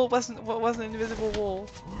see if the wall wasn't an invisible wall.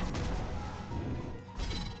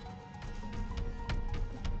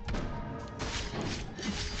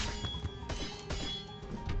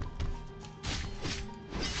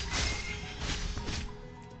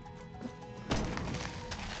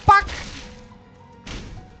 Fuck!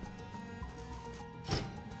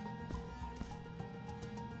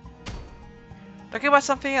 Talking about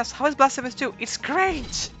something else. How is Blasphemous 2? It's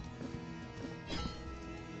great!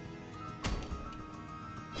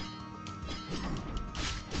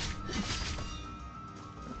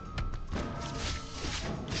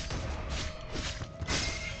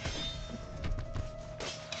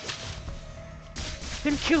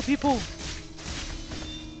 Then kill people!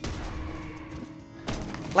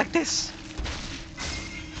 Like this!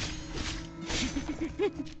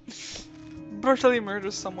 Brutally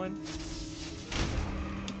murders someone.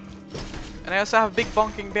 And I also have a big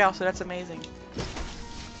bonking bell, so that's amazing.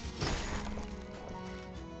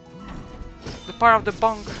 The power of the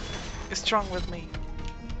bonk is strong with me.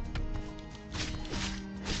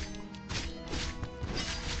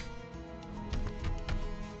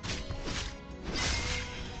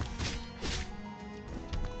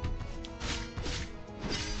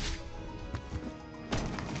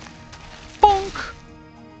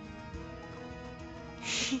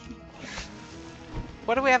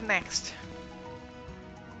 What do we have next?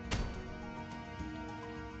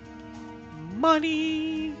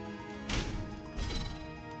 Money!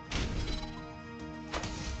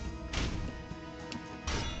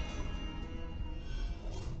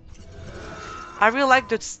 I really like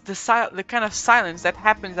the kind of silence that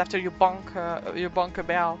happens after you bonk a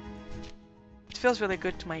bell. It feels really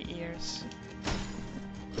good to my ears.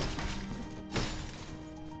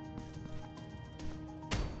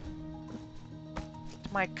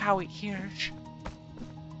 My cowy ears.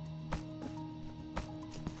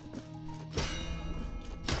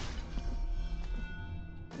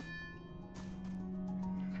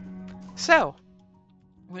 So,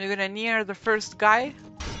 we're gonna near the first guy.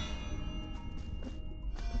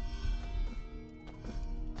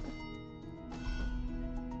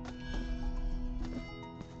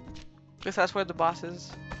 Guess that's where the boss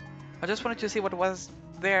is. I just wanted to see what was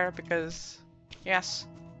there because, yes.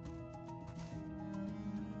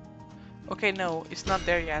 Okay, no, it's not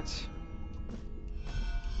there yet.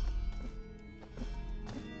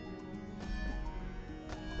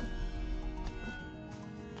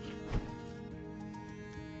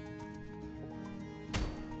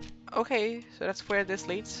 Okay, so that's where this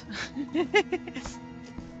leads.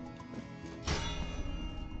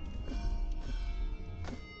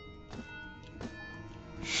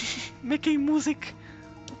 Making music.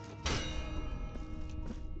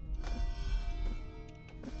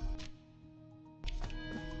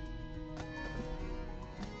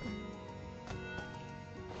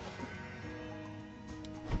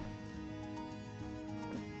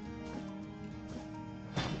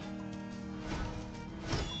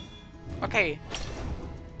 Okay.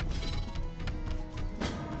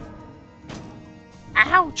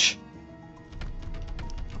 Ouch!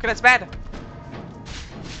 Okay, that's bad.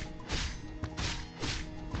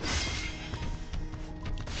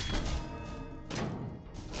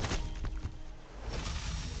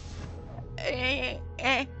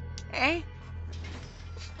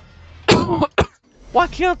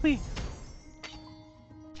 What killed me?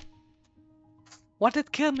 What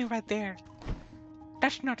did kill me right there?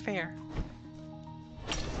 That's not fair.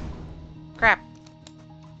 Crap.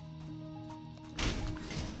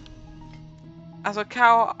 As a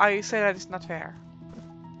cow, I say that it's not fair.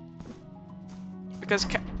 Because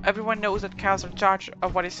everyone knows that cows are in charge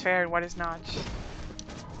of what is fair and what is not.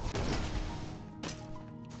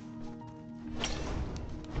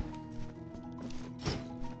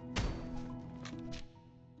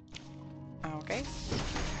 Okay.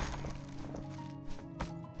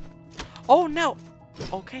 Oh no!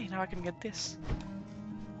 Okay, now I can get this.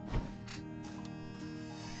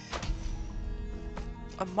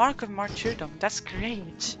 A mark of martyrdom, that's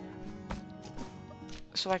great.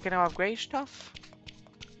 So I can now upgrade stuff.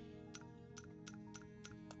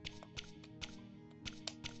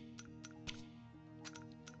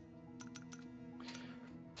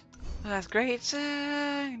 That's great.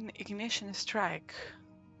 Ignition strike.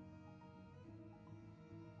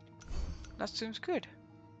 That seems good.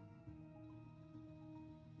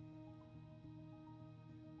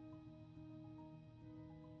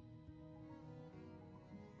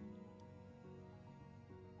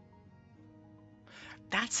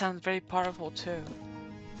 That sounds very powerful too.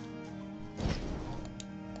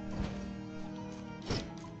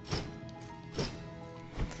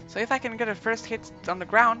 So if I can get a first hit on the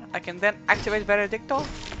ground, I can then activate Veredicto.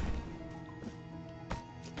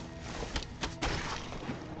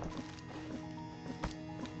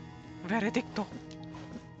 Veredicto.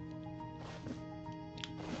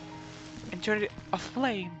 Enjoy a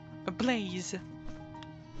flame, a blaze.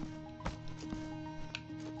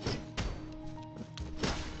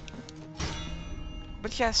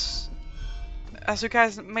 But yes, as you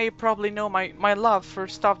guys may probably know my love for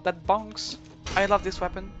stuff that bonks. I love this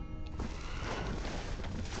weapon.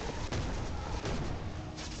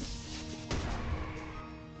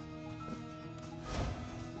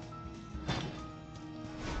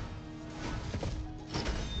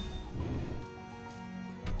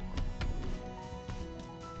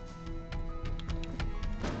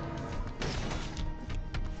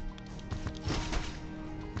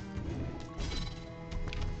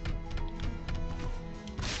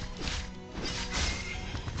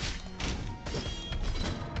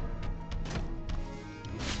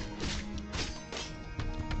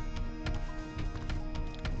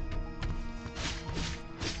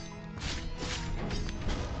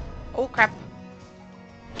 Oh crap.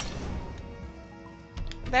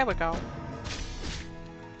 There we go.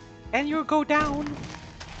 And you go down.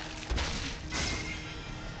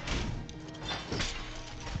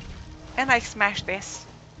 And I smash this.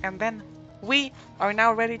 And then we are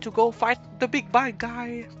now ready to go fight the big bad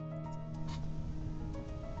guy.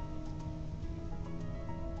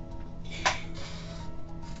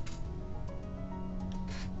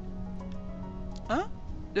 Huh?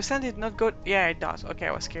 The sound did not go. Yeah, it does. Okay,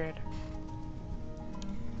 I was scared.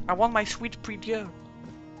 I want my sweet prie-dieu.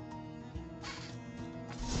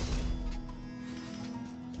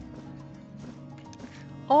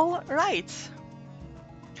 All right.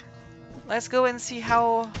 Let's go and see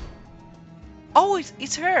how. Oh,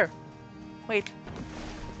 it's her. Wait.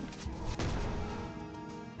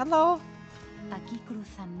 Hello. Aquí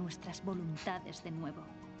cruzan nuestras voluntades de nuevo,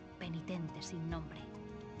 penitente sin nombre.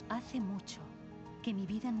 Hace mucho que mi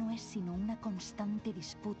vida no es sino una constante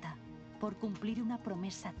disputa por cumplir una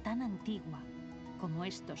promesa tan antigua como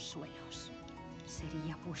estos suelos.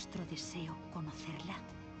 ¿Sería vuestro deseo conocerla?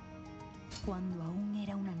 Cuando aún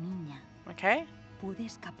era una niña, pude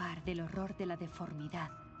escapar del horror de la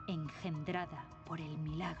deformidad engendrada por el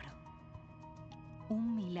milagro.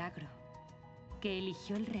 Un milagro que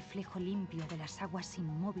eligió el reflejo limpio de las aguas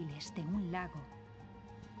inmóviles de un lago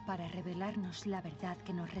para revelarnos la verdad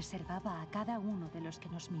que nos reservaba a cada uno de los que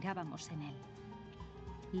nos mirábamos en él.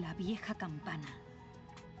 La vieja campana,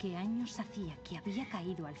 que años hacía que había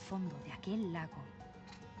caído al fondo de aquel lago,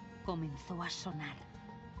 comenzó a sonar,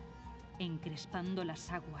 encrespando las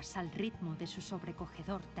aguas al ritmo de su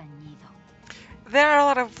sobrecogedor tañido. There are a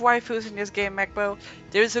lot of waifus in this game, Macbo.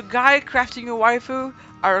 There is a guy crafting a waifu.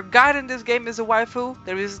 Our guide in this game is a waifu.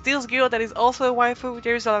 There is this girl that is also a waifu.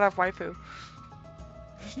 There is a lot of waifu.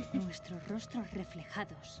 Nuestros rostros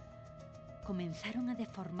reflejados comenzaron a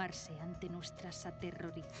deformarse ante nuestras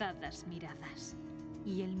aterrorizadas miradas.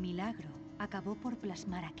 Y el milagro acabó por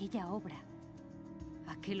plasmar aquella obra,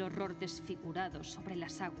 aquel horror desfigurado sobre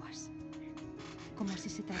las aguas, como si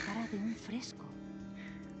se tratara de un fresco,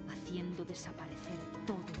 haciendo desaparecer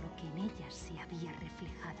todo lo que en ellas se había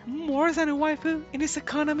reflejado. More than a waifu in this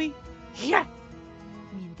economy? Yeah.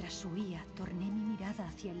 Mientras Mientras huía, torné mi mirada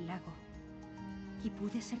hacia el lago y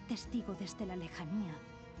pude ser testigo desde la lejanía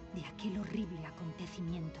de aquel horrible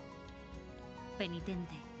acontecimiento.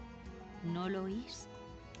 Penitente, ¿no lo oís?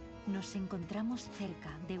 Nos encontramos cerca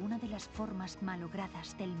de una de las formas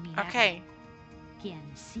malogradas del milagro. Okay. Que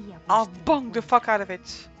ansía I'll vuestro bong the encuentro. fuck out of it.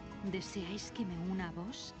 ¿Deseáis que me una a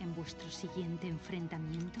vos en vuestro siguiente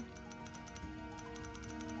enfrentamiento?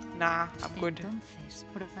 Nah, I'm good. Entonces,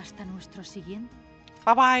 hasta nuestro siguiente.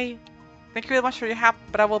 Bye bye. Thank you very much for your help,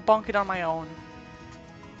 but I will bonk it on my own.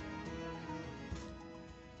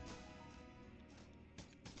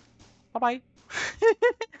 Bye bye.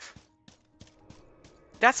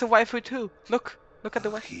 That's a waifu too. Look at the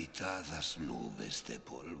waifu. Agitadas nubes de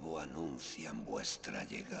polvo anuncian vuestra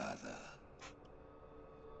llegada.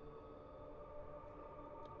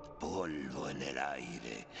 Polvo en el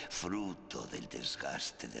aire, fruto del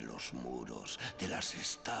desgaste de los muros, de las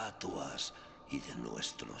estatuas y de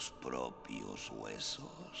nuestros propios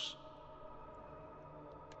huesos.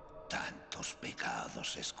 Tantos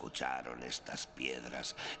pecados escucharon estas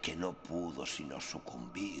piedras que no pudo sino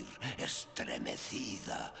sucumbir,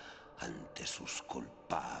 estremecida ante sus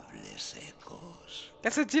culpables ecos.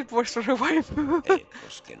 That's a deep voice for a waifu.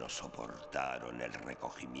 Ecos que no soportaron el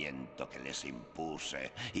recogimiento que les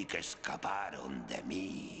impuse y que escaparon de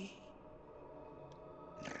mí.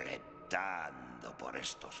 Reptando por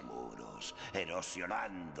estos muros,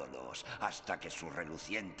 erosionándolos hasta que sus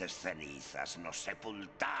relucientes cenizas nos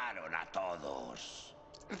sepultaron a todos.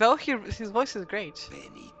 Though his voice is great.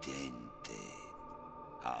 Penitente,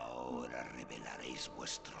 ahora revelaréis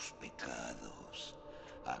vuestros pecados,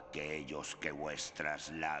 aquellos que vuestras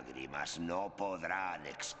lágrimas no podrán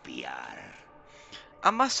expiar.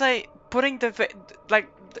 I must say, putting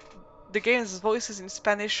the game's voices in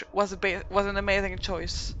Spanish was an amazing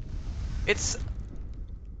choice. It's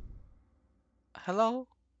hello.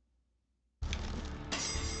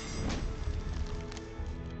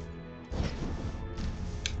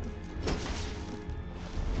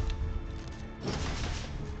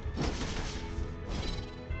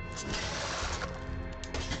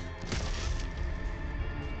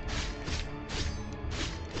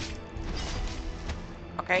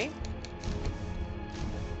 Okay.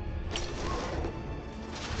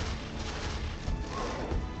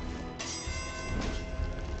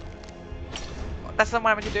 That's not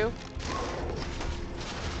what I'm meant to do.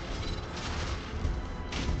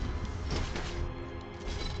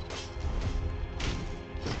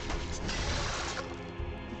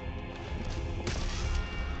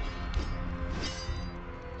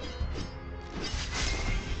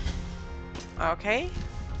 Okay.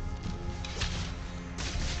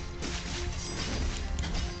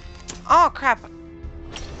 Oh crap.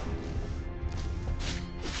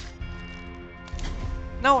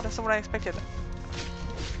 No, that's not what I expected.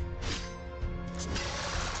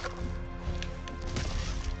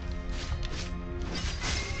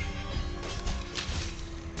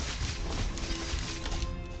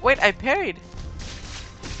 Wait, I parried.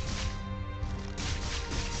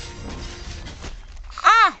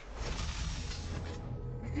 Ah!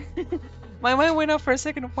 My mind went off for a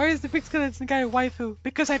second. Why is the big skeleton guy a waifu?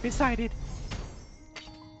 Because I decided.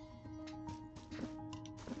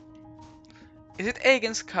 Is it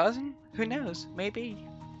Aegon's cousin? Who knows? Maybe.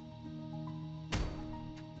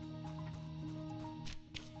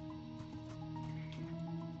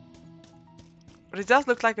 But it does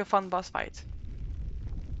look like a fun boss fight.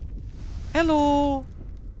 Hello!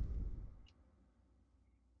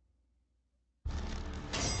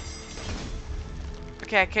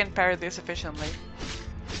 Okay, I can't parry this efficiently.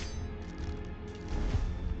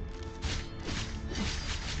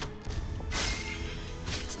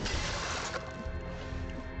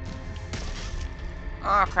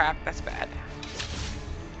 Oh crap, that's bad.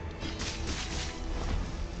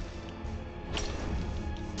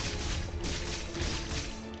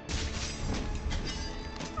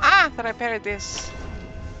 Ah, thought I parried this.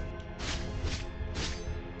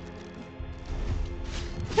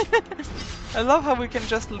 I love how we can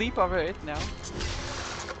just leap over it now.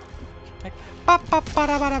 Like,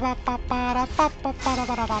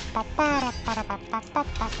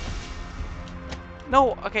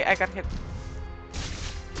 no, okay, I got hit.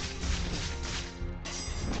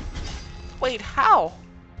 Wait, how?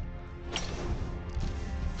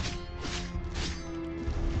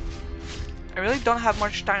 I really don't have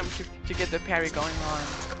much time to get the parry going on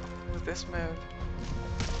with this move.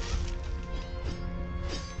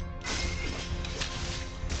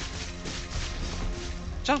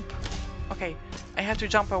 Jump! Okay, I had to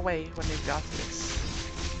jump away when it got this.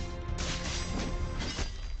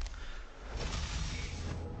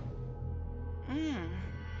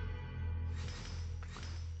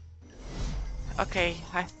 Okay,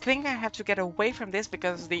 I think I have to get away from this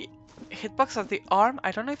because the hitbox of the arm,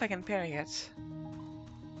 I don't know if I can parry it.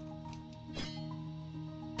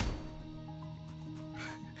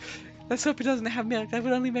 Let's hope he doesn't have milk. That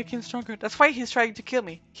would only make him stronger. That's why he's trying to kill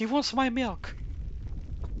me. He wants my milk.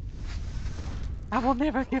 I will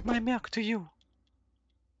never give my milk to you.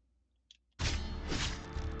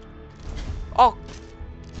 Oh.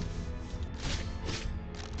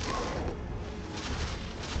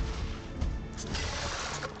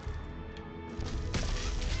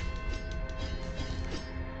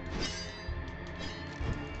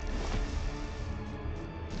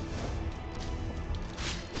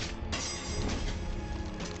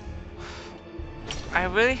 I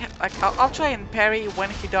really like. I'll try and parry when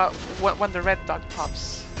he does when the red dot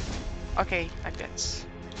pops. Okay, like this.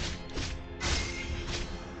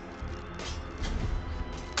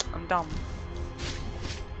 I'm dumb.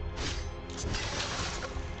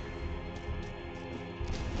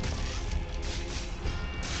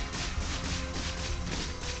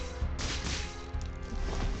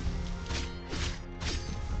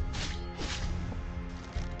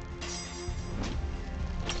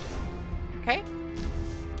 Okay.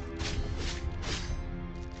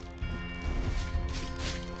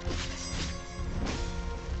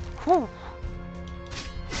 Whew.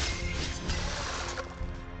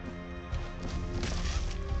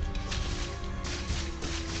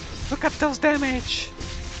 Look at those damage!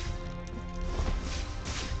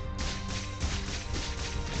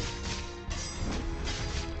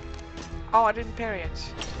 Oh, I didn't parry it.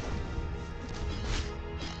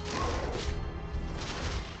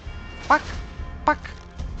 Fuck! Fuck!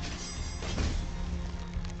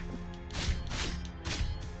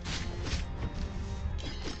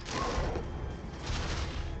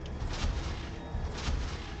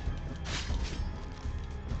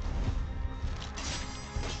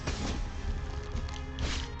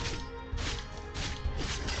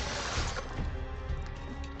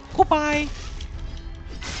 Goodbye!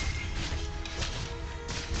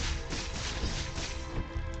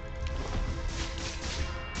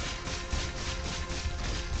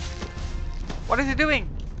 What is he doing?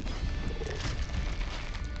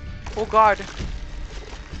 Oh god.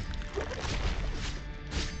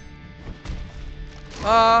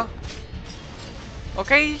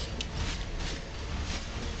 Okay.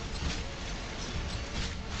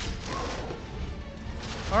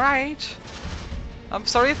 Alright. I'm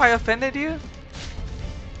sorry if I offended you.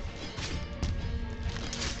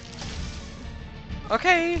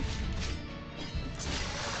 Okay.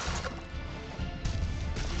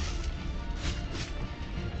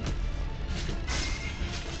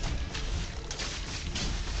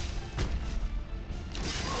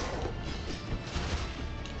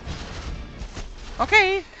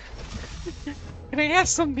 Okay. Can I have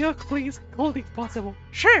some milk, please? Cold if possible.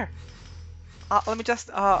 Sure. Let me just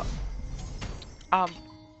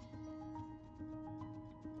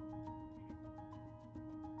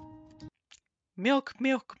milk,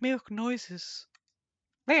 milk, milk noises.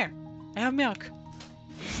 There. I have milk.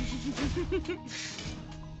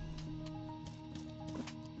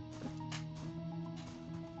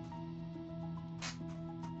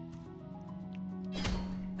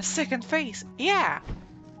 A second phase. Yeah.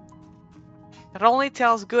 It only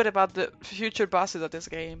tells good about the future bosses of this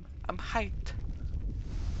game. I'm hyped.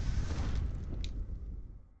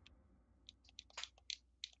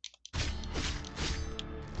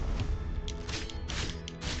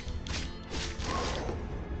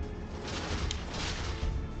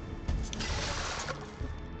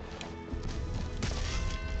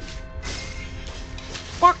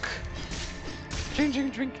 Fuck!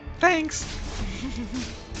 Drink, drink. Thanks!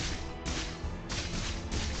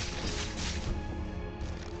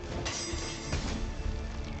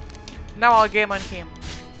 Now I'll game on him.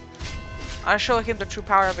 I'll show him the true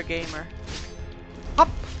power of a gamer. Hop!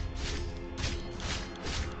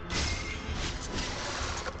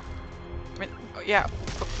 I mean, yeah,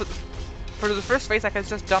 for the first phase I can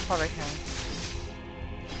just jump over him.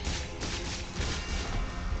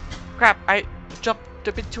 Crap, I jumped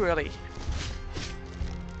a bit too early.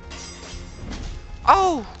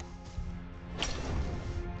 Oh!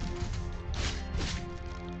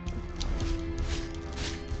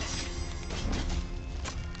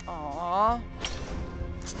 Aww.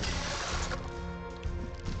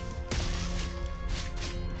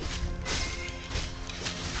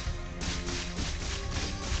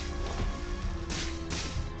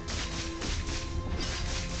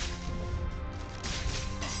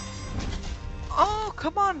 Oh,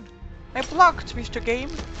 come on! I blocked, Mr. Game.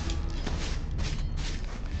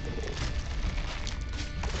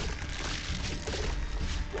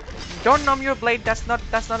 Don't numb your blade. That's not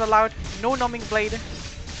allowed. No numbing blade.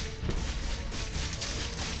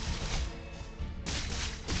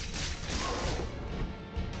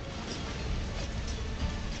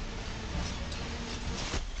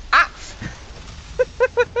 Ah!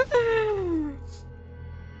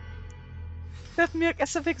 That milk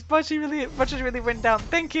SFX budget really went down.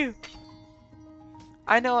 Thank you.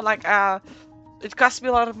 I know, like, it cost me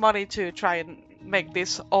a lot of money to try and make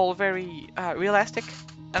this all very realistic,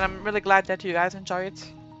 and I'm really glad that you guys enjoy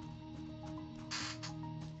it.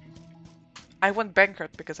 I went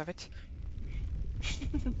bankrupt because of it.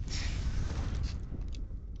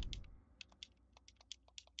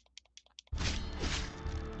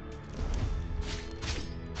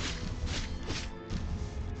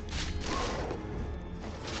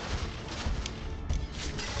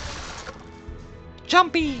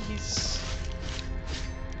 Jumpies!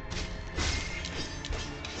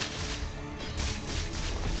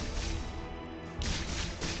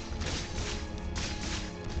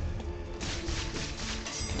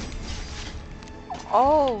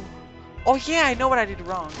 Oh! Oh yeah, I know what I did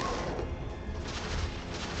wrong.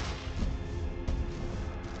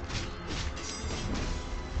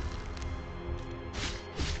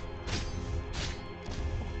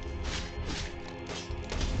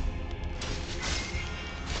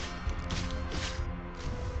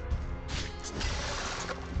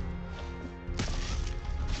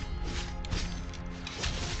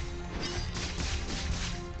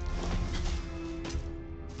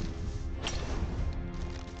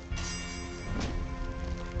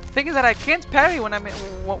 Thing is that I can't parry when I'm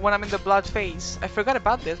in the blood phase. I forgot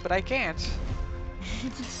about this, but I can't.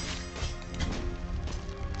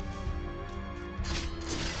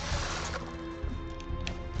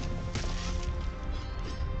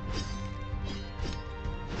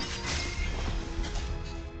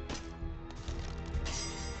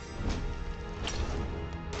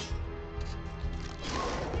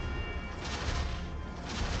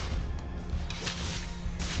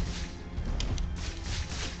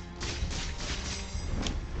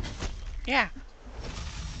 Yeah.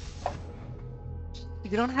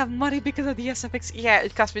 You don't have money because of the SFX. Yeah,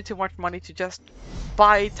 it cost me too much money to just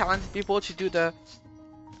buy talented people to do the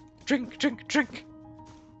drink, drink, drink.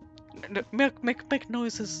 Milk, make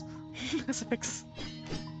noises. SFX.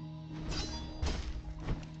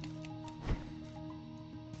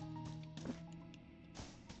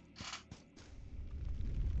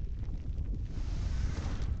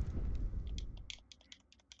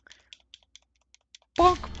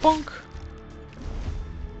 Bonk, bonk.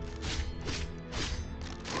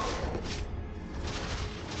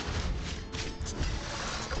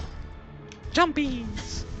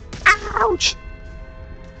 Jumpies! Ouch!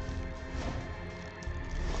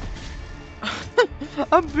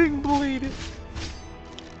 I'm being bullied.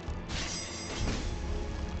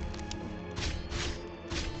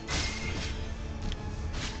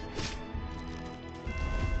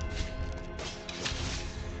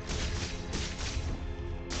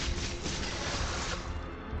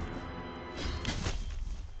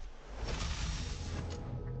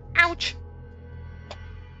 Ouch!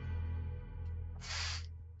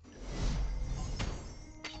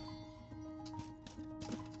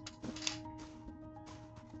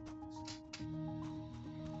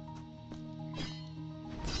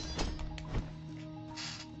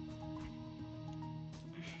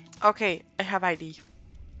 Okay, I have ID.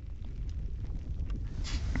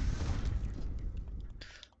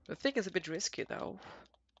 The thing is a bit risky though.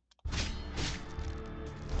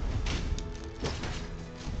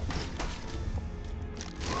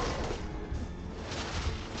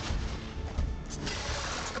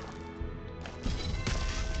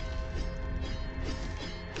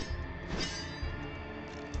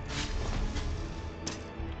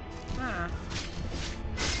 Ah.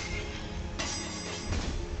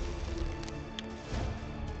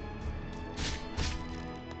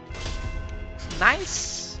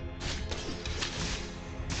 Nice.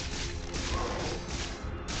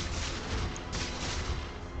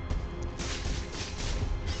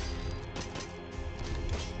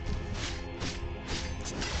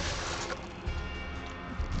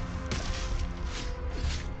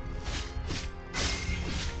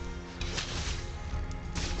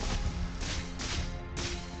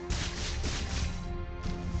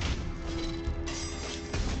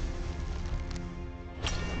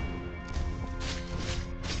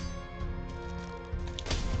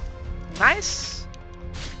 Nice.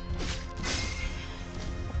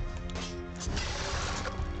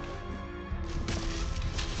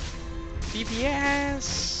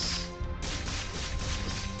 DPS.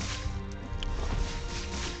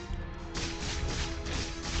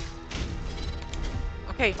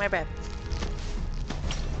 Okay, my bad.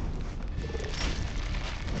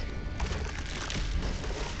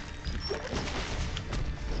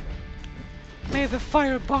 May the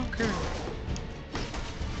fire bunker.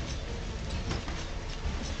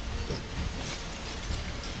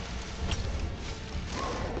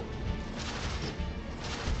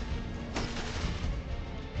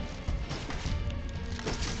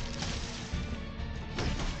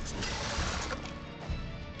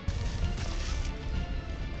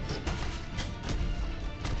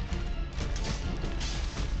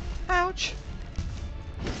 Ouch.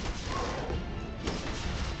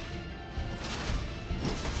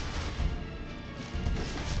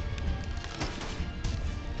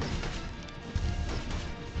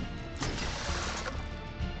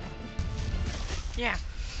 Yeah.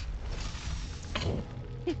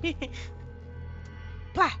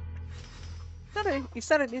 Blah. It's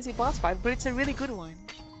not an easy boss fight, but it's a really good one.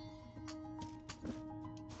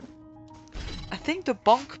 I think the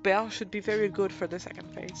bonk bell should be very good for the second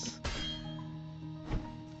phase.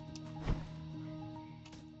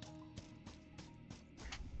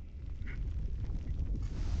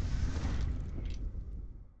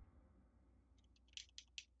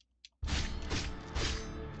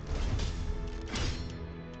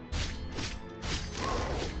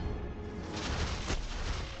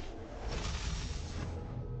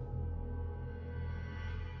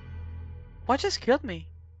 What just killed me?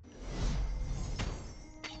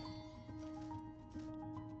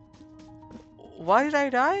 Why did I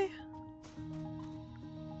die?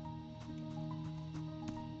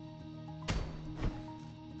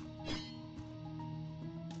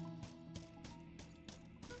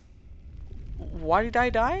 Why did I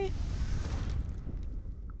die?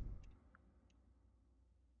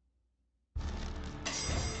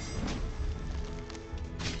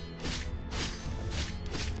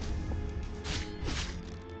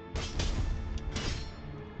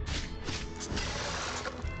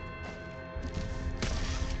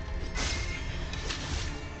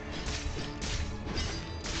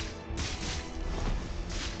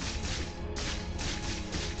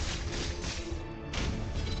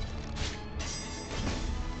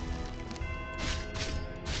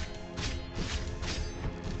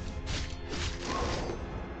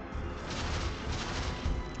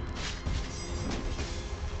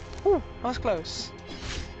 Ooh, that was close.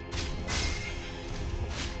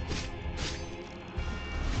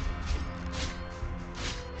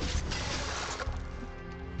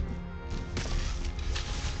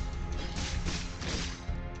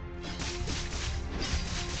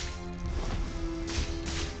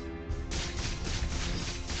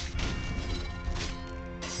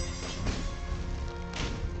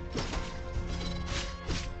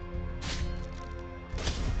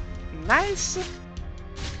 Nice.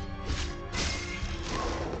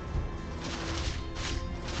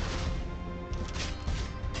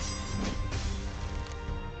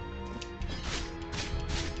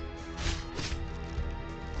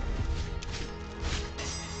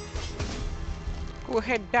 Go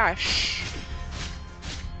ahead, dash.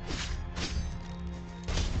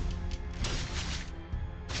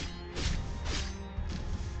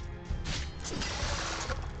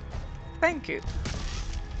 Thank you.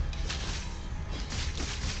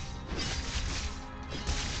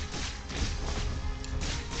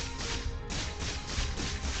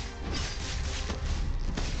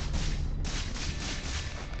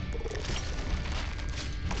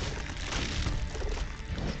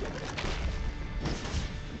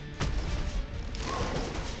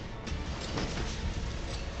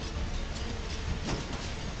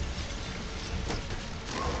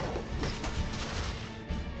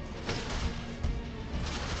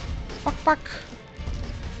 Fuck.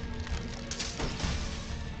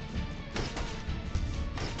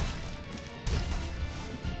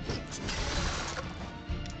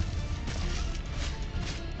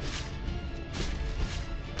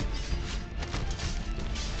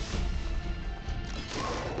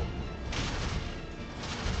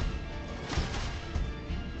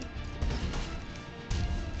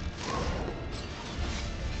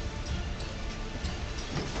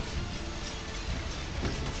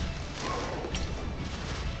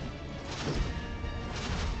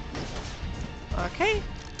 Okay.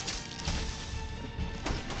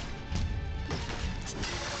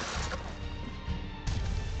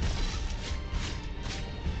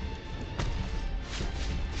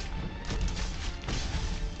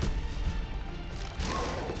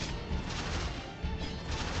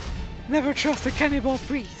 Never trust a cannibal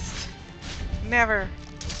priest. Never.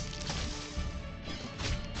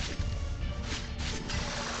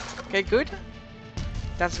 Okay, good.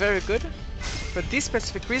 That's very good. For this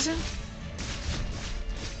specific reason.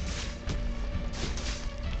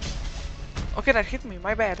 Okay, that hit me,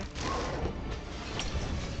 my bad.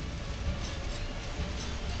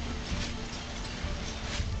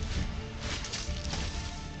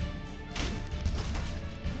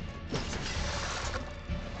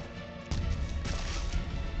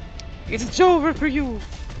 It's over for you!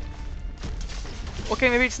 Okay,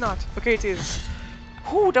 maybe it's not. Okay, it is.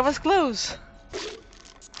 Whew, that was close!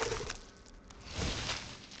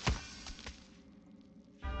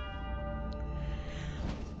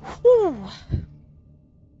 Whew!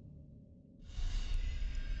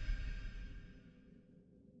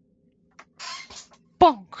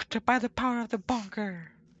 Bonked by the power of the bonker!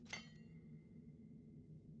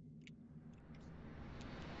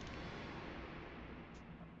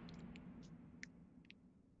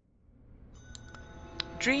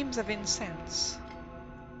 Dreams of incense.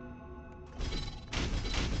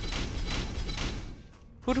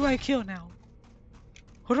 Who do I kill now?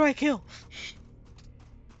 Who do I kill?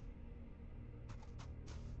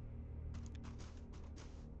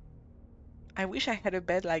 I wish I had a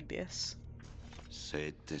bed like this.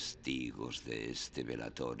 Sed testigos de este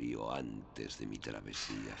velatorio antes de mi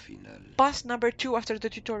travesía final. Boss number 2 after the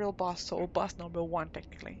tutorial boss, so boss number 1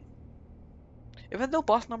 technically. Even though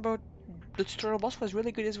the tutorial boss was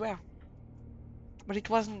really good as well. But it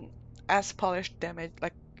wasn't as polished damage,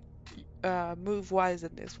 like move-wise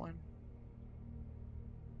than this one.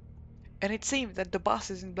 And it seems that the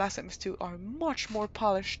bosses in Blasphemous 2 are much more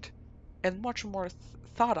polished and much more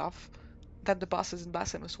thought of than the bosses in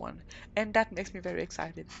Blasphemous 1. And that makes me very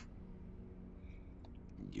excited.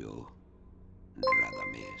 Yo,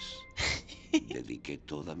 Radamés, dediqué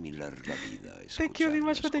toda mi larga vida a Thank you very escuchar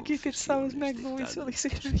much las for the gift. It sounds confesiones de Magno. It's really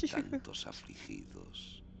sweet of tantos, you. tantos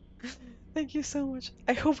afligidos. Thank you so much.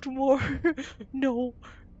 I hoped more. No,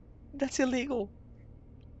 that's illegal.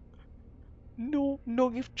 No, no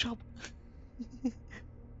gift shop.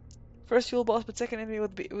 First fuel boss, but second enemy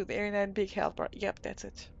with Arena and big health bar. Yep, that's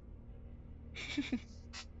it.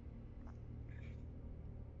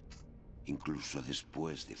 Incluso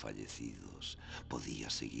después de fallecidos, podía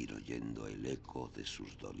seguir oyendo el eco de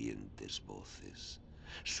sus dolientes voces,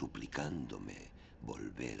 suplicándome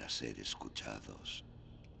volver a ser escuchados.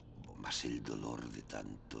 Mas el dolor de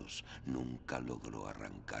tantos nunca logró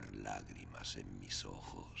arrancar lágrimas en mis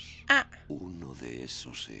ojos. Uno de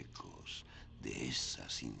esos ecos, de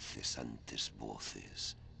esas incesantes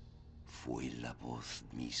voces, fue la voz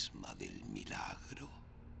misma del milagro,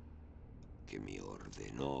 que me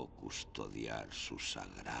ordenó custodiar su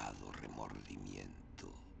sagrado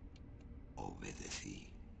remordimiento.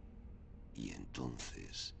 Obedecí, y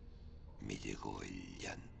entonces me llegó el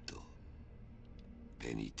llanto.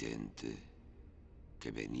 Penitente,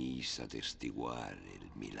 que venís a testiguar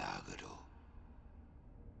el milagro.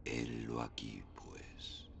 Helo aquí,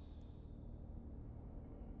 pues.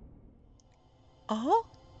 Oh,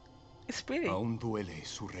 it's pretty. Aún duele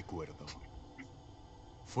su recuerdo.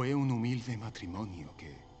 Fue un humilde matrimonio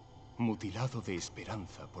que, mutilado de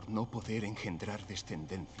esperanza por no poder engendrar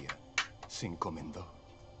descendencia, se encomendó,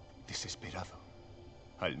 desesperado,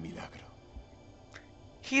 al milagro.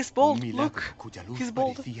 He's bold, Un milagro look. cuya luz He's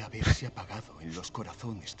bold. parecía haberse apagado en los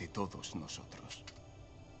corazones de todos nosotros.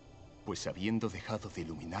 Pues habiendo dejado de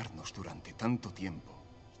iluminarnos durante tanto tiempo,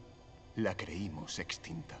 la creímos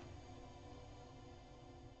extinta.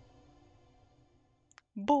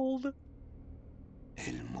 Bold.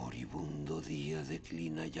 El moribundo día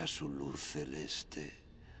declina ya su luz celeste,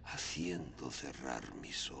 haciendo cerrar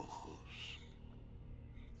mis ojos.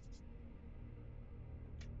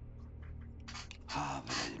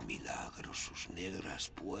 Abra el milagro sus negras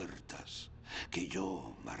puertas, que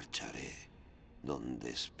yo marcharé donde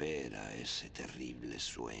espera ese terrible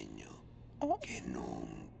sueño que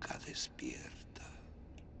nunca despierta.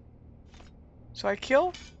 So I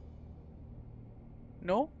kill?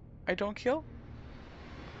 No, I don't kill.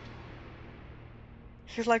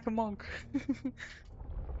 He's like a monk.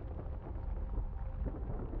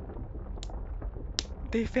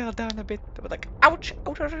 They fell down a bit. They were like, ouch,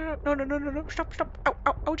 ouch, ouch, ouch, no, no, no, no, no, stop, stop, ow,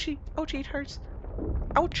 ow, ouchie, ouchie, it hurts.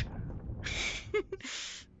 Ouch.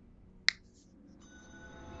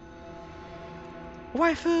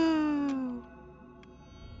 Waifu!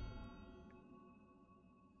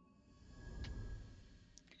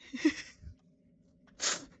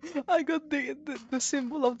 I got the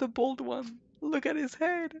symbol of the bold one. Look at his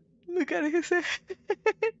head. Look at his head.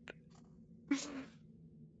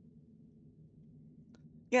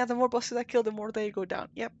 Yeah, the more bosses I kill, the more they go down.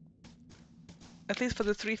 Yep. At least for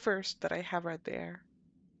the 3 first that I have right there.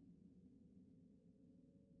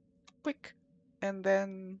 Quick. And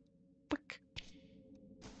then... quick.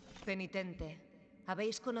 Penitente,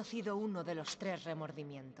 habéis conocido uno de los 3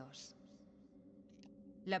 remordimientos.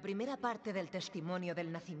 La primera parte del testimonio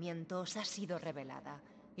del nacimiento os ha sido revelada,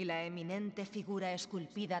 y la eminente figura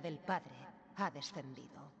esculpida del Padre ha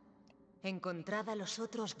descendido. Encontrad a los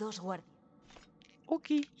otros 2 guardianes.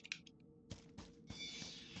 Ok.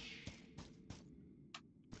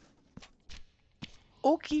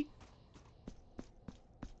 Ok.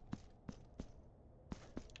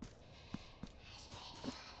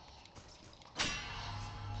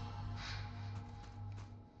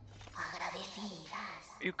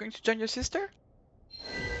 You're going to join your sister?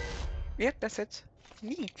 Yep, that's it.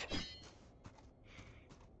 Neat.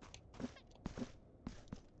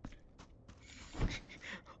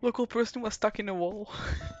 Local person was stuck in a wall.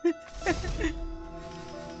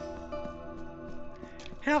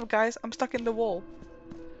 Help, guys, I'm stuck in the wall.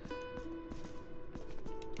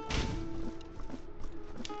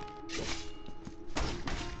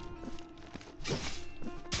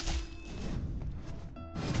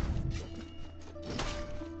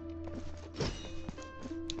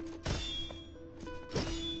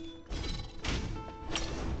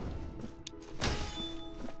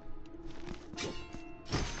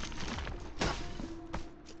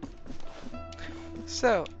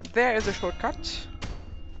 So, there is a shortcut.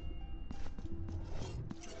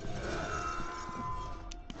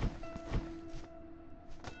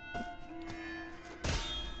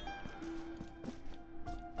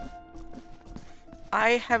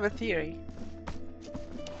 I have a theory.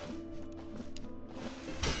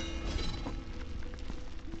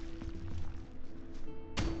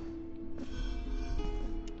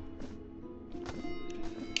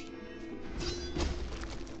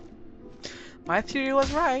 My theory was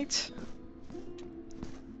right.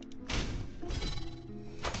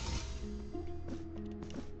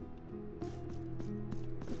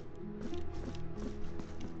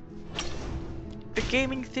 A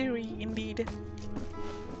gaming theory, indeed.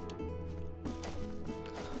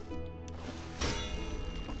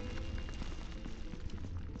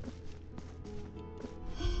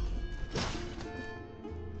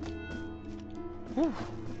 Ooh.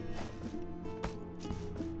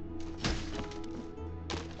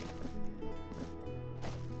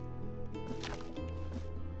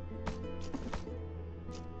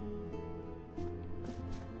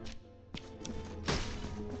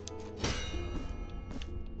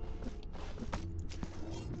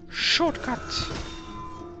 Shortcut.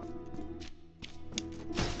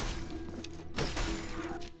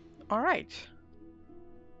 All right.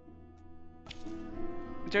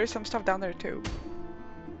 There is some stuff down there too.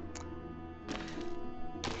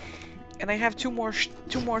 And I have two more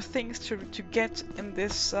things to get in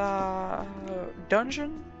this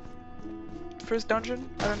dungeon. First dungeon,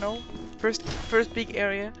 I don't know. First big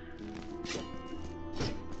area.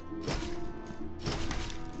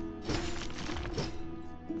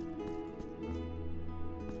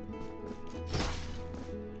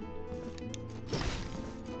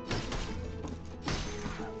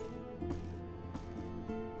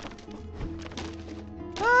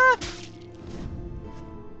 Ah!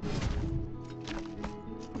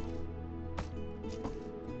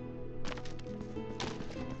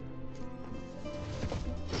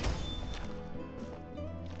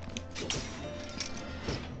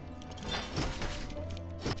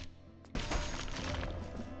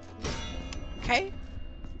 Okay.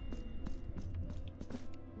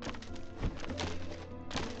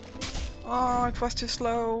 Oh, it was too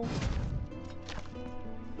slow.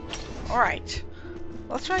 Alright.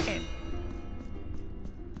 Let's try again.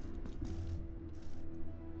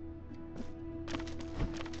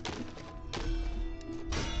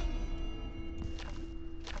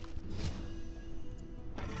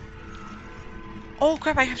 Oh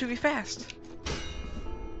crap, I have to be fast.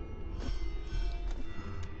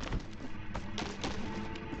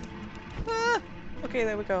 Ah! Okay,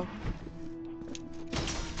 there we go.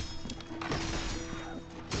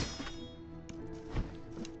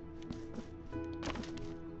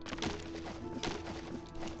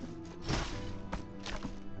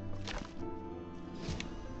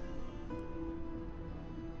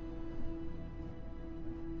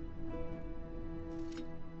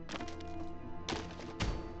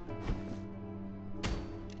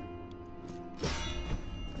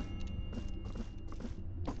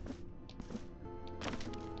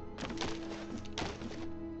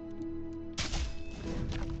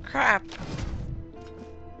 Crap.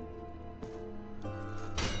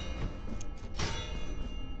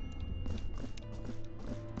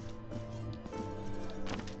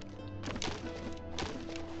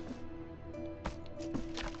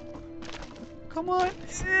 Come on.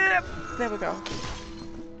 There we go.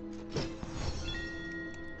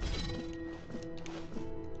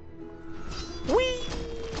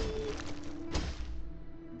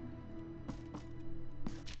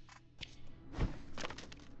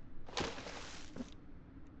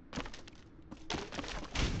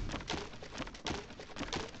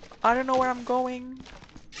 I don't know where I'm going.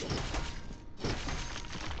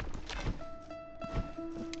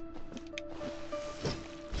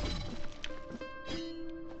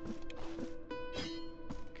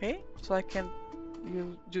 Okay, so I can't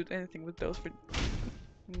do anything with those for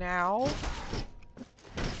now.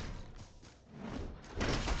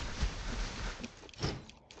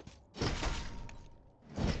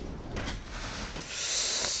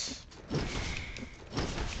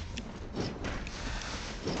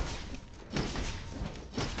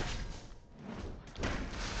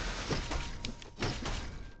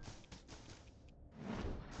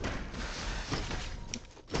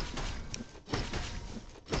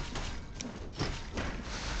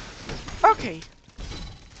 Okay.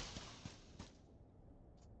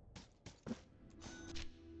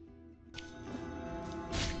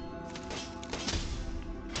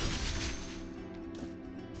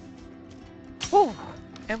 Oh,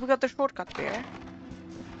 and we got the shortcut there.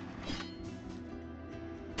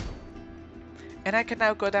 And I can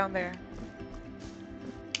now go down there.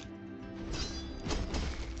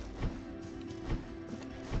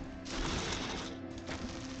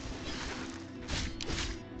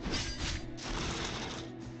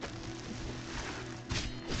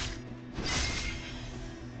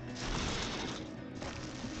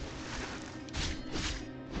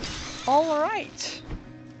 Alright.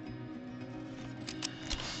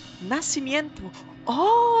 Nacimiento.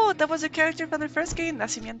 Oh, that was a character from the first game,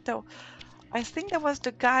 Nacimiento. I think that was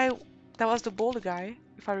the guy, that was the bald guy,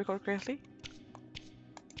 if I recall correctly.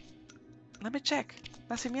 Let me check.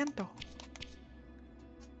 Nacimiento.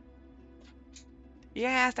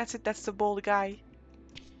 Yes, that's it, that's the bald guy.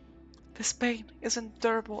 This pain is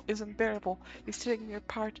unbearable. It's tearing me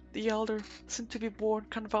apart. The elder, soon to be born,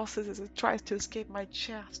 convulses as it tries to escape my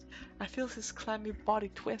chest. I feel his clammy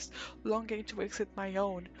body twist, longing to exit my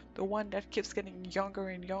own, the one that keeps getting younger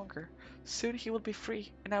and younger. Soon he will be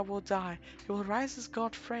free, and I will die. He will rise his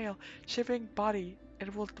gaunt, frail, shivering body,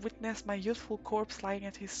 and will witness my youthful corpse lying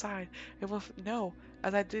at his side. It will know,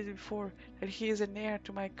 as I did before, that he is an heir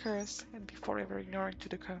to my curse, and be forever ignorant to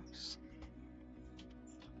the curse.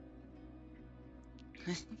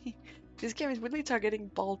 This game is really targeting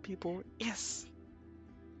bald people. Yes.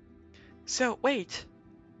 So wait,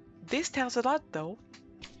 this tells a lot though.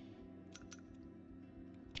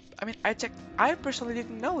 I mean, I checked. I personally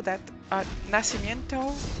didn't know that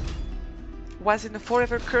Nacimiento was in a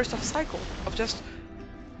forever curse of cycle of just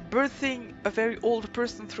birthing a very old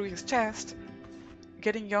person through his chest,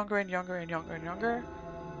 getting younger and younger and younger and younger,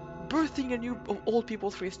 birthing a new old people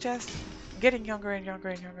through his chest, getting younger and younger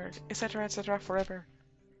and younger, etc. forever.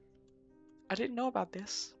 I didn't know about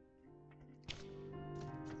this.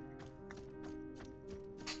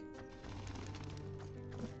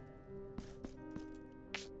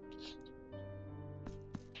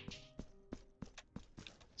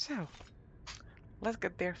 So, let's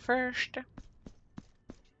get there first.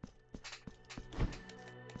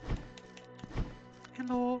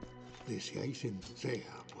 Hello. Deseáis entrega,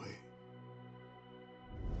 pues.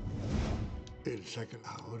 ¿El saca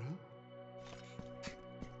ahora?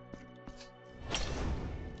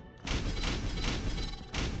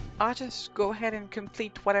 I'll just go ahead and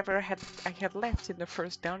complete whatever I had left in the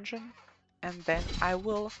first dungeon, and then I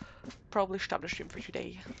will probably stop the stream for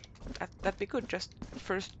today. That'd be good. Just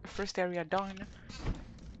first area done.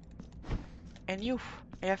 And you,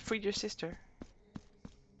 I have freed your sister.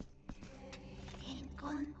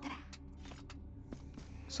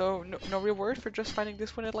 So no reward for just finding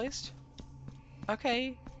this one at least?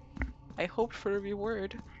 Okay. I hoped for a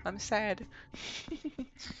reward. I'm sad.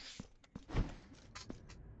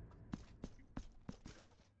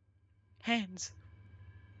 Hands.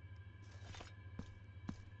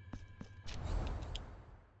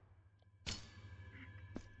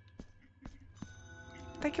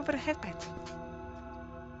 Thank you for the headband.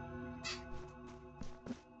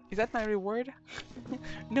 Is that my reward?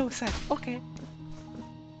 No, sad. Okay.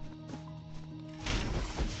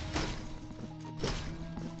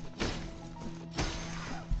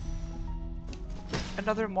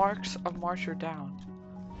 Another marks of marcher down.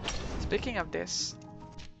 Speaking of this,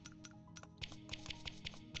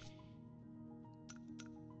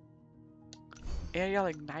 aerial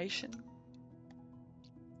ignition.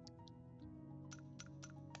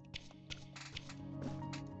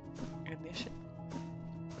 Ignition.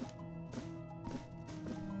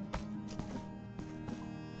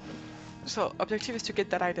 So objective is to get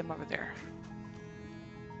that item over there.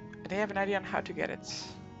 And I have an idea on how to get it.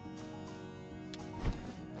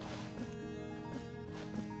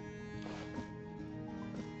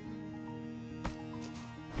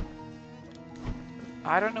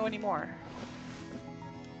 I don't know anymore.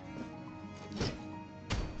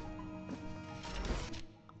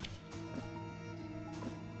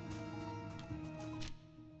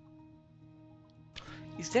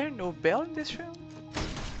 Is there no bell in this room?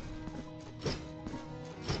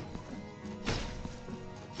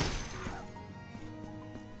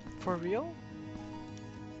 For real?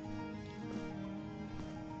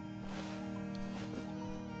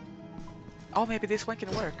 Oh, maybe this one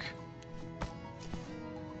can work.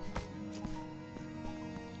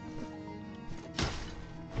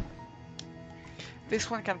 This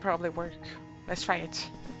one can probably work. Let's try it.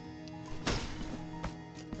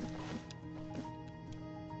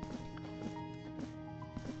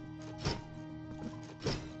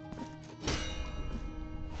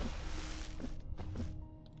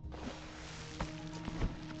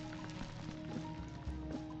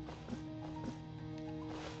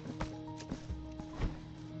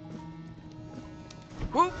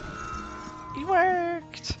 Whoop! It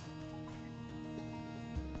worked!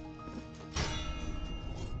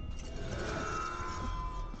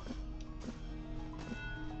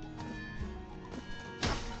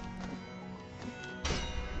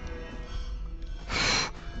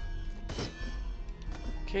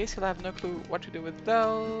 Okay, so I have no clue what to do with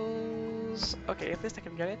those. Okay, at least I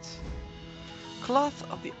can get it. Cloth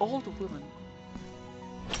of the old woman.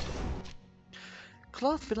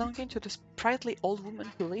 Cloth belonging to the sprightly old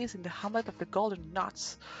woman who lives in the hamlet of the Golden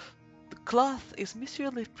Knots. The cloth is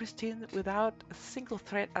mysteriously pristine without a single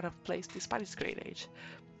thread out of place despite its great age.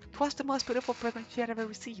 'Twas the most beautiful present she had ever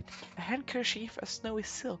received, a handkerchief of snowy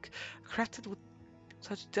silk, crafted with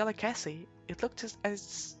such delicacy, it looked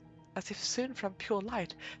as if sewn from pure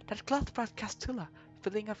light. That cloth brought Castula,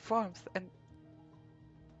 feelings of warmth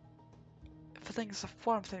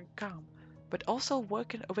and calm, but also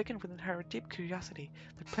awakened within her a deep curiosity.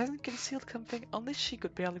 The present concealed something only she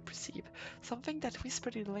could barely perceive, something that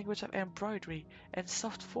whispered in the language of embroidery and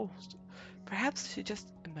soft folds. Perhaps she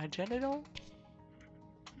just imagined it all?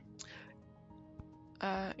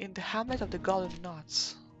 In the hamlet of the Golden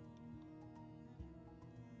Knots.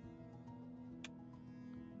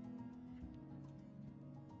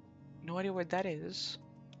 No idea where that is.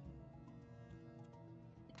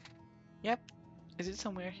 Yep. Is it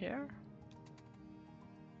somewhere here?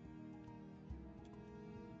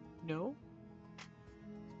 No?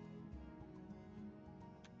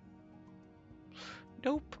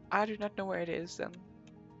 Nope. I do not know where it is then.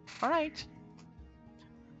 Alright.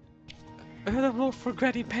 Another wolf for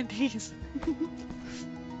granny panties.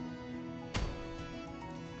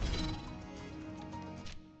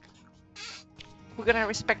 We're gonna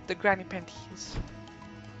respect the granny panties.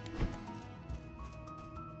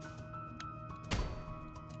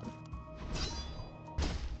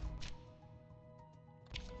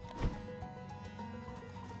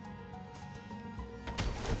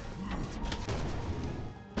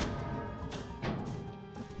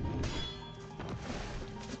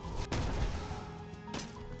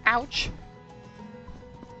 Ouch.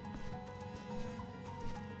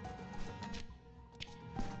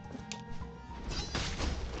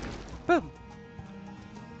 Boom.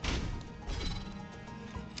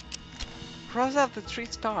 Cross out the 3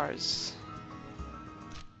 stars.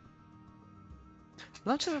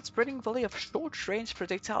 Launches a spreading volley of short-range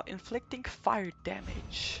projectile inflicting fire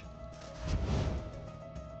damage.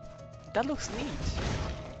 That looks neat.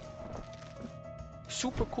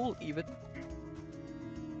 Super cool even.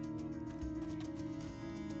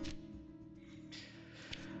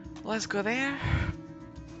 Let's go there.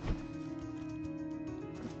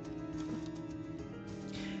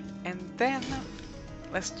 And then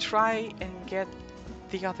let's try and get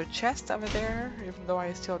the other chest over there, even though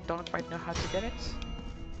I still don't quite know how to get it.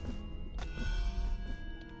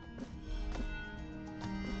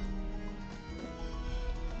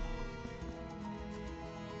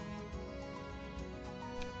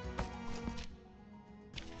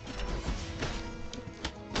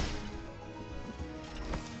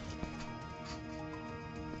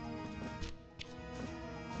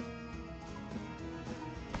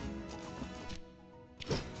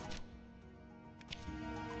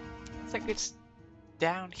 I think it's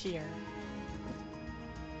down here.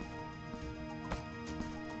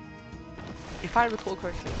 If I recall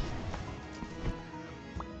correctly.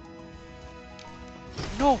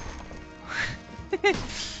 No!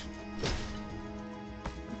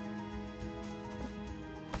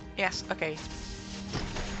 Yes, okay.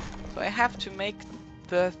 So I have to make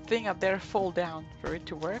the thing up there fall down for it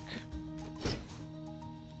to work.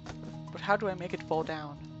 But how do I make it fall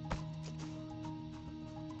down?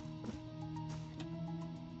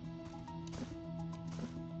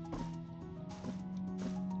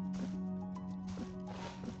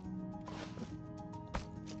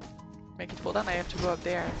 Make it fall down, I have to go up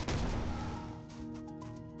there.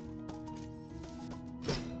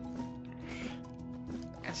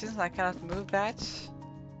 And since I cannot move that,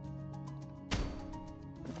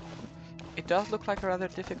 it does look like a rather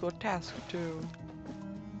difficult task to...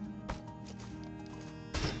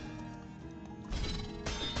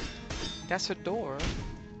 That's a door.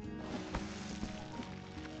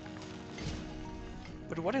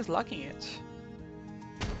 But what is locking it?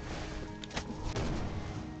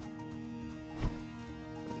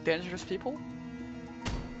 Dangerous people?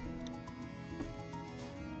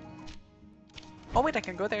 Oh wait, I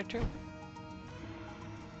can go there too.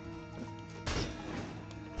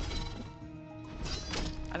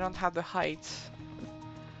 I don't have the height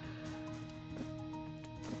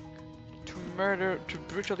to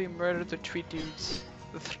brutally murder the three dudes.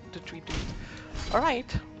 The three dudes.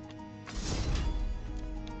 Alright.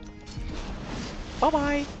 Bye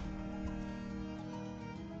bye.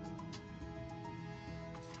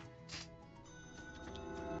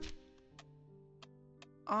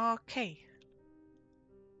 Okay.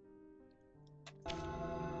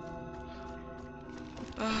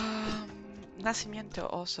 Nacimiento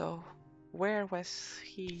also. Where was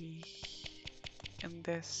he in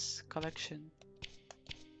this collection?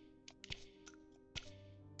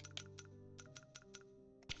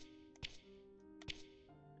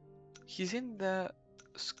 He's in the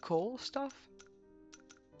skull stuff?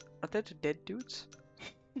 Are they the dead dudes?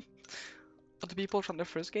 Are the people from the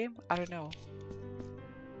first game? I don't know.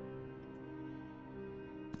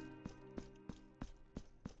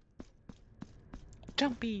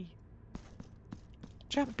 Jumpy!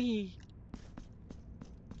 Jumpy!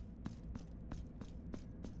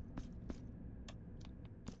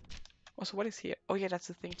 Also, what is here? Oh yeah, that's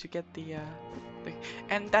the thing to get the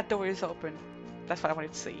and that door is open. That's what I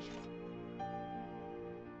wanted to see.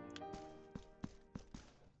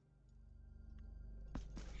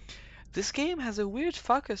 This game has a weird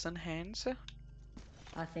focus on hands.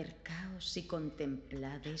 Acercaos y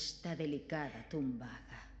contemplad esta delicada tumbaga.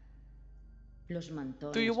 Los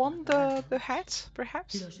mantones Do you want the hats,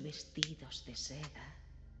 perhaps? los vestidos de seda.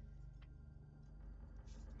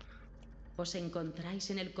 Os encontráis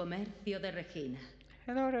en el comercio de Regina.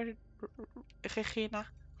 Hello, Regina.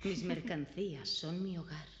 Mis mercancías son mi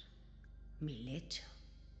hogar, mi lecho.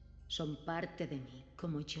 Son parte de mí,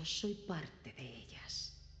 como yo soy parte de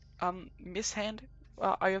ellas. Miss Hand,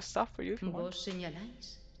 I have stuff for you if you want. Vos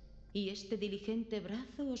señaláis, y este diligente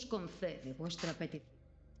brazo os concede vuestra petición.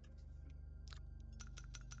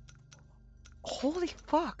 Holy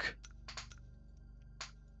fuck!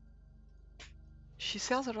 She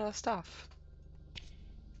sells a lot of stuff.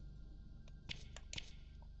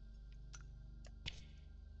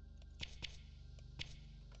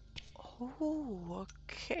 Oh,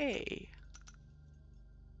 okay.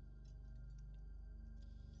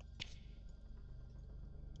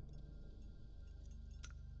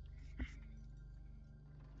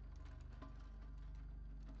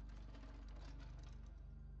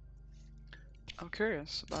 I'm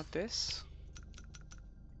curious about this.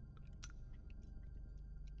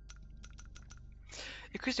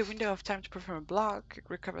 Increase the window of time to perform a block.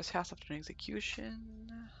 Recovers health after an execution.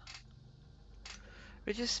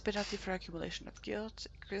 Reduces penalty for accumulation of guilt.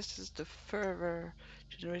 Increases the fervor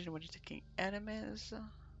generated when attacking enemies.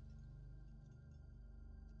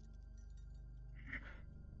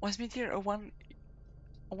 Was meteor a one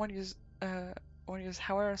use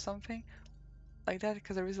hour or something like that?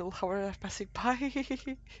 Because there is a little hour passing by.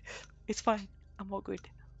 It's fine. I'm all good.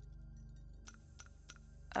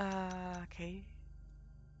 Okay.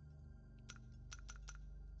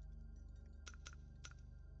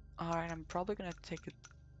 Alright, I'm probably gonna take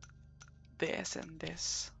this and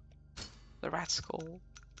this. The rat skull.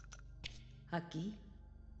 Aquí.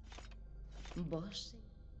 Vos.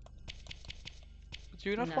 Do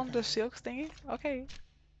you not want the silk thingy? Okay.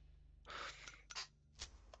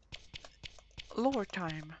 Lore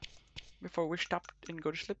time. Before we stop and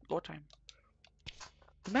go to sleep, lore time.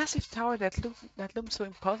 The massive tower that loomed so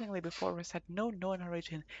imposingly before us had no known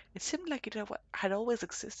origin. It seemed like it had always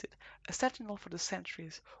existed, a sentinel for the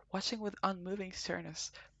centuries, watching with unmoving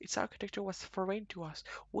sternness. Its architecture was foreign to us,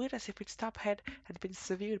 weird as if its top head had been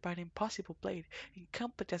severed by an impossible blade.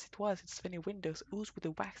 Incomplete as it was, its many windows oozed with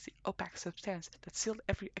a waxy, opaque substance that sealed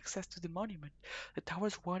every access to the monument. The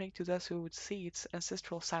tower's warning to those who would see its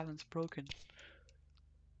ancestral silence broken.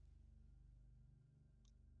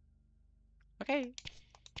 Okay.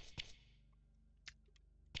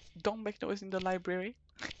 Don't make noise in the library.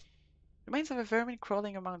 Remains of a vermin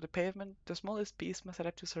crawling among the pavement, the smallest beast must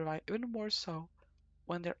adapt to survive, even more so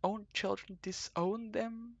when their own children disown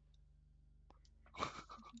them.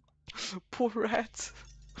 Poor rats.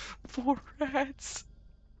 Poor rats.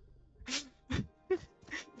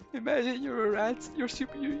 Imagine you're a rat, you're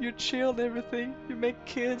super, you chill and everything, you make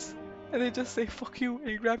kids, and they just say fuck you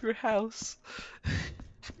and grab your house.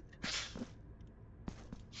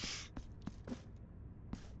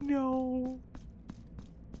 No.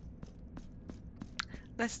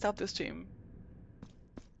 Let's stop the stream.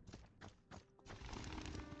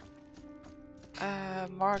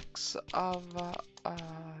 Marks of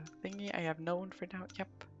thingy I have known for now. Yep.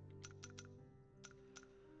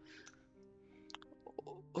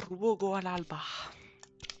 Ruogo all'alba.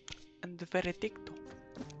 And the veredicto.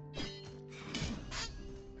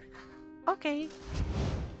 Okay.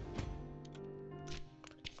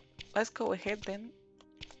 Let's go ahead then.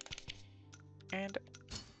 And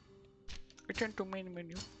return to main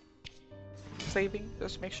menu. Saving,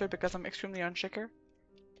 just make sure because I'm extremely unsecure.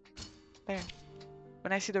 There.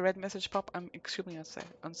 When I see the red message pop, I'm extremely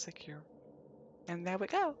unsecure. And there we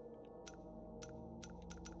go.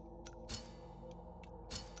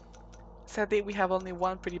 Sadly, we have only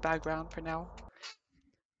one pretty background for now.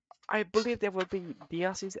 I believe there will be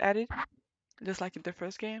DLCs added, just like in the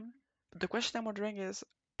first game. But the question I'm wondering is,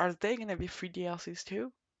 are they gonna be free DLCs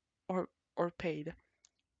too? Or paid?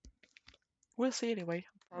 We'll see anyway.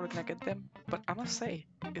 I'm probably gonna get them. But I must say,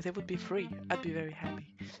 if they would be free, I'd be very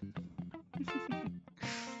happy.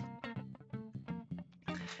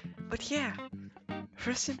 But yeah,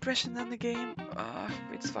 first impression on the game,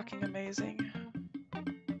 it's fucking amazing.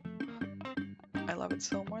 I love it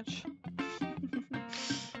so much.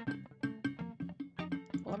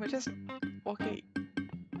 Let me just, okay.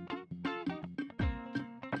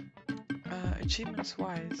 Achievements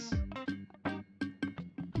wise.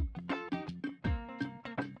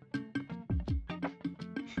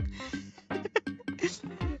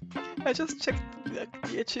 I just checked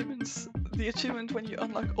the achievements. The achievement when you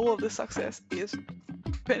unlock all of the success is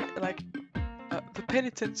the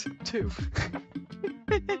Penitent 2.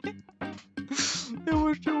 It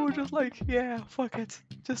was just like, yeah, fuck it.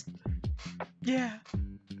 Just, yeah.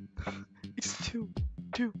 It's 2.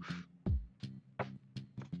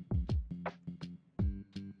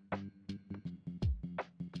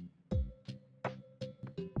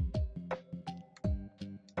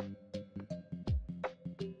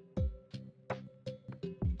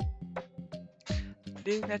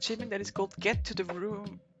 There's an achievement that is called Get to the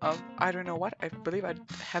Room of I don't know what. I believe I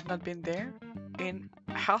have not been there in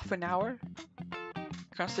half an hour.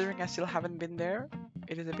 Considering I still haven't been there,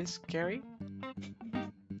 it is a bit scary.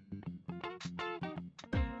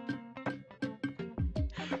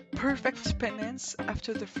 Perfect penance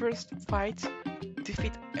after the first fight.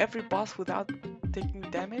 Defeat every boss without taking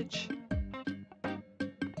damage.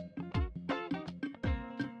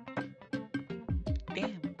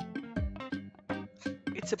 Damn.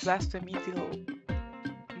 It's a blasphemy, deal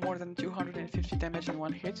more than 250 damage in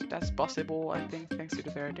one hit. That's possible, I think, thanks to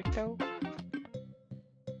the Veredicto.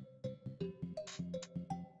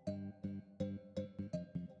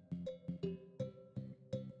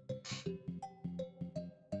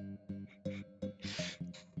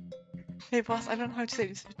 Hey boss, I don't know how to say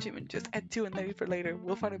this achievement, just add 2 and leave it for later.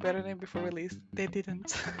 We'll find a better name before release. They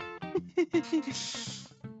didn't.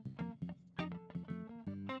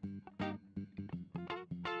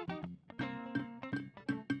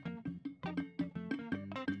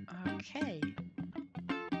 Okay.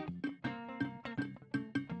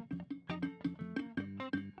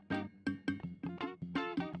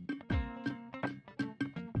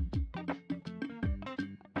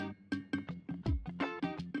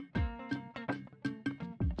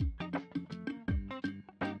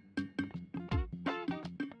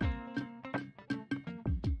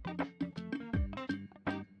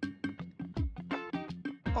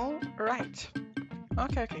 Alright.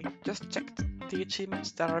 Okay. Just checked the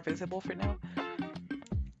achievements that are visible for now.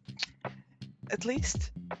 At least,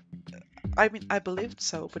 I mean, I believed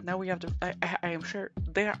so, but now we have to. I am sure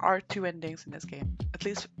there are 2 endings in this game. At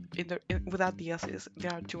least without DLCs,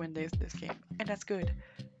 there are 2 endings in this game, and that's good.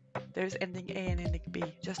 There's ending A and ending B.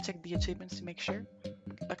 Just check the achievements to make sure,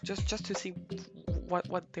 like just to see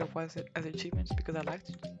what there was as achievements, because I like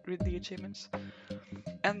to read the achievements,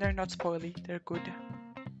 and they're not spoily. They're good.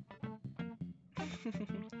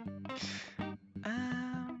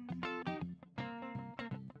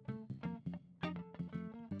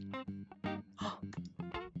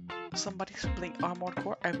 Somebody's playing Armored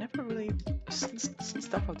Core. I've never really seen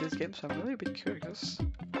stuff of this game, so I'm really a bit curious.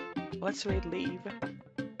 Let's raid leave. I'm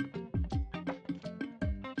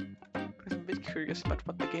a bit curious about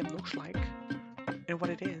what the game looks like and what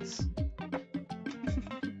it is.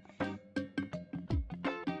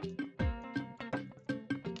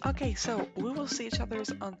 Okay, so we will see each other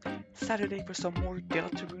on Saturday for some more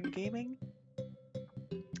Deltarune gaming.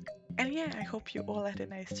 And yeah, I hope you all had a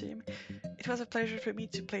nice stream. It was a pleasure for me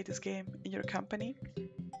to play this game in your company.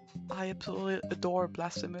 I absolutely adore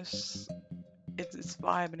Blasphemous. Its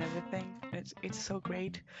vibe and everything. It's so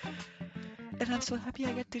great. And I'm so happy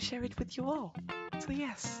I get to share it with you all. So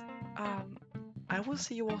yes, I will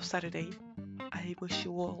see you all Saturday. I wish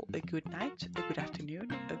you all a good night, a good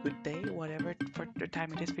afternoon, a good day, whatever for the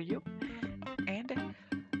time it is for you. And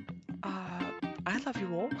I love you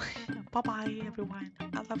all. Bye bye, everyone.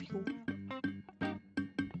 I love you.